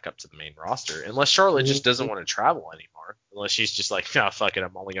Charlotte back up to the main roster, unless Charlotte just doesn't want to travel anymore. Unless she's just like, no, fuck it,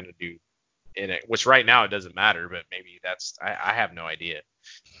 I'm only going to do in it, which right now it doesn't matter, but maybe I have no idea.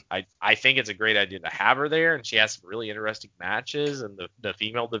 I think it's a great idea to have her there, and she has some really interesting matches, and the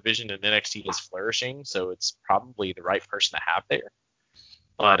female division in NXT is flourishing, so it's probably the right person to have there.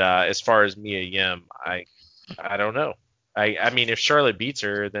 But as far as Mia Yim, I don't know. I mean, if Charlotte beats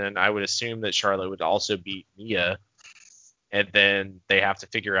her, then I would assume that Charlotte would also beat Mia, and then they have to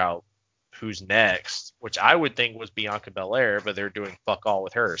figure out who's next, which I would think was Bianca Belair, but they're doing fuck all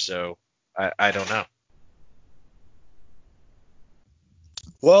with her, so I don't know.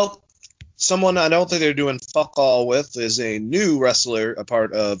 Well, someone I don't think they're doing fuck all with is a new wrestler, a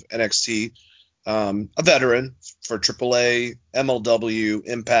part of NXT, a veteran for AAA, MLW,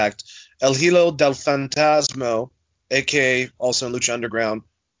 Impact, El Hilo del Fantasma, a.k.a. also in Lucha Underground,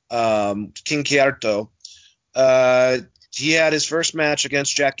 King Kierto. He had his first match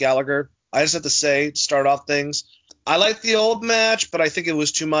against Jack Gallagher. I just have to say, to start off things, I like the old match, but I think it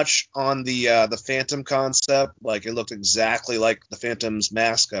was too much on the Phantom concept. Like, it looked exactly like the Phantom's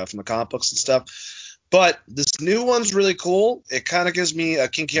mask from the comic books and stuff. But this new one's really cool. It kind of gives me a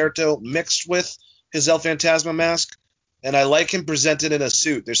King Kierto mixed with his El Fantasma mask. and I like him presented in a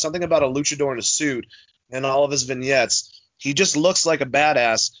suit. There's something about a luchador in a suit and all of his vignettes. He just looks like a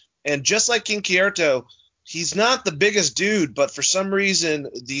badass. And just like King Kierto, he's not the biggest dude, but for some reason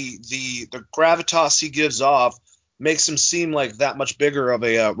the gravitas he gives off makes him seem like that much bigger of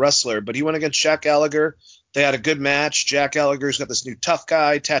a wrestler. But he went against Jack Gallagher. They had a good match. Jack Gallagher's got this new tough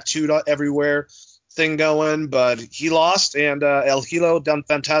guy tattooed everywhere thing going, but he lost, and El Hilo Don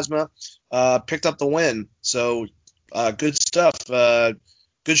Fantasma picked up the win. So good stuff.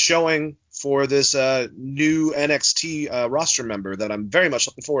 Good showing for this new NXT roster member that I'm very much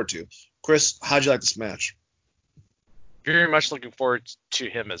looking forward to. Chris, how'd you like this match? Very much looking forward to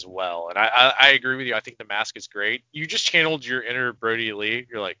him as well. And I agree with you. I think the mask is great. You just channeled your inner Brody Lee.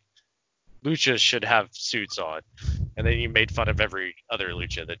 You're like, Lucha should have suits on. And then you made fun of every other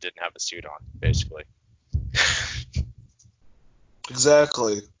Lucha that didn't have a suit on, basically.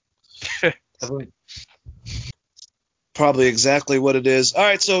 Exactly. Probably exactly what it is. All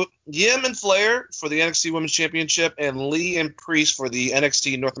right, so Yim and Flair for the NXT Women's Championship and Lee and Priest for the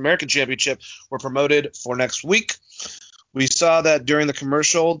NXT North American Championship were promoted for next week. We saw that during the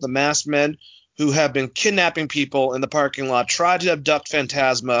commercial, the masked men who have been kidnapping people in the parking lot tried to abduct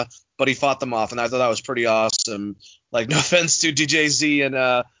Phantasma, but he fought them off, and I thought that was pretty awesome. Like, no offense to DJZ and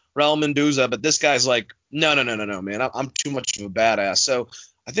Raul Mendoza, but this guy's like, no, man, I'm too much of a badass. So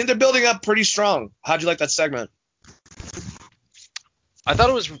I think they're building up pretty strong. How'd you like that segment? I thought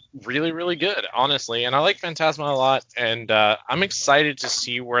it was really, really good, honestly, and I like Phantasma a lot, and I'm excited to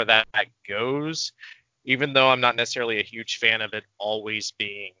see where that goes, even though I'm not necessarily a huge fan of it always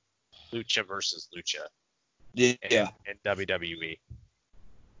being Lucha versus Lucha in WWE.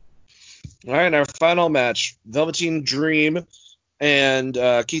 All right, our final match, Velveteen Dream and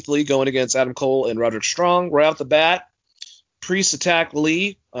Keith Lee going against Adam Cole and Roderick Strong. Right off the bat, Priest attacked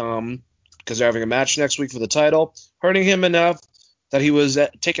Lee because they're having a match next week for the title, hurting him enough that he was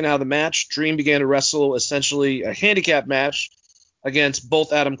taken out of the match. Dream began to wrestle essentially a handicap match against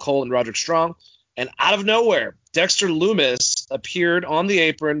both Adam Cole and Roderick Strong. And out of nowhere, Dexter Lumis appeared on the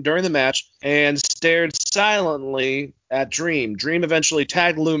apron during the match and stared silently at Dream. Dream eventually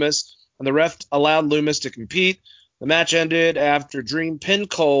tagged Lumis, and the ref allowed Lumis to compete. The match ended after Dream pinned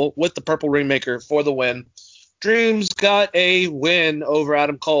Cole with the Purple Rainmaker for the win. Dream's got a win over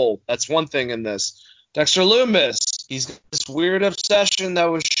Adam Cole. That's one thing in this. Dexter Lumis, he's got this weird obsession that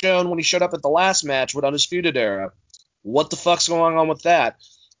was shown when he showed up at the last match with Undisputed Era. What the fuck's going on with that?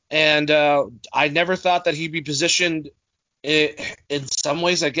 And I never thought that he'd be positioned in some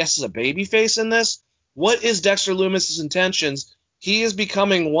ways, I guess, as a babyface in this. What is Dexter Lumis' intentions? He is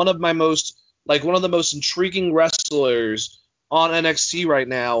becoming one of the most intriguing wrestlers on NXT right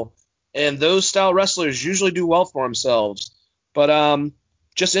now. And those style wrestlers usually do well for themselves. But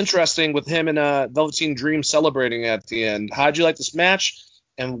just interesting with him and Velveteen Dream celebrating at the end. How'd you like this match?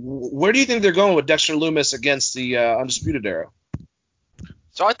 And where do you think they're going with Dexter Lumis against the Undisputed Era?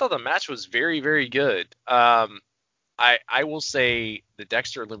 So I thought the match was very, very good. I will say the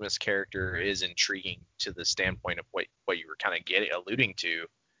Dexter Lumis character is intriguing to the standpoint of what you were kind of alluding to.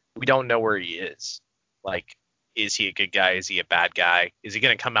 We don't know where he is. Like, is he a good guy? Is he a bad guy? Is he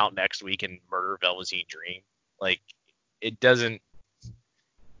going to come out next week and murder Velveteen Dream? Like, it doesn't.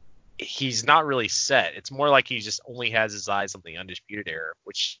 He's not really set. It's more like he just only has his eyes on the Undisputed Era,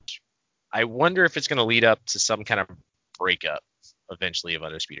 which I wonder if it's going to lead up to some kind of breakup eventually of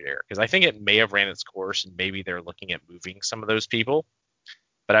Undisputed Era, because I think it may have ran its course and maybe they're looking at moving some of those people.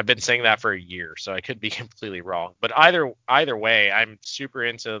 But I've been saying that for a year, so I could be completely wrong. But either way, I'm super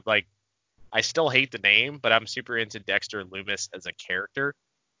into, like, I still hate the name, but I'm super into Dexter Lumis as a character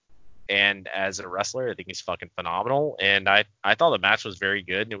and as a wrestler. I think he's fucking phenomenal, and I thought the match was very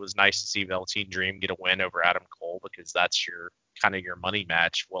good, and it was nice to see Velveteen Dream get a win over Adam Cole, because that's your kind of your money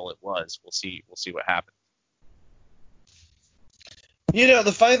match. Well, it was. We'll see what happens. You know,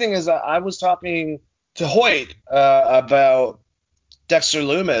 the funny thing is I was talking to Hoyt about Dexter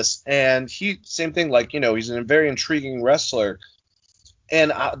Lumis, and same thing, like, you know, he's a very intriguing wrestler.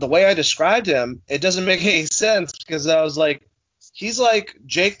 And the way I described him, it doesn't make any sense, because I was like, he's like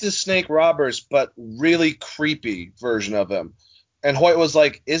Jake the Snake Roberts, but really creepy version of him. And Hoyt was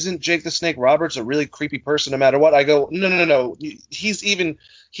like, isn't Jake the Snake Roberts a really creepy person no matter what? I go, no.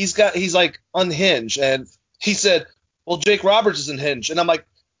 He's like unhinged. And he said, well, Jake Roberts is unhinged. And I'm like,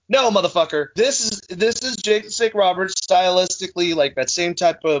 no, motherfucker. This is Jake the Snake Roberts stylistically, like that same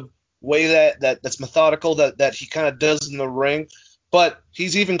type of way that's methodical that he kind of does in the ring. But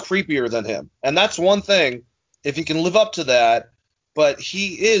he's even creepier than him. And that's one thing, if he can live up to that. But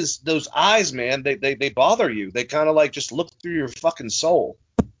he is, those eyes, man, they bother you. They kind of like just look through your fucking soul.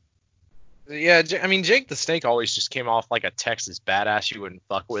 Yeah, I mean, Jake the Snake always just came off like a Texas badass you wouldn't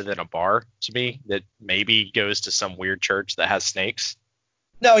fuck with in a bar to me, that maybe goes to some weird church that has snakes,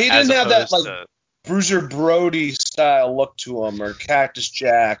 No, he as didn't have that opposed like to. Bruiser Brody style look to him, or Cactus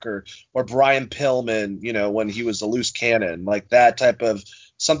Jack, or Brian Pillman, when he was a loose cannon, like that type of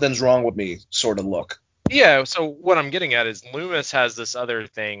something's wrong with me sort of look. Yeah, so what I'm getting at is Loomis has this other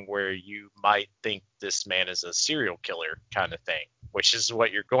thing where you might think this man is a serial killer kind of thing, which is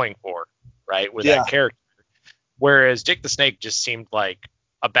what you're going for, right, with Yeah. that character. Whereas Jake the Snake just seemed like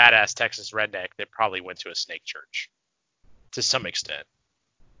a badass Texas redneck that probably went to a snake church to some extent.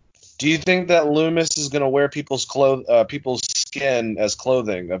 Do you think that Loomis is going to wear people's skin as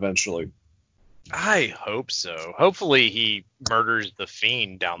clothing eventually? I hope so. Hopefully he murders the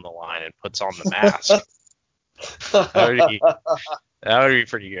Fiend down the line and puts on the mask. That would be that would be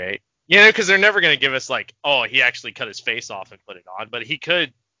pretty great. Because they're never gonna give us like, oh, he actually cut his face off and put it on, but he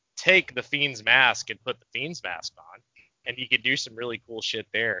could take the Fiend's mask and put the Fiend's mask on, and he could do some really cool shit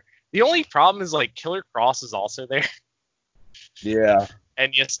there. The only problem is like Killer Cross is also there, Yeah.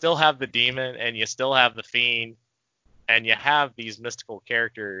 and you still have the Demon, and you still have the Fiend, and you have these mystical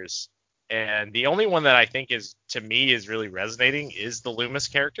characters. And the only one that I think is, to me, is really resonating is the Loomis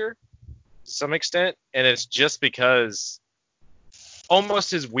character to some extent, and it's just because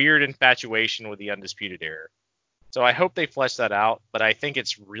almost his weird infatuation with the Undisputed Era. So I hope they flesh that out, but I think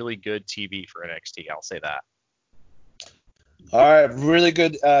it's really good TV for NXT. I'll say that. All right, really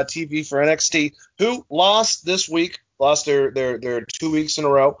good TV for NXT, who lost this week, lost their 2 weeks in a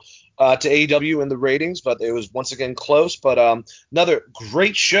row to AEW in the ratings, but it was once again close. But another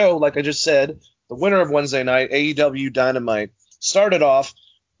great show, like I just said, the winner of Wednesday night, AEW Dynamite, started off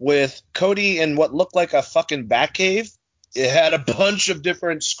with Cody in what looked like a fucking Batcave. It had a bunch of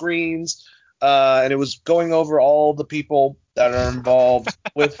different screens, and it was going over all the people that are involved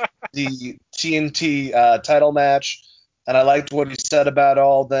with the TNT title match. And I liked what he said about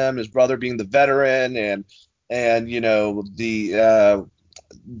all of them. His brother being the veteran, and the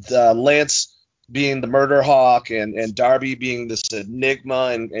Lance being the murder hawk, and Darby being this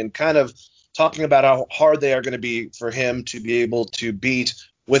enigma, and kind of talking about how hard they are going to be for him to be able to beat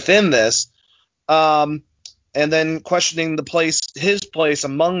within this. And then questioning his place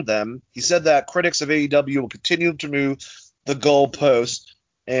among them. He said that critics of AEW will continue to move the goalpost,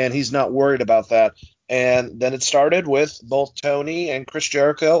 and he's not worried about that. And then it started with both Tony and Chris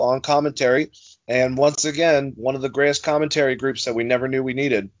Jericho on commentary. And once again, one of the greatest commentary groups that we never knew we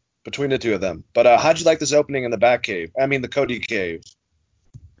needed between the two of them. But how'd you like this opening in the Batcave? I mean, the Cody Cave.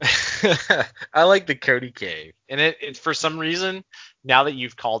 I like the Cody Cave, and it for some reason, now that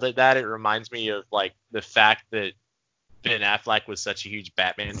you've called it that, it reminds me of like the fact that Ben Affleck was such a huge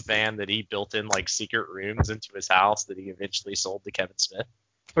Batman fan that he built in like secret rooms into his house that he eventually sold to Kevin Smith,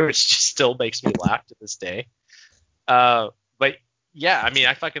 which just still makes me laugh to this day. But yeah, I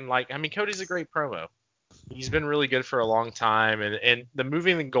mean, Cody's a great promo. He's been really good for a long time, and the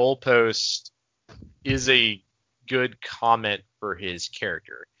moving the goalpost is a good comment for his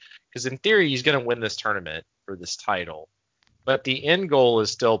character, because in theory he's going to win this tournament for this title, but the end goal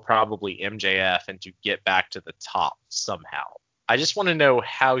is still probably MJF and to get back to the top somehow. I just want to know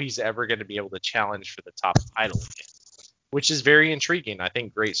how he's ever going to be able to challenge for the top title again, which is very intriguing. I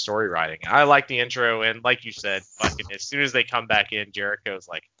think great story writing. I like the intro, and like you said, fucking as soon as they come back in, Jericho's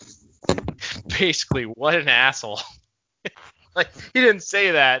like, basically, what an asshole. Like, he didn't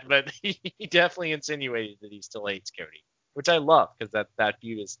say that, but he definitely insinuated that he still hates Cody, which I love, because that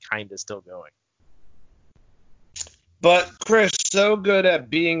feud is kind of still going. But Chris, so good at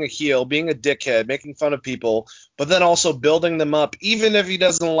being a heel, being a dickhead, making fun of people, but then also building them up, even if he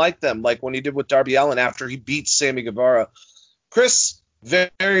doesn't like them, like when he did with Darby Allin after he beat Sammy Guevara. Chris,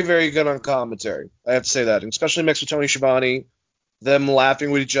 very, very good on commentary. I have to say that, and especially mixed with Tony Schiavone, them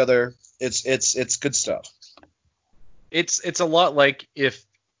laughing with each other. It's good stuff. It's a lot like if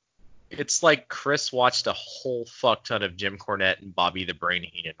it's like Chris watched a whole fuck ton of Jim Cornette and Bobby the Brain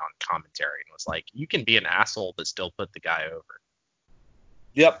Heenan on commentary and was like, you can be an asshole but still put the guy over.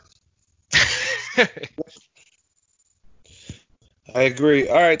 Yep. I agree.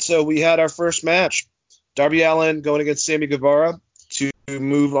 All right, so we had our first match. Darby Allin going against Sammy Guevara to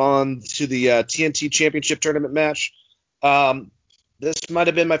move on to the TNT Championship Tournament match. This might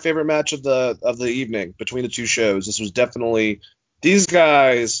have been my favorite match of the evening between the two shows. This was definitely these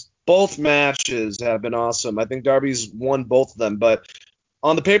guys. Both matches have been awesome. I think Darby's won both of them. But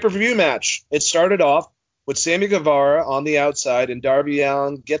on the pay-per-view match, it started off with Sammy Guevara on the outside, and Darby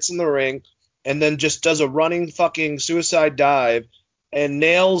Allin gets in the ring and then just does a running fucking suicide dive and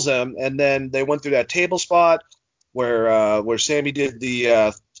nails him. And then they went through that table spot where Sammy did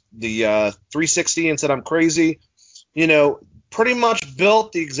the 360 and said I'm crazy. You know, pretty much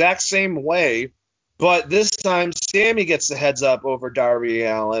built the exact same way, but this time Sammy gets the heads up over Darby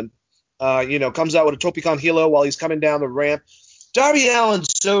Allin. Comes out with a Tope con Hilo while he's coming down the ramp. Darby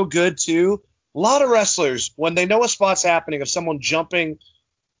Allin's so good too. A lot of wrestlers, when they know a spot's happening, of someone jumping,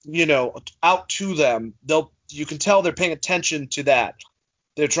 out to them, you can tell they're paying attention to that.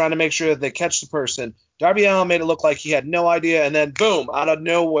 They're trying to make sure that they catch the person. Darby Allin made it look like he had no idea, and then boom, out of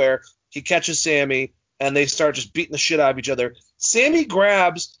nowhere, he catches Sammy, and they start just beating the shit out of each other. Sammy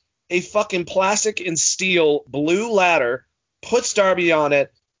grabs a fucking plastic and steel blue ladder, puts Darby on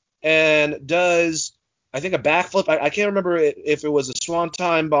it, and does, I think, a backflip. I can't remember if it was a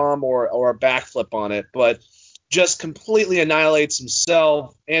swanton bomb or a backflip on it, but just completely annihilates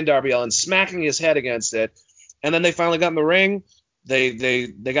himself and Darby Allin, smacking his head against it. And then they finally got in the ring.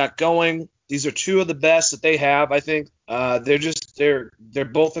 They got going. These are two of the best that they have, I think. They're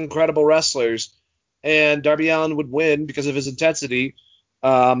both incredible wrestlers, and Darby Allin would win because of his intensity,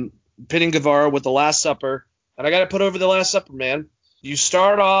 pinning Guevara with the Last Supper. And I got to put over the Last Supper, man. You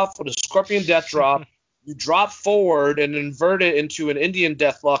start off with a Scorpion Death Drop, you drop forward and invert it into an Indian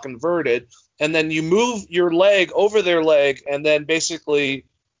Deathlock inverted, and then you move your leg over their leg and then basically,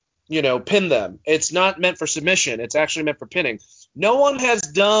 pin them. It's not meant for submission. It's actually meant for pinning. No one has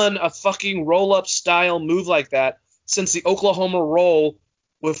done a fucking roll-up style move like that since the Oklahoma Roll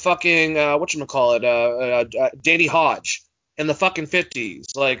with fucking, Danny Hodge in the fucking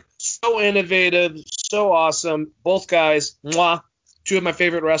 50s. Like, so innovative, so awesome. Both guys, mwah, two of my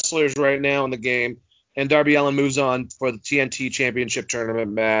favorite wrestlers right now in the game. And Darby Allin moves on for the TNT Championship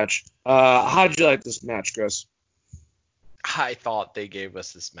Tournament match. How did you like this match, Chris? I thought they gave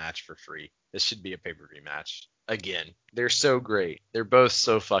us this match for free. This should be a pay-per-view match. Again, they're so great. They're both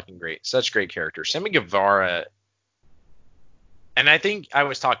so fucking great. Such great characters. Sammy Guevara, and I think I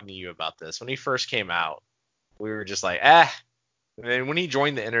was talking to you about this. When he first came out, we were just like, And then when he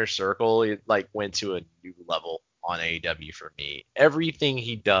joined the Inner Circle, it went to a new level on AEW for me. Everything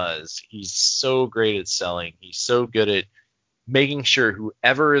he does, he's so great at selling. He's so good at making sure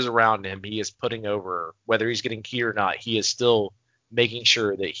whoever is around him, he is putting over, whether he's getting key or not, he is still making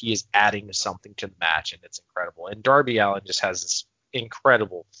sure that he is adding something to the match, and it's incredible. And Darby Allin just has this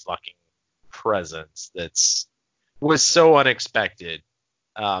incredible fucking presence was so unexpected.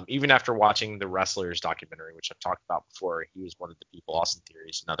 Even after watching the Wrestlers documentary, which I've talked about before, he was one of the people. Austin Theory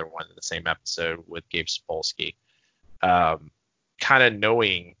is another one in the same episode with Gabe Sapolsky. Kind of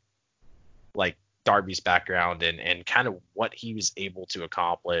knowing Darby's background and kind of what he was able to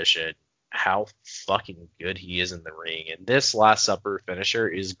accomplish and how fucking good he is in the ring. And this Last Supper finisher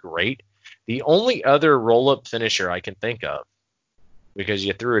is great. The only other roll-up finisher I can think of, because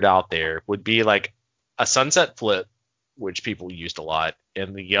you threw it out there, would be like a sunset flip, which people used a lot.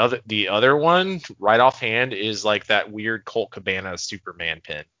 And the other one, right offhand, is like that weird Colt Cabana Superman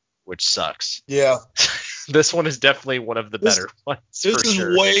pin, which sucks. Yeah. This one is definitely one of the better ones. This is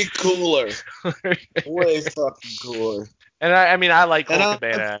sure. way cooler. Way fucking cooler. And I like Colt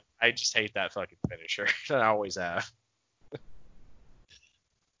Cabana. I just hate that fucking finisher. I always have.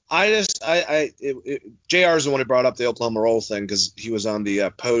 JR is the one who brought up the Oklahoma Roll thing because he was on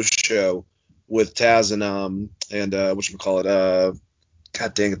the post show with Taz and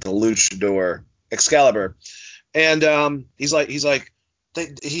God dang it, the Luchador Excalibur, and he's like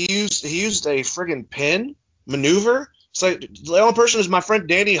he used a friggin' pin maneuver. It's like the only person is my friend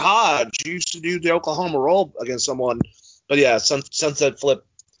Danny Hodge. He used to do the Oklahoma Roll against someone, but yeah, sunset flip.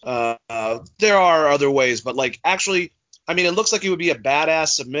 There are other ways, but actually, it looks like it would be a badass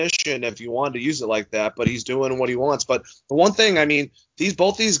submission if you wanted to use it like that. But he's doing what he wants. But the one thing,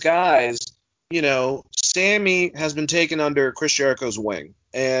 both these guys, Sammy has been taken under Chris Jericho's wing,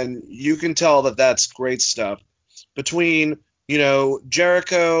 and you can tell that that's great stuff. Between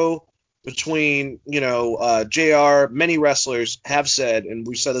Jericho, between JR, many wrestlers have said, and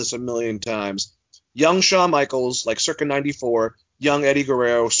we've said this a million times, young Shawn Michaels, circa 94, young Eddie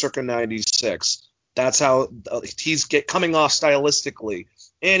Guerrero, circa 96. That's how he's coming off stylistically,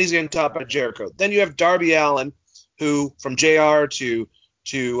 and he's getting taught by Jericho. Then you have Darby Allin, who from JR to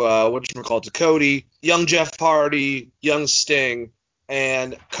Cody, young Jeff Hardy, young Sting,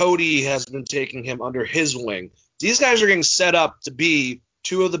 and Cody has been taking him under his wing. These guys are getting set up to be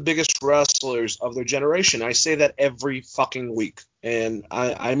two of the biggest wrestlers of their generation. I say that every fucking week, and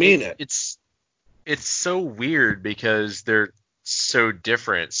I mean it. It's so weird because they're so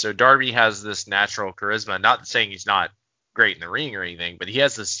different. So Darby has this natural charisma. Not saying he's not great in the ring or anything, but he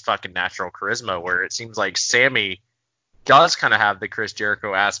has this fucking natural charisma where it seems like Sammy does kind of have the Chris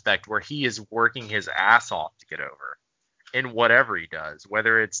Jericho aspect where he is working his ass off to get over. in whatever he does,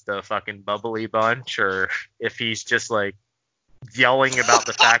 whether it's the fucking bubbly bunch or if he's just like yelling about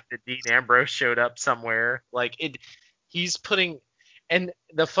the fact that Dean Ambrose showed up somewhere. Like he's putting. And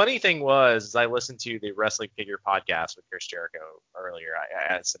the funny thing was, I listened to the Wrestling Figure podcast with Chris Jericho earlier.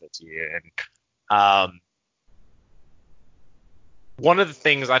 I sent it to you, and one of the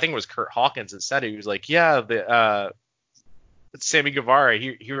things I think it was Kurt Hawkins that said it. He was like, "Yeah, the Sammy Guevara,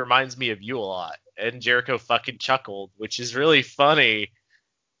 he reminds me of you a lot." And Jericho fucking chuckled, which is really funny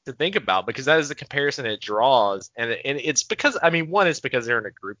to think about because that is the comparison it draws. And it's because, I mean, one, it's because they're in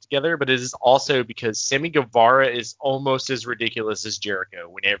a group together, but it is also because Sammy Guevara is almost as ridiculous as Jericho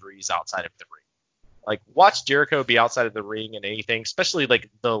whenever he's outside of the ring. Like, watch Jericho be outside of the ring and anything, especially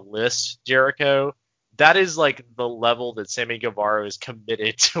like the list Jericho. That is like the level that Sammy Guevara is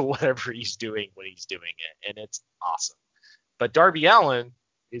committed to whatever he's doing when he's doing it. And it's awesome. But Darby Allin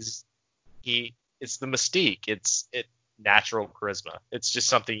it's the mystique. It's natural charisma. It's just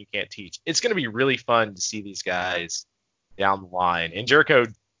something you can't teach. It's going to be really fun to see these guys down the line. And Jericho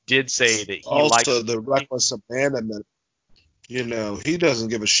did say that he also the reckless abandonment. You know, he doesn't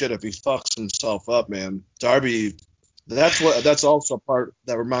give a shit if he fucks himself up, man. Darby, that's also a part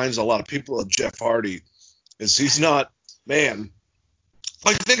that reminds a lot of people of Jeff Hardy, is he's not, man.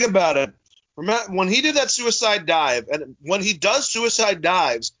 Like, think about it. When he did that suicide dive, and when he does suicide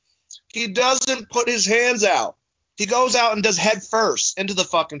dives, he doesn't put his hands out. He goes out and does head first into the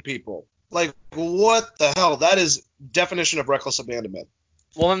fucking people. Like, what the hell? That is definition of reckless abandonment.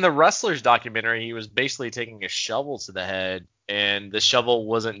 Well, in the Wrestlers documentary, he was basically taking a shovel to the head, and the shovel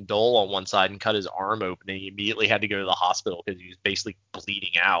wasn't dull on one side and cut his arm open, and he immediately had to go to the hospital because he was basically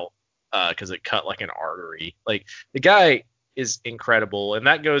bleeding out because it cut like an artery. Like, the guy is incredible, and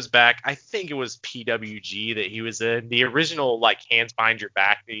that goes back, I think it was PWG that he was in. The original, like, Hands Behind Your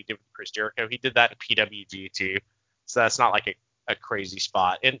Back that he did with Chris Jericho, he did that in PWG too. So that's not like a crazy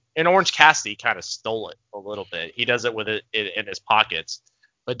spot. And Orange Cassidy kind of stole it a little bit. He does it with it in his pockets.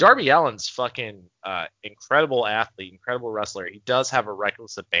 But Darby Allin's fucking incredible athlete, incredible wrestler. He does have a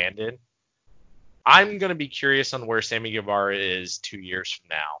reckless abandon. I'm going to be curious on where Sammy Guevara is 2 years from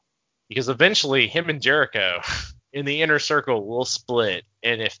now. Because eventually him and Jericho in the inner circle will split.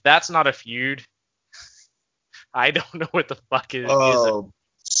 And if that's not a feud, I don't know what the fuck it is.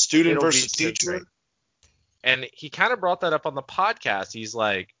 Student versus teacher? So, and he kind of brought that up on the podcast. He's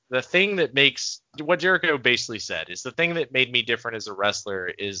like, the thing that makes what Jericho basically said is the thing that made me different as a wrestler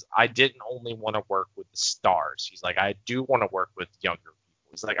is I didn't only want to work with the stars. He's like, I do want to work with younger people.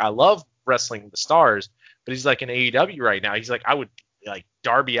 He's like, I love wrestling the stars, but he's like in AEW right now. He's like, I would like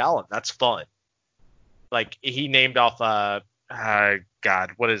Darby Allin. That's fun. Like he named off,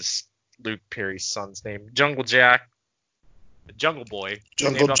 God, what is Luke Perry's son's name? Jungle Jack, Jungle Boy.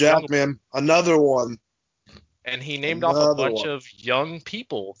 Jungle Jack, man, another one. And he named off a bunch of young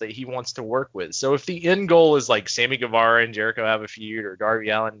people that he wants to work with. So if the end goal is like Sammy Guevara and Jericho have a feud, or Darby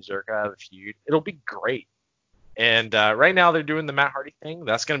Allin and Jericho have a feud, it'll be great. And right now they're doing the Matt Hardy thing.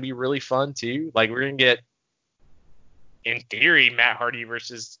 That's going to be really fun too. Like we're going to get, in theory, Matt Hardy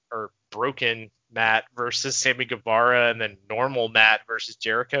or broken Matt versus Sammy Guevara, and then normal Matt versus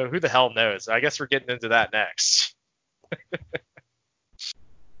Jericho. Who the hell knows? I guess we're getting into that next.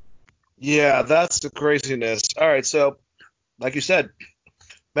 Yeah, that's the craziness. All right, so like you said,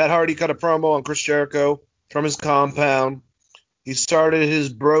 Matt Hardy cut a promo on Chris Jericho from his compound. He started his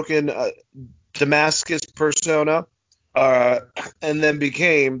broken Damascus persona and then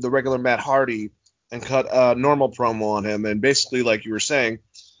became the regular Matt Hardy and cut a normal promo on him. And basically, like you were saying,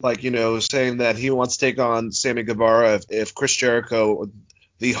 like, you know, saying that he wants to take on Sammy Guevara if Chris Jericho,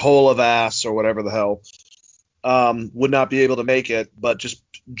 the whole of ass or whatever the hell, would not be able to make it, but just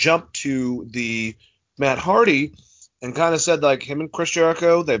jumped to the Matt Hardy and kind of said, like, him and Chris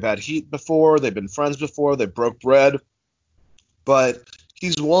Jericho, they've had heat before, they've been friends before, they broke bread, but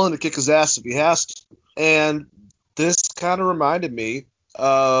he's willing to kick his ass if he has to. And this kind of reminded me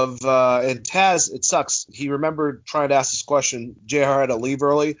of, and Taz, it sucks, he remembered trying to ask this question, JR had to leave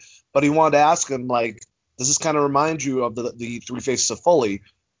early, but he wanted to ask him, like, does this kind of remind you of the Three Faces of Foley?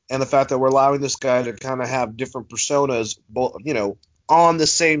 And the fact that we're allowing this guy to kind of have different personas, you know, on the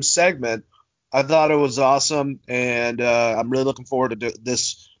same segment, I thought it was awesome, and I'm really looking forward to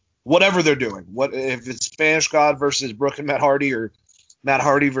this, whatever they're doing. What if it's Spanish God versus Brooke and Matt Hardy, or Matt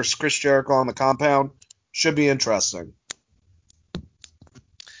Hardy versus Chris Jericho on the compound? Should be interesting.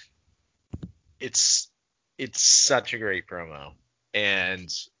 It's such a great promo, and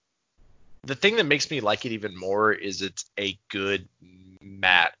the thing that makes me like it even more is it's a good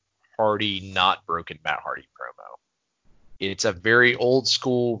Matt Hardy, not broken Matt Hardy promo. It's a very old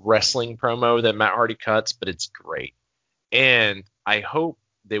school wrestling promo that Matt Hardy cuts, but it's great. And I hope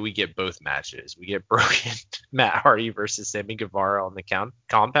that we get both matches. We get Broken Matt Hardy versus Sammy Guevara on the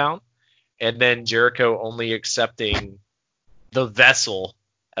compound, and then Jericho only accepting the vessel,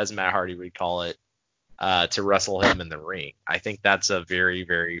 as Matt Hardy would call it, to wrestle him in the ring. I think that's a very,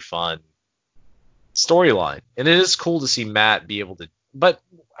 very fun storyline. And it is cool to see Matt be able to. But,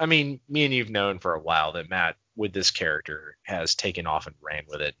 I mean, me and you've known for a while that Matt, with this character, has taken off and ran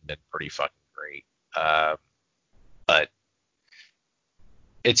with it and been pretty fucking great. But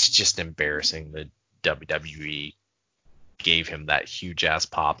it's just embarrassing that WWE gave him that huge ass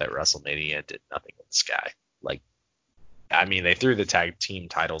pop at WrestleMania and did nothing with this guy. Like, I mean, they threw the tag team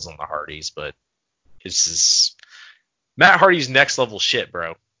titles on the Hardys, but this is Matt Hardy's next level shit,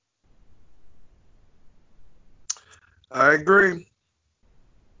 bro. I agree.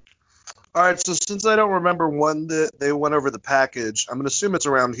 All right, so since I don't remember when they went over the package, I'm going to assume it's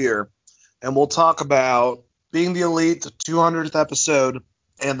around here, and we'll talk about Being the Elite, the 200th episode,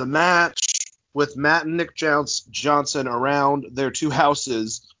 and the match with Matt and Nick Johnson around their two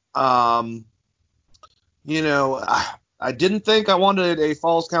houses. I didn't think I wanted a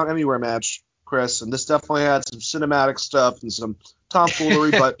Falls Count Anywhere match, Chris, and this definitely had some cinematic stuff and some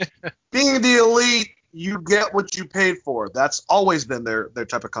tomfoolery, but Being the Elite, you get what you paid for. That's always been their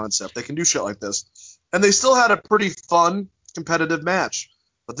type of concept. They can do shit like this. And they still had a pretty fun, competitive match.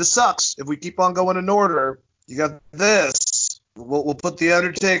 But this sucks. If we keep on going in order, you got this. We'll put the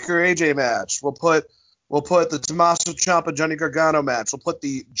Undertaker AJ match. We'll put the Tommaso Ciampa Johnny Gargano match. We'll put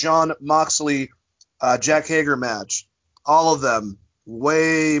the John Moxley Jack Hager match. All of them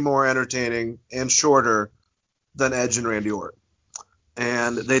way more entertaining and shorter than Edge and Randy Orton.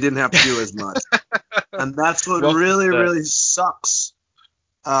 And they didn't have to do as much. And that's what really sucks.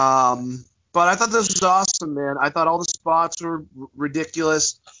 But I thought this was awesome, man. I thought all the spots were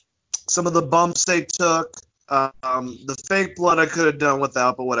ridiculous. Some of the bumps they took. The fake blood I could have done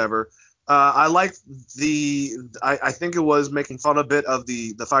without, but whatever. I liked I think it was making fun a bit of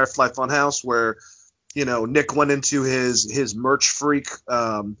the Firefly Funhouse where, Nick went into his merch freak.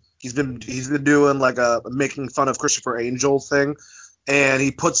 He's been doing like a making fun of Christopher Angel thing. And he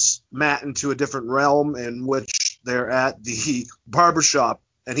puts Matt into a different realm in which they're at the barbershop,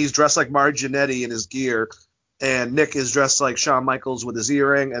 and he's dressed like Mario Jannetty in his gear, and Nick is dressed like Shawn Michaels with his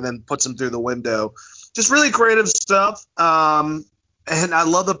earring, and then puts him through the window. Just really creative stuff. And I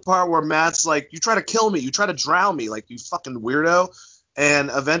love the part where Matt's like, "You try to kill me, you try to drown me, like you fucking weirdo." And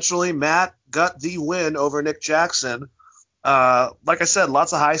eventually Matt got the win over Nick Jackson. Like I said,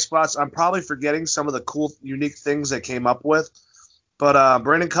 lots of high spots. I'm probably forgetting some of the cool, unique things they came up with. But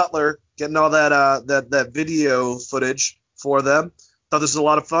Brandon Cutler getting all that video footage for them. Thought this was a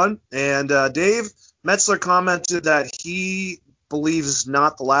lot of fun. And Dave Metzler commented that he believes it's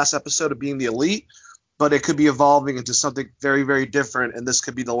not the last episode of Being the Elite, but it could be evolving into something very, very different, and this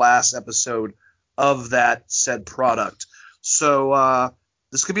could be the last episode of that said product. So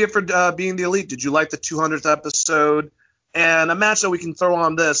this could be it for Being the Elite. Did you like the 200th episode? And a match that we can throw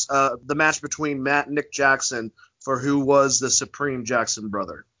on this, the match between Matt and Nick Jackson, for who was the Supreme Jackson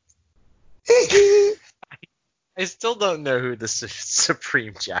brother. I still don't know who the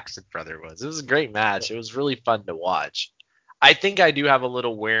Supreme Jackson brother was. It was a great match. It was really fun to watch. I think I do have a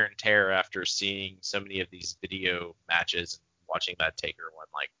little wear and tear after seeing so many of these video matches and watching that Taker one,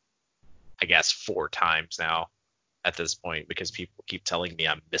 like, I guess 4 times now at this point, because people keep telling me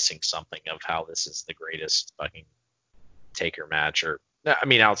I'm missing something of how this is the greatest fucking Taker match. Or I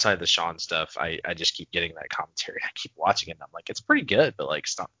mean, outside the Shawn stuff, I just keep getting that commentary. I keep watching it, and I'm like, it's pretty good, but like,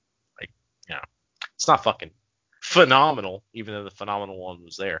 it's not like, it's not fucking phenomenal, even though the phenomenal one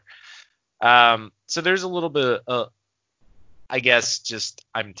was there. So there's a little bit of, I guess, just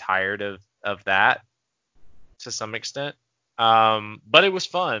I'm tired of that to some extent. But it was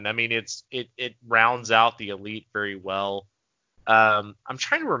fun. I mean, it rounds out the Elite very well. I'm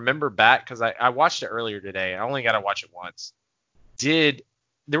trying to remember back because I watched it earlier today. I only got to watch it once.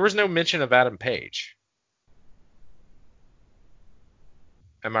 There was no mention of Adam Page?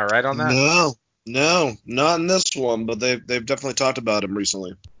 Am I right on that? No, not in this one, but they've definitely talked about him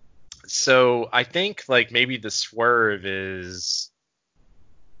recently. So I think like maybe the swerve is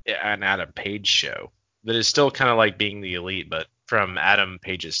an Adam Page show that is still kind of like Being the Elite, but from Adam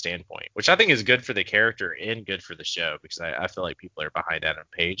Page's standpoint, which I think is good for the character and good for the show, because I feel like people are behind Adam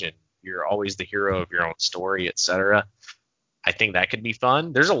Page and you're always the hero of your own story, etc. I think that could be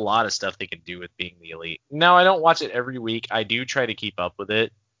fun. There's a lot of stuff they can do with Being the Elite. Now, I don't watch it every week. I do try to keep up with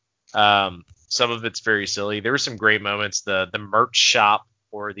it. Some of it's very silly. There were some great moments. The merch shop,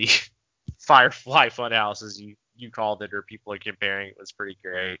 or the Firefly Funhouse, as you called it, or people are comparing it, was pretty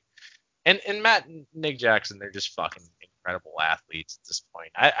great. And Matt and Nick Jackson, they're just fucking incredible athletes at this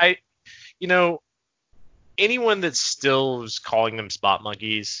point. I you know, anyone that still is calling them spot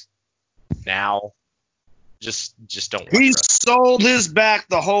monkeys now, just don't watch He wrestling. sold his back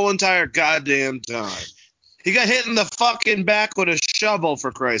the whole entire goddamn time. He got hit in the fucking back with a shovel,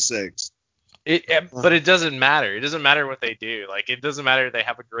 for Christ's sakes. But it doesn't matter. It doesn't matter what they do. Like, it doesn't matter if they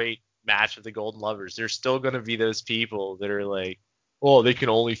have a great match with the Golden Lovers. There's still going to be those people that are like, oh, they can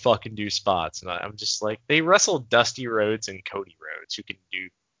only fucking do spots. And I'm just like, they wrestled Dusty Rhodes and Cody Rhodes, who can do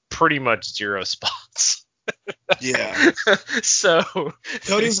pretty much 0 spots. Yeah. So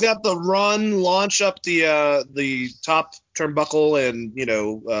Cody's got the run, launch up the top turnbuckle, and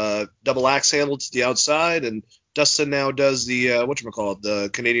double axe handle to the outside, and Dustin now does the whatchamacallit, the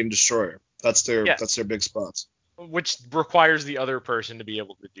Canadian Destroyer. That's their big spots. Which requires the other person to be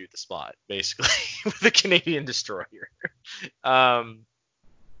able to do the spot, basically, with the Canadian Destroyer. I'm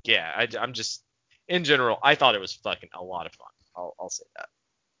just, in general, I thought it was fucking a lot of fun. I'll say that.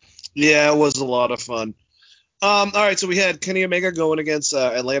 Yeah, it was a lot of fun. All right, so we had Kenny Omega going against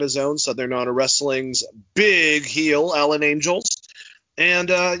Atlanta Zone, Southern Honor Wrestling's big heel, Alan Angels. And,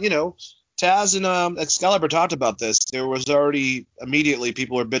 Taz and Excalibur talked about this. There was already immediately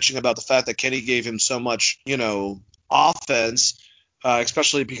people were bitching about the fact that Kenny gave him so much, offense,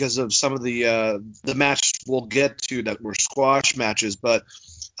 especially because of some of the match we'll get to that were squash matches. But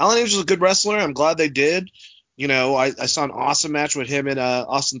Alan Angels is a good wrestler. I'm glad they did. I saw an awesome match with him and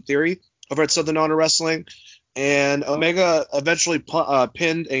Austin Theory over at Southern Honor Wrestling. And Omega eventually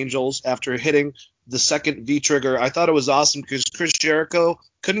pinned Angels after hitting the second V-trigger. I thought it was awesome because Chris Jericho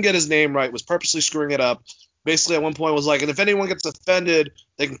couldn't get his name right, was purposely screwing it up. Basically, at one point was like, and if anyone gets offended,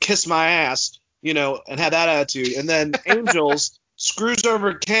 they can kiss my ass, and had that attitude. And then Angels screws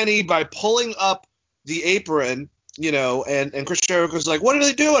over Kenny by pulling up the apron, and Chris Jericho's like, what are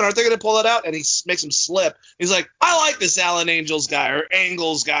they doing? Aren't they going to pull it out? And he makes him slip. He's like, I like this Alan Angels guy or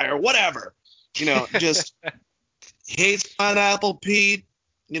Angles guy or whatever. Just hates Pineapple Pete.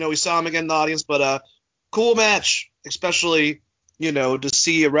 We saw him again in the audience, but cool match, especially, to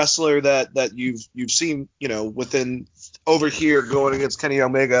see a wrestler that you've seen, within over here going against Kenny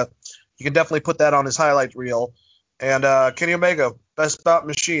Omega. You can definitely put that on his highlight reel. And Kenny Omega, best bout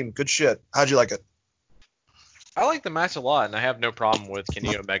machine, good shit. How'd you like it? I like the match a lot, and I have no problem with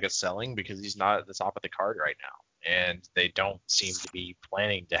Kenny Omega selling because he's not at the top of the card right now, and they don't seem to be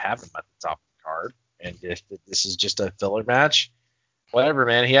planning to have him at the top of the card. And if this is just a filler match, whatever,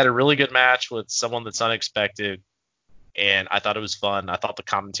 man. He had a really good match with someone that's unexpected, and I thought it was fun. I thought the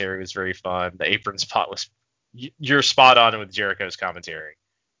commentary was very fun. The apron spot was – you're spot on with Jericho's commentary.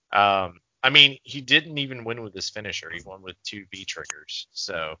 He didn't even win with his finisher. He won with 2 V-triggers.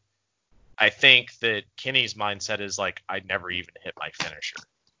 So I think that Kenny's mindset is like, I never even hit my finisher.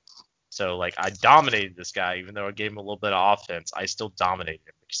 So, like, I dominated this guy. Even though I gave him a little bit of offense, I still dominated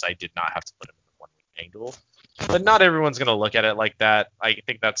him because I did not have to put him in the one-week angle. But not everyone's going to look at it like that. I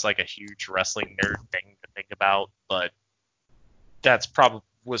think that's like a huge wrestling nerd thing to think about, but that's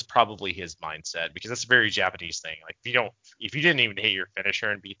probably his mindset because that's a very Japanese thing. Like, if you didn't even hit your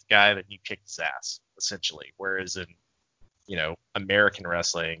finisher and beat the guy, then you kicked his ass, essentially. Whereas in, American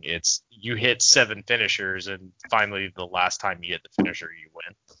wrestling, it's you hit 7 finishers and finally the last time you hit the finisher, you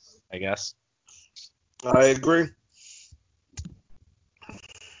win, I guess. I agree.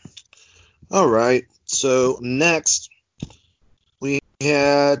 All right. So next, we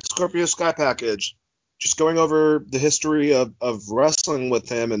had Scorpio Sky Package. Just going over the history of wrestling with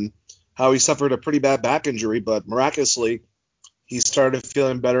him and how he suffered a pretty bad back injury, but miraculously, he started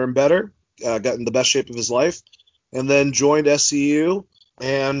feeling better and better, got in the best shape of his life, and then joined SCU.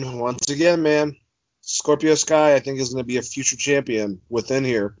 And once again, man, Scorpio Sky, I think, is going to be a future champion within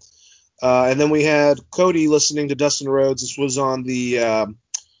here. And then we had Cody listening to Dustin Rhodes. This was on the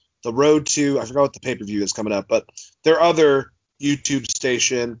road to, I forgot what the pay-per-view is coming up, but their other YouTube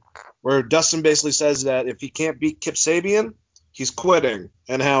station where Dustin basically says that if he can't beat Kip Sabian, he's quitting,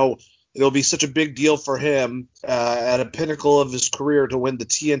 and how it'll be such a big deal for him at a pinnacle of his career to win the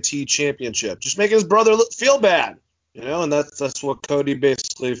TNT championship. Just making his brother feel bad, and that's what Cody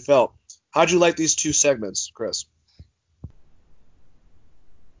basically felt. How'd you like these 2 segments, Chris?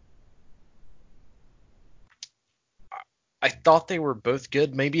 I thought they were both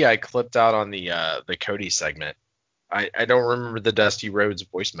good. Maybe I clipped out on the Cody segment. I don't remember the Dusty Rhodes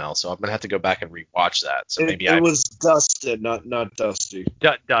voicemail, so I'm gonna have to go back and rewatch that. So maybe it was Dustin, not Dusty.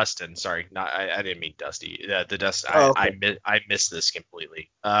 Dustin, sorry, I didn't mean Dusty. The Dust, okay. I missed this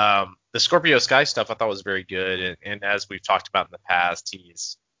completely. The Scorpio Sky stuff I thought was very good, and as we've talked about in the past, he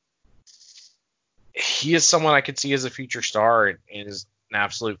is someone I could see as a future star and is an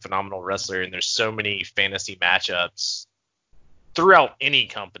absolute phenomenal wrestler. And there's so many fantasy matchups throughout any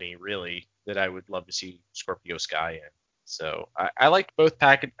company really that I would love to see Scorpio Sky in. So I liked both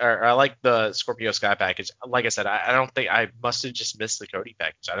package, or I like the Scorpio Sky package. Like I said, I don't think I must have just missed the Cody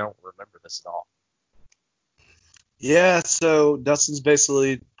package. I don't remember this at all. Yeah, so Dustin's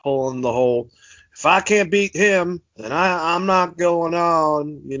basically pulling the whole, if I can't beat him, then I'm not going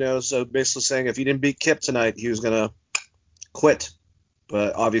on, so basically saying if he didn't beat Kip tonight, he was going to quit.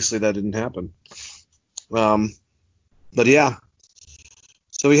 But obviously that didn't happen. But yeah,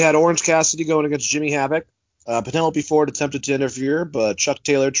 so we had Orange Cassidy going against Jimmy Havoc. Penelope Ford attempted to interfere, but Chuck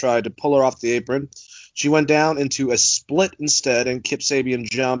Taylor tried to pull her off the apron. She went down into a split instead, and Kip Sabian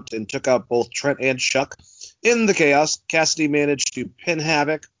jumped and took out both Trent and Chuck. In the chaos, Cassidy managed to pin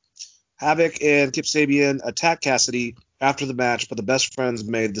Havoc. Havoc and Kip Sabian attacked Cassidy after the match, but the best friends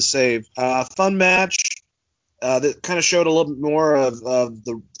made the save. Fun match that kind of showed a little bit more of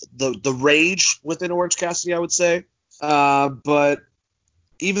the rage within Orange Cassidy, I would say. But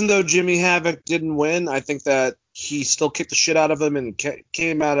even though Jimmy Havoc didn't win, I think that he still kicked the shit out of him and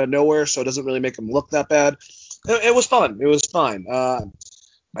came out of nowhere, so it doesn't really make him look that bad. It was fun. It was fine.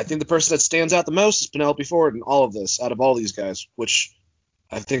 I think the person that stands out the most is Penelope Ford in all of this, out of all these guys, which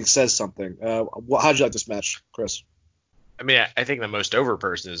I think says something. How'd you like this match, Chris? I mean, I think the most over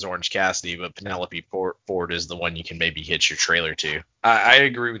person is Orange Cassidy, but Penelope Ford is the one you can maybe hitch your trailer to. I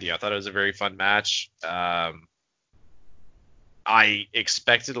agree with you. I thought it was a very fun match. I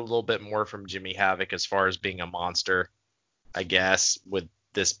expected a little bit more from Jimmy Havoc as far as being a monster, I guess, with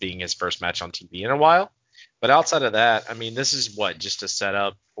this being his first match on TV in a while. But outside of that, I mean, this is just a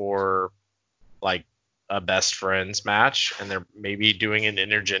setup for like a best friends match, and they're maybe doing an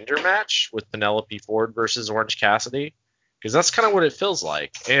intergender match with Penelope Ford versus Orange Cassidy, because that's kind of what it feels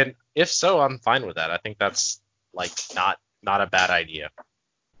like. And if so, I'm fine with that. I think that's like not a bad idea.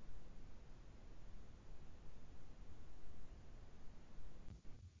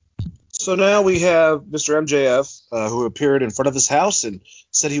 So now we have Mr. MJF, who appeared in front of his house and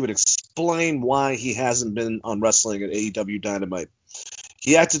said he would explain why he hasn't been on wrestling at AEW Dynamite.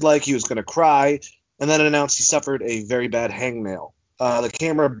 He acted like he was going to cry and then announced he suffered a very bad hangnail. The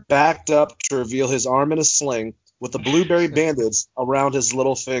camera backed up to reveal his arm in a sling with a blueberry bandage around his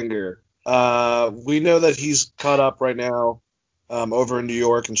little finger. We know that he's caught up right now over in New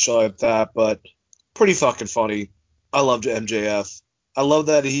York and shit like that, but pretty fucking funny. I loved MJF. I love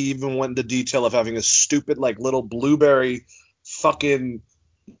that he even went into detail of having a stupid like little blueberry fucking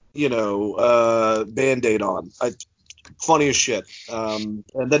band-aid on. Funny as shit. And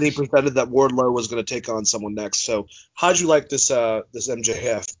then he pretended that Wardlow was going to take on someone next. So how'd you like this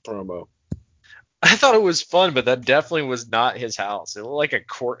MJF promo? I thought it was fun, but that definitely was not his house. It looked like a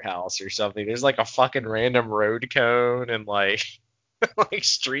courthouse or something. There's like a fucking random road cone and like like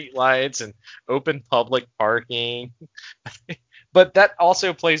street lights and open public parking. But that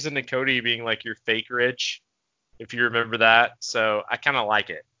also plays into Cody being like your fake rich, if you remember that. So I kind of like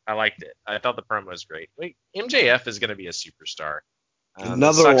it. I liked it. I thought the promo was great. Wait, MJF is going to be a superstar. It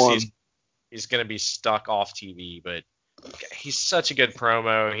Another sucks one. he's going to be stuck off TV, but he's such a good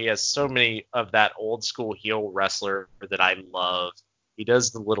promo. He has so many of that old school heel wrestler that I love. He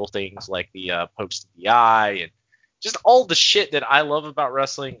does the little things like the pokes to the eye and just all the shit that I love about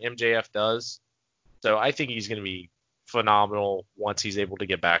wrestling. MJF does. So I think he's going to be phenomenal once he's able to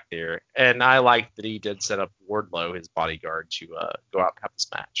get back there. And I like that he did set up Wardlow, his bodyguard, to go out and have this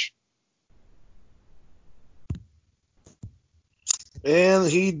match.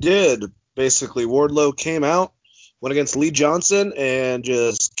 And he did. Basically, Wardlow came out, went against Lee Johnson, and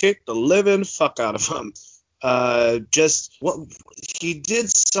just kicked the living fuck out of him. He did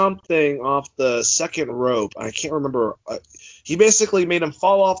something off the second rope. I can't remember. He basically made him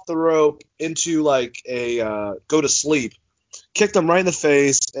fall off the rope into like a go to sleep, kicked him right in the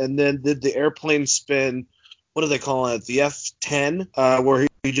face, and then did the airplane spin. What do they call it? The F10, where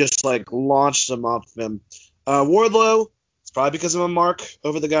he just like launched him off of him. Wardlow, it's probably because I'm a mark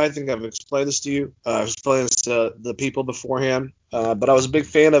over the guy. I think I've explained this to you. I've explained this to the people beforehand. But I was a big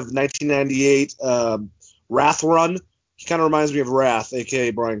fan of 1998 Wrath Run. He kind of reminds me of Wrath,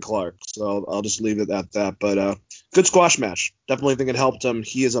 a.k.a. Brian Clark. So I'll just leave it at that. But good squash match. Definitely think it helped him.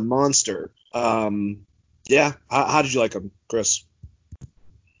 He is a monster. Yeah. How did you like him, Chris?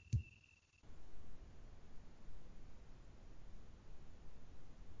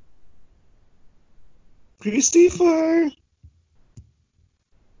 Christopher.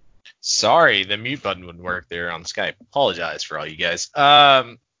 Sorry, the mute button wouldn't work there on Skype. Apologize for all you guys.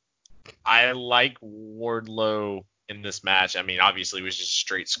 I like Wardlow in this match. I mean, obviously it was just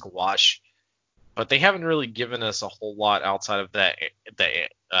straight squash, but they haven't really given us a whole lot outside of that.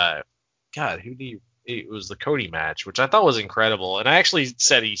 God, who do you it was the Cody match, which I thought was incredible. And I actually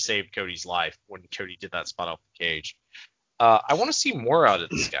said he saved Cody's life when Cody did that spot off the cage. I want to see more out of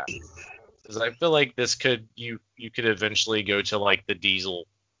this guy, because I feel like this you could eventually go to like the Diesel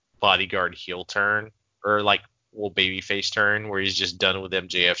bodyguard heel turn, or like babyface turn, where he's just done with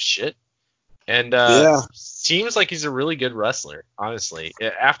MJF shit. And seems like he's a really good wrestler, honestly.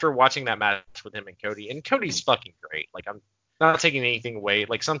 After watching that match with him and Cody's fucking great. Like, I'm not taking anything away.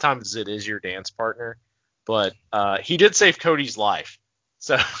 Like, sometimes it is your dance partner, but he did save Cody's life.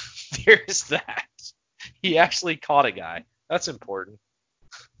 So there's that. He actually caught a guy. That's important.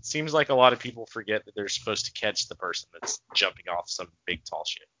 Seems like a lot of people forget that they're supposed to catch the person that's jumping off some big tall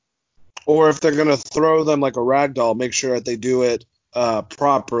shit. Or if they're going to throw them like a rag doll, make sure that they do it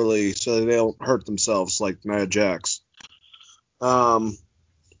properly so that they don't hurt themselves like Nia Jax. Yeah,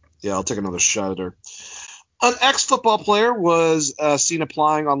 I'll take another shot at her. An ex-football player was seen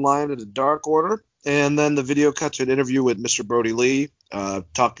applying online at a Dark Order, and then the video cut to an interview with Mr. Brody Lee,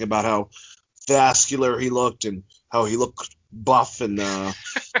 talking about how vascular he looked and how he looked buff and and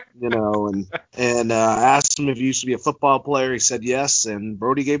asked him if he used to be a football player. He said yes, and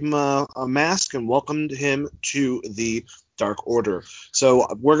Brody gave him a mask and welcomed him to the Dark Order. So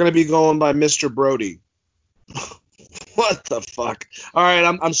we're gonna be going by Mr. Brody. What the fuck? All right,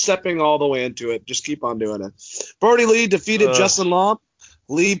 I'm stepping all the way into it. Just keep on doing it. Brody Lee defeated Justin Law.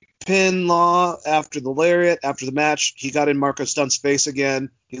 Lee pinned Law after the lariat. After the match, he got in Marco Stunt's face again.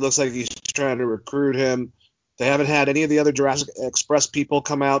 He looks like he's trying to recruit him. They haven't had any of the other Jurassic Express people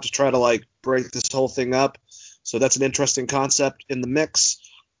come out to try to like break this whole thing up. So that's an interesting concept in the mix.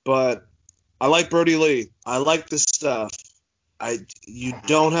 But I like Brody Lee. I like this stuff. You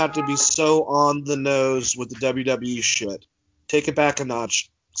don't have to be so on the nose with the WWE shit. Take it back a notch.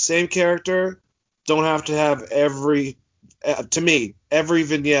 Same character. Don't have to have every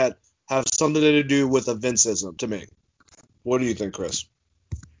vignette have something to do with a Vinceism to me. What do you think, Chris?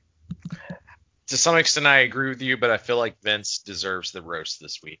 To some extent, I agree with you, but I feel like Vince deserves the roast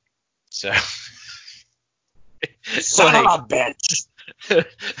this week. So, son of a bitch.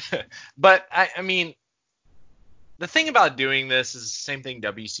 But I mean, the thing about doing this is the same thing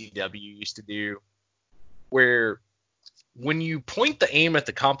WCW used to do, where when you point the aim at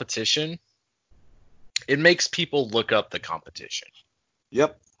the competition, it makes people look up the competition.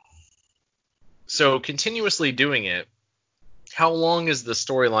 Yep. So continuously doing it, how long is the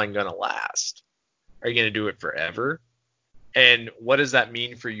storyline going to last? Are you going to do it forever? And what does that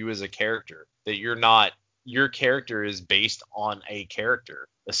mean for you as a character? That your character is based on a character,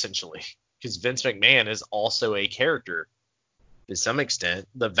 essentially. Because Vince McMahon is also a character to some extent.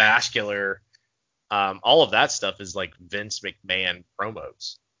 The vascular, all of that stuff is like Vince McMahon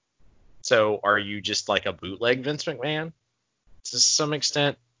promos. So are you just like a bootleg Vince McMahon to some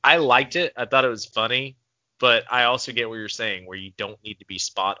extent? I liked it. I thought it was funny. But I also get what you're saying, where you don't need to be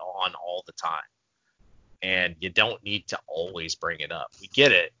spot on all the time. And you don't need to always bring it up. We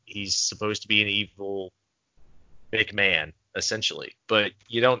get it. He's supposed to be an evil McMahon, essentially. But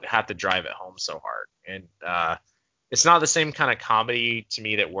you don't have to drive it home so hard. And it's not the same kind of comedy to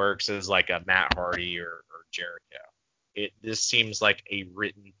me that works as like a Matt Hardy or Jericho. This seems like a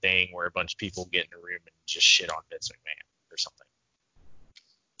written thing where a bunch of people get in a room and just shit on Vince McMahon or something.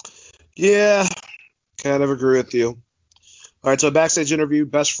 Yeah, kind of agree with you. All right, so a backstage interview,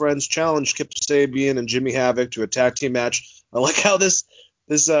 Best Friends challenged Kip Sabian and Jimmy Havoc to a tag team match. I like how this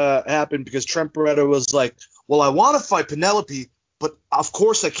happened because Trent Beretta was like, well, I want to fight Penelope, but of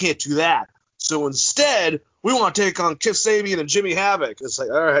course I can't do that. So instead, we want to take on Kip Sabian and Jimmy Havoc. It's like,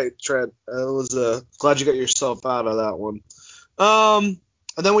 all right, Trent, I was glad you got yourself out of that one. And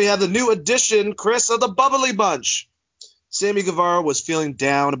then we have the new addition, Chris, of the Bubbly Bunch. Sammy Guevara was feeling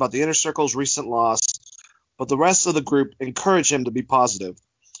down about the Inner Circle's recent loss, but the rest of the group encouraged him to be positive.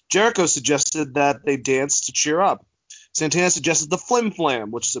 Jericho suggested that they dance to cheer up. Santana suggested the Flim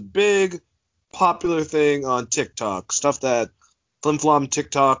Flam, which is a big, popular thing on TikTok. Stuff that Flim Flam,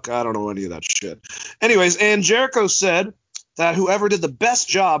 TikTok, I don't know any of that shit. Anyways, and Jericho said that whoever did the best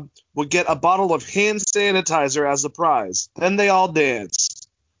job would get a bottle of hand sanitizer as the prize. Then they all danced.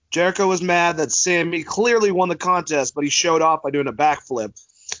 Jericho was mad that Sammy clearly won the contest, but he showed off by doing a backflip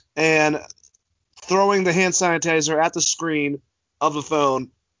and throwing the hand sanitizer at the screen of the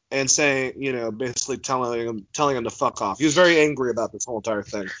phone and saying, basically telling him to fuck off. He was very angry about this whole entire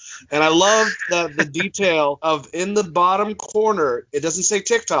thing. And I love the detail of in the bottom corner, it doesn't say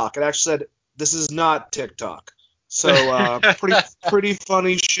TikTok. It actually said, this is not TikTok. So pretty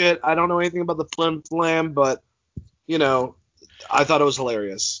funny shit. I don't know anything about the Flim Flam, but, I thought it was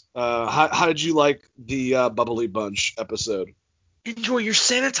hilarious. How did you like the Bubbly Bunch episode? Enjoy your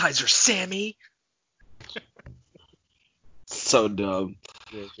sanitizer, Sammy. So dumb.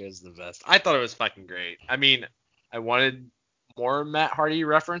 Jericho's the best. I thought it was fucking great. I mean, I wanted more Matt Hardy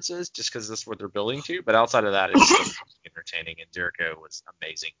references just because this is what they're building to, but outside of that, it's still entertaining, and Jericho was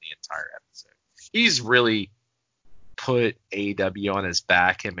amazing the entire episode. He's really put AEW on his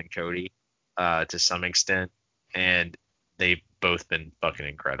back, him and Cody, to some extent, and they've both been fucking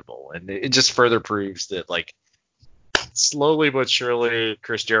incredible. And it just further proves that, like, slowly but surely,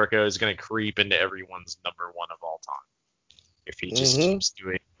 Chris Jericho is going to creep into everyone's number one of all time if he just keeps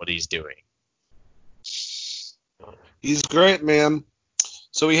doing what he's doing. He's great, man.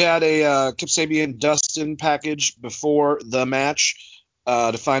 So we had a Kip Sabian Dustin package before the match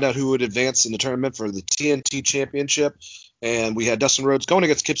to find out who would advance in the tournament for the TNT Championship. And we had Dustin Rhodes going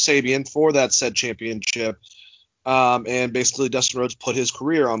against Kip Sabian for that said championship. And basically Dustin Rhodes put his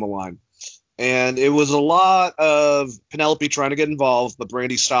career on the line. And it was a lot of Penelope trying to get involved, but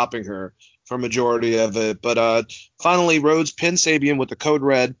Brandy stopping her for a majority of it. But finally, Rhodes pinned Sabian with the code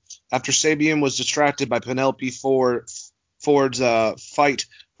red after Sabian was distracted by Penelope Ford's fight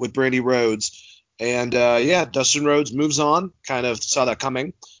with Brandy Rhodes. And, Dustin Rhodes moves on. Kind of saw that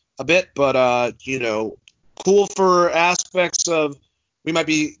coming a bit, but, cool for aspects of we might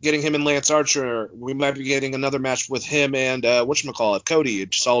be getting him and Lance Archer. We might be getting another match with him and whatchamacallit, Cody.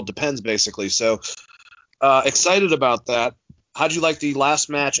 It just all depends, basically. So excited about that. How'd you like the last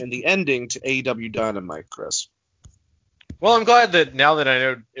match and the ending to AEW Dynamite, Chris? Well, I'm glad that now that I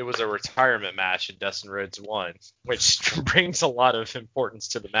know it was a retirement match and Dustin Rhodes won, which brings a lot of importance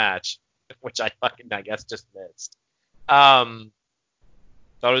to the match, which I guess just missed. Thought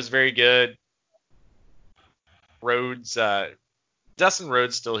it was very good. Dustin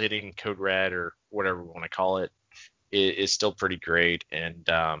Rhodes still hitting Code Red or whatever we want to call it is still pretty great. And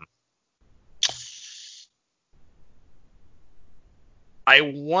I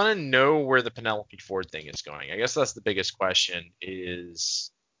want to know where the Penelope Ford thing is going. I guess that's the biggest question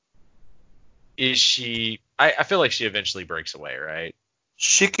is she – I feel like she eventually breaks away, right?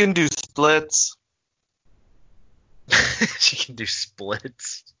 She can do splits. She can do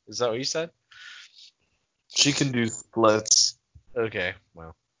splits. Is that what you said? She can do splits. Okay,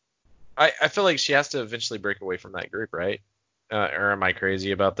 well. I feel like she has to eventually break away from that group, right? Or am I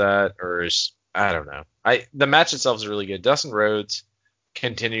crazy about that? Or I don't know. The match itself is really good. Dustin Rhodes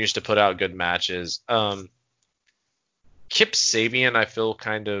continues to put out good matches. Kip Sabian, I feel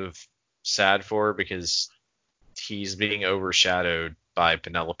kind of sad for because he's being overshadowed by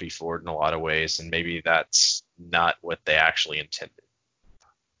Penelope Ford in a lot of ways, and maybe that's not what they actually intended.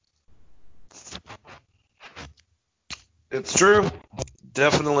 It's true.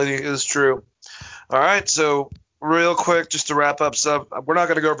 Definitely is true. All right, so real quick, just to wrap up stuff, we're not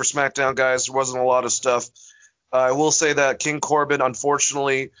going to go over SmackDown, guys. There wasn't a lot of stuff. I will say that King Corbin,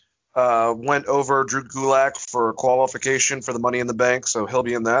 unfortunately, went over Drew Gulak for qualification for the Money in the Bank, so he'll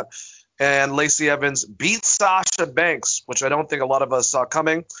be in that. And Lacey Evans beat Sasha Banks, which I don't think a lot of us saw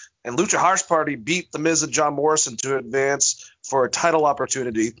coming. And Lucha House Party beat The Miz and John Morrison to advance for a title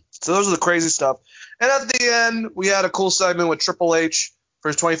opportunity. So those are the crazy stuff. And at the end, we had a cool segment with Triple H for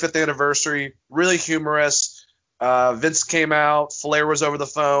his 25th anniversary. Really humorous. Vince came out. Flair was over the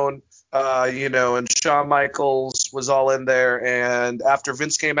phone. And Shawn Michaels was all in there. And after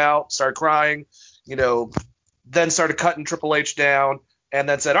Vince came out, started crying, then started cutting Triple H down and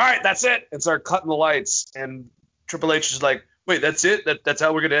then said, all right, that's it, and started cutting the lights. And Triple H is like, wait, that's it? That's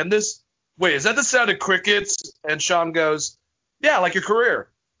how we're going to end this? Wait, is that the sound of crickets? And Shawn goes, yeah, like your career.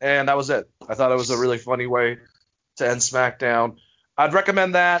 And that was it. I thought it was a really funny way to end SmackDown. I'd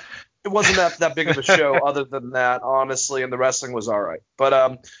recommend that. It wasn't that big of a show other than that, honestly, and the wrestling was all right. But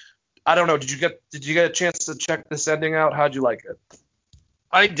I don't know. Did you get a chance to check this ending out? How'd you like it?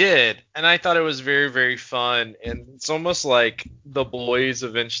 I did, and I thought it was very, very fun. And it's almost like the boys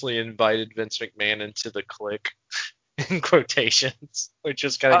eventually invited Vince McMahon into the clique, in quotations, which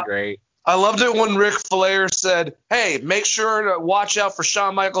is kind of great. I loved it when Ric Flair said, hey, make sure to watch out for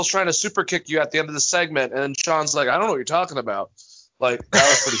Shawn Michaels trying to super kick you at the end of the segment. And Shawn's like, I don't know what you're talking about. Like, that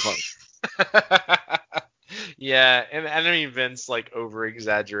was pretty funny. Yeah, and I mean, Vince, like,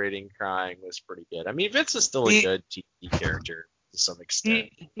 over-exaggerating crying was pretty good. I mean, Vince is still a good TV character to some extent.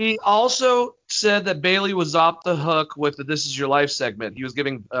 He also said that Bayley was off the hook with the This Is Your Life segment. He was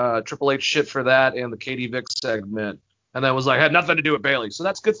giving Triple H shit for that and the Katie Vick segment. And that was like, had nothing to do with Bayley. So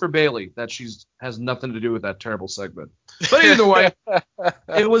that's good for Bayley that has nothing to do with that terrible segment. But either way,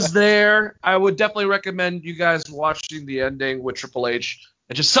 it was there. I would definitely recommend you guys watching the ending with Triple H.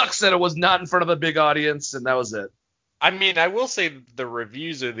 It just sucks that it was not in front of a big audience, and that was it. I mean, I will say the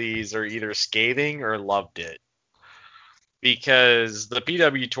reviews of these are either scathing or loved it. because the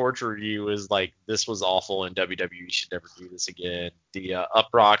PW Torch review was like, this was awful and WWE should never do this again. The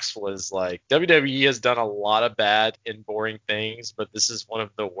Uproxx was like, WWE has done a lot of bad and boring things, but this is one of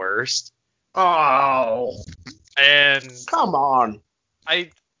the worst. Oh, And come on.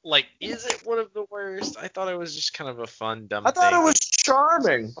 I like, is it one of the worst? I thought it was just kind of a fun, dumb I thought thing. it was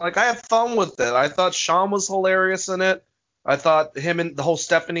charming. Like, I had fun with it. I thought Shawn was hilarious in it. I thought him and the whole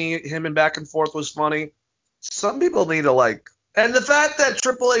Stephanie, him and back and forth was funny. Some people need to like, and the fact that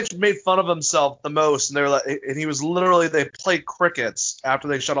Triple H made fun of himself the most, and they're like, and he was literally, they played crickets after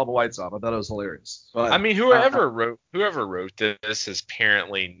they shut all the lights off. I thought it was hilarious. But, I mean, whoever wrote this has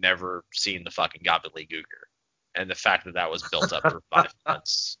apparently never seen the fucking gobbledygooker, and the fact that was built up for 5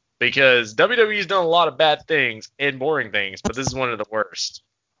 months. Because WWE's done a lot of bad things and boring things, but this is one of the worst.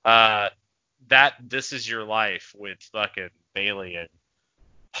 That This Is Your Life with fucking Bayley and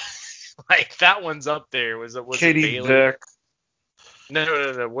like, that one's up there. Was Katie it Bayley? Vick.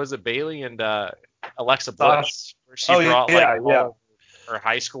 No. Was it Bayley and Alexa Bliss, where she brought her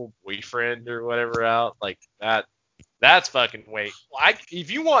high school boyfriend or whatever out? Like that. That's fucking if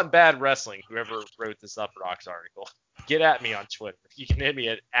you want bad wrestling, whoever wrote this Uproxx article, get at me on Twitter. You can hit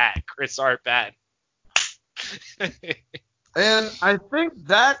me at Chris R. Patton. And I think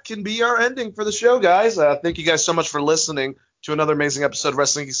that can be our ending for the show, guys. Thank you guys so much for listening to another amazing episode of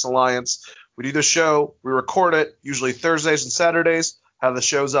Wrestling Geeks Alliance. We do the show, we record it, usually Thursdays and Saturdays, have the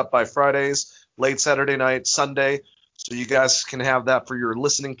shows up by Fridays, late Saturday night, Sunday, so you guys can have that for your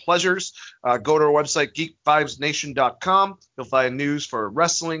listening pleasures. Go to our website, geekvibesnation.com. You'll find news for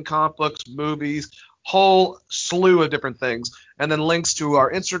wrestling, comic books, movies, whole slew of different things, and then links to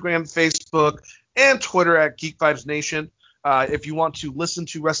our Instagram, Facebook, and Twitter at Geek Vibes Nation. If you want to listen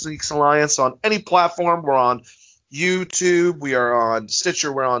to Wrestling Geeks Alliance on any platform, we're on YouTube, we are on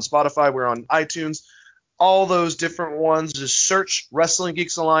Stitcher, we're on Spotify, we're on iTunes, all those different ones. Just search Wrestling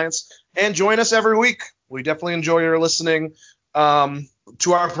Geeks Alliance and join us every week. We definitely enjoy your listening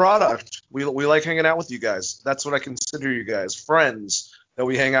to our product. We like hanging out with you guys. That's what I consider you guys, friends that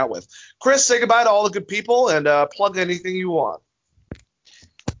we hang out with. Chris, say goodbye to all the good people and plug anything you want.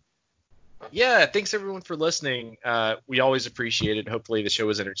 Yeah, thanks everyone for listening. We always appreciate it. Hopefully the show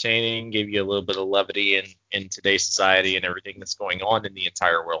was entertaining, gave you a little bit of levity in today's society and everything that's going on in the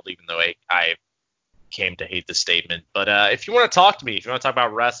entire world, even though I came to hate the statement. But if you want to talk to me, if you want to talk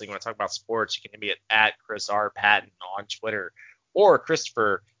about wrestling, you want to talk about sports, you can hit me at Chris R. Patton on Twitter or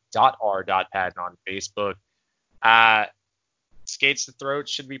Christopher.R.Patton on Facebook. Skates to Throat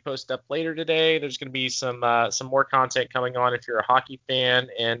should be posted up later today. There's going to be some more content coming on if you're a hockey fan,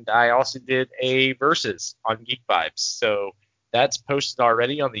 and I also did a Versus on Geek Vibes, so that's posted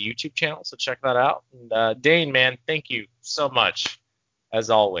already on the YouTube channel, so check that out. And Dane, man, thank you so much as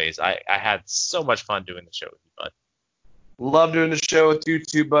always. I had so much fun doing the show with you, bud. Love doing the show with you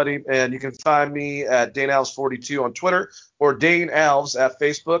too, buddy. And you can find me at DaneAlves42 on Twitter or Dane Alves at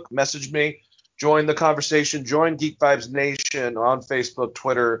Facebook. Message me. Join the conversation. Join Geek Vibes Nation on Facebook,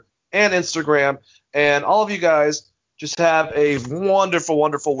 Twitter, and Instagram. And all of you guys, just have a wonderful,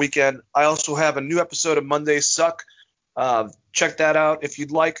 wonderful weekend. I also have a new episode of Monday Suck. Check that out if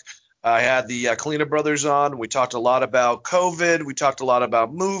you'd like. I had the Kalina brothers on. We talked a lot about COVID. We talked a lot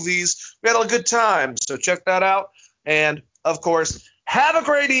about movies. We had a good time. So check that out. And, of course, have a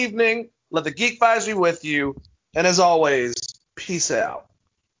great evening. Let the Geek Vibes be with you. And as always, peace out.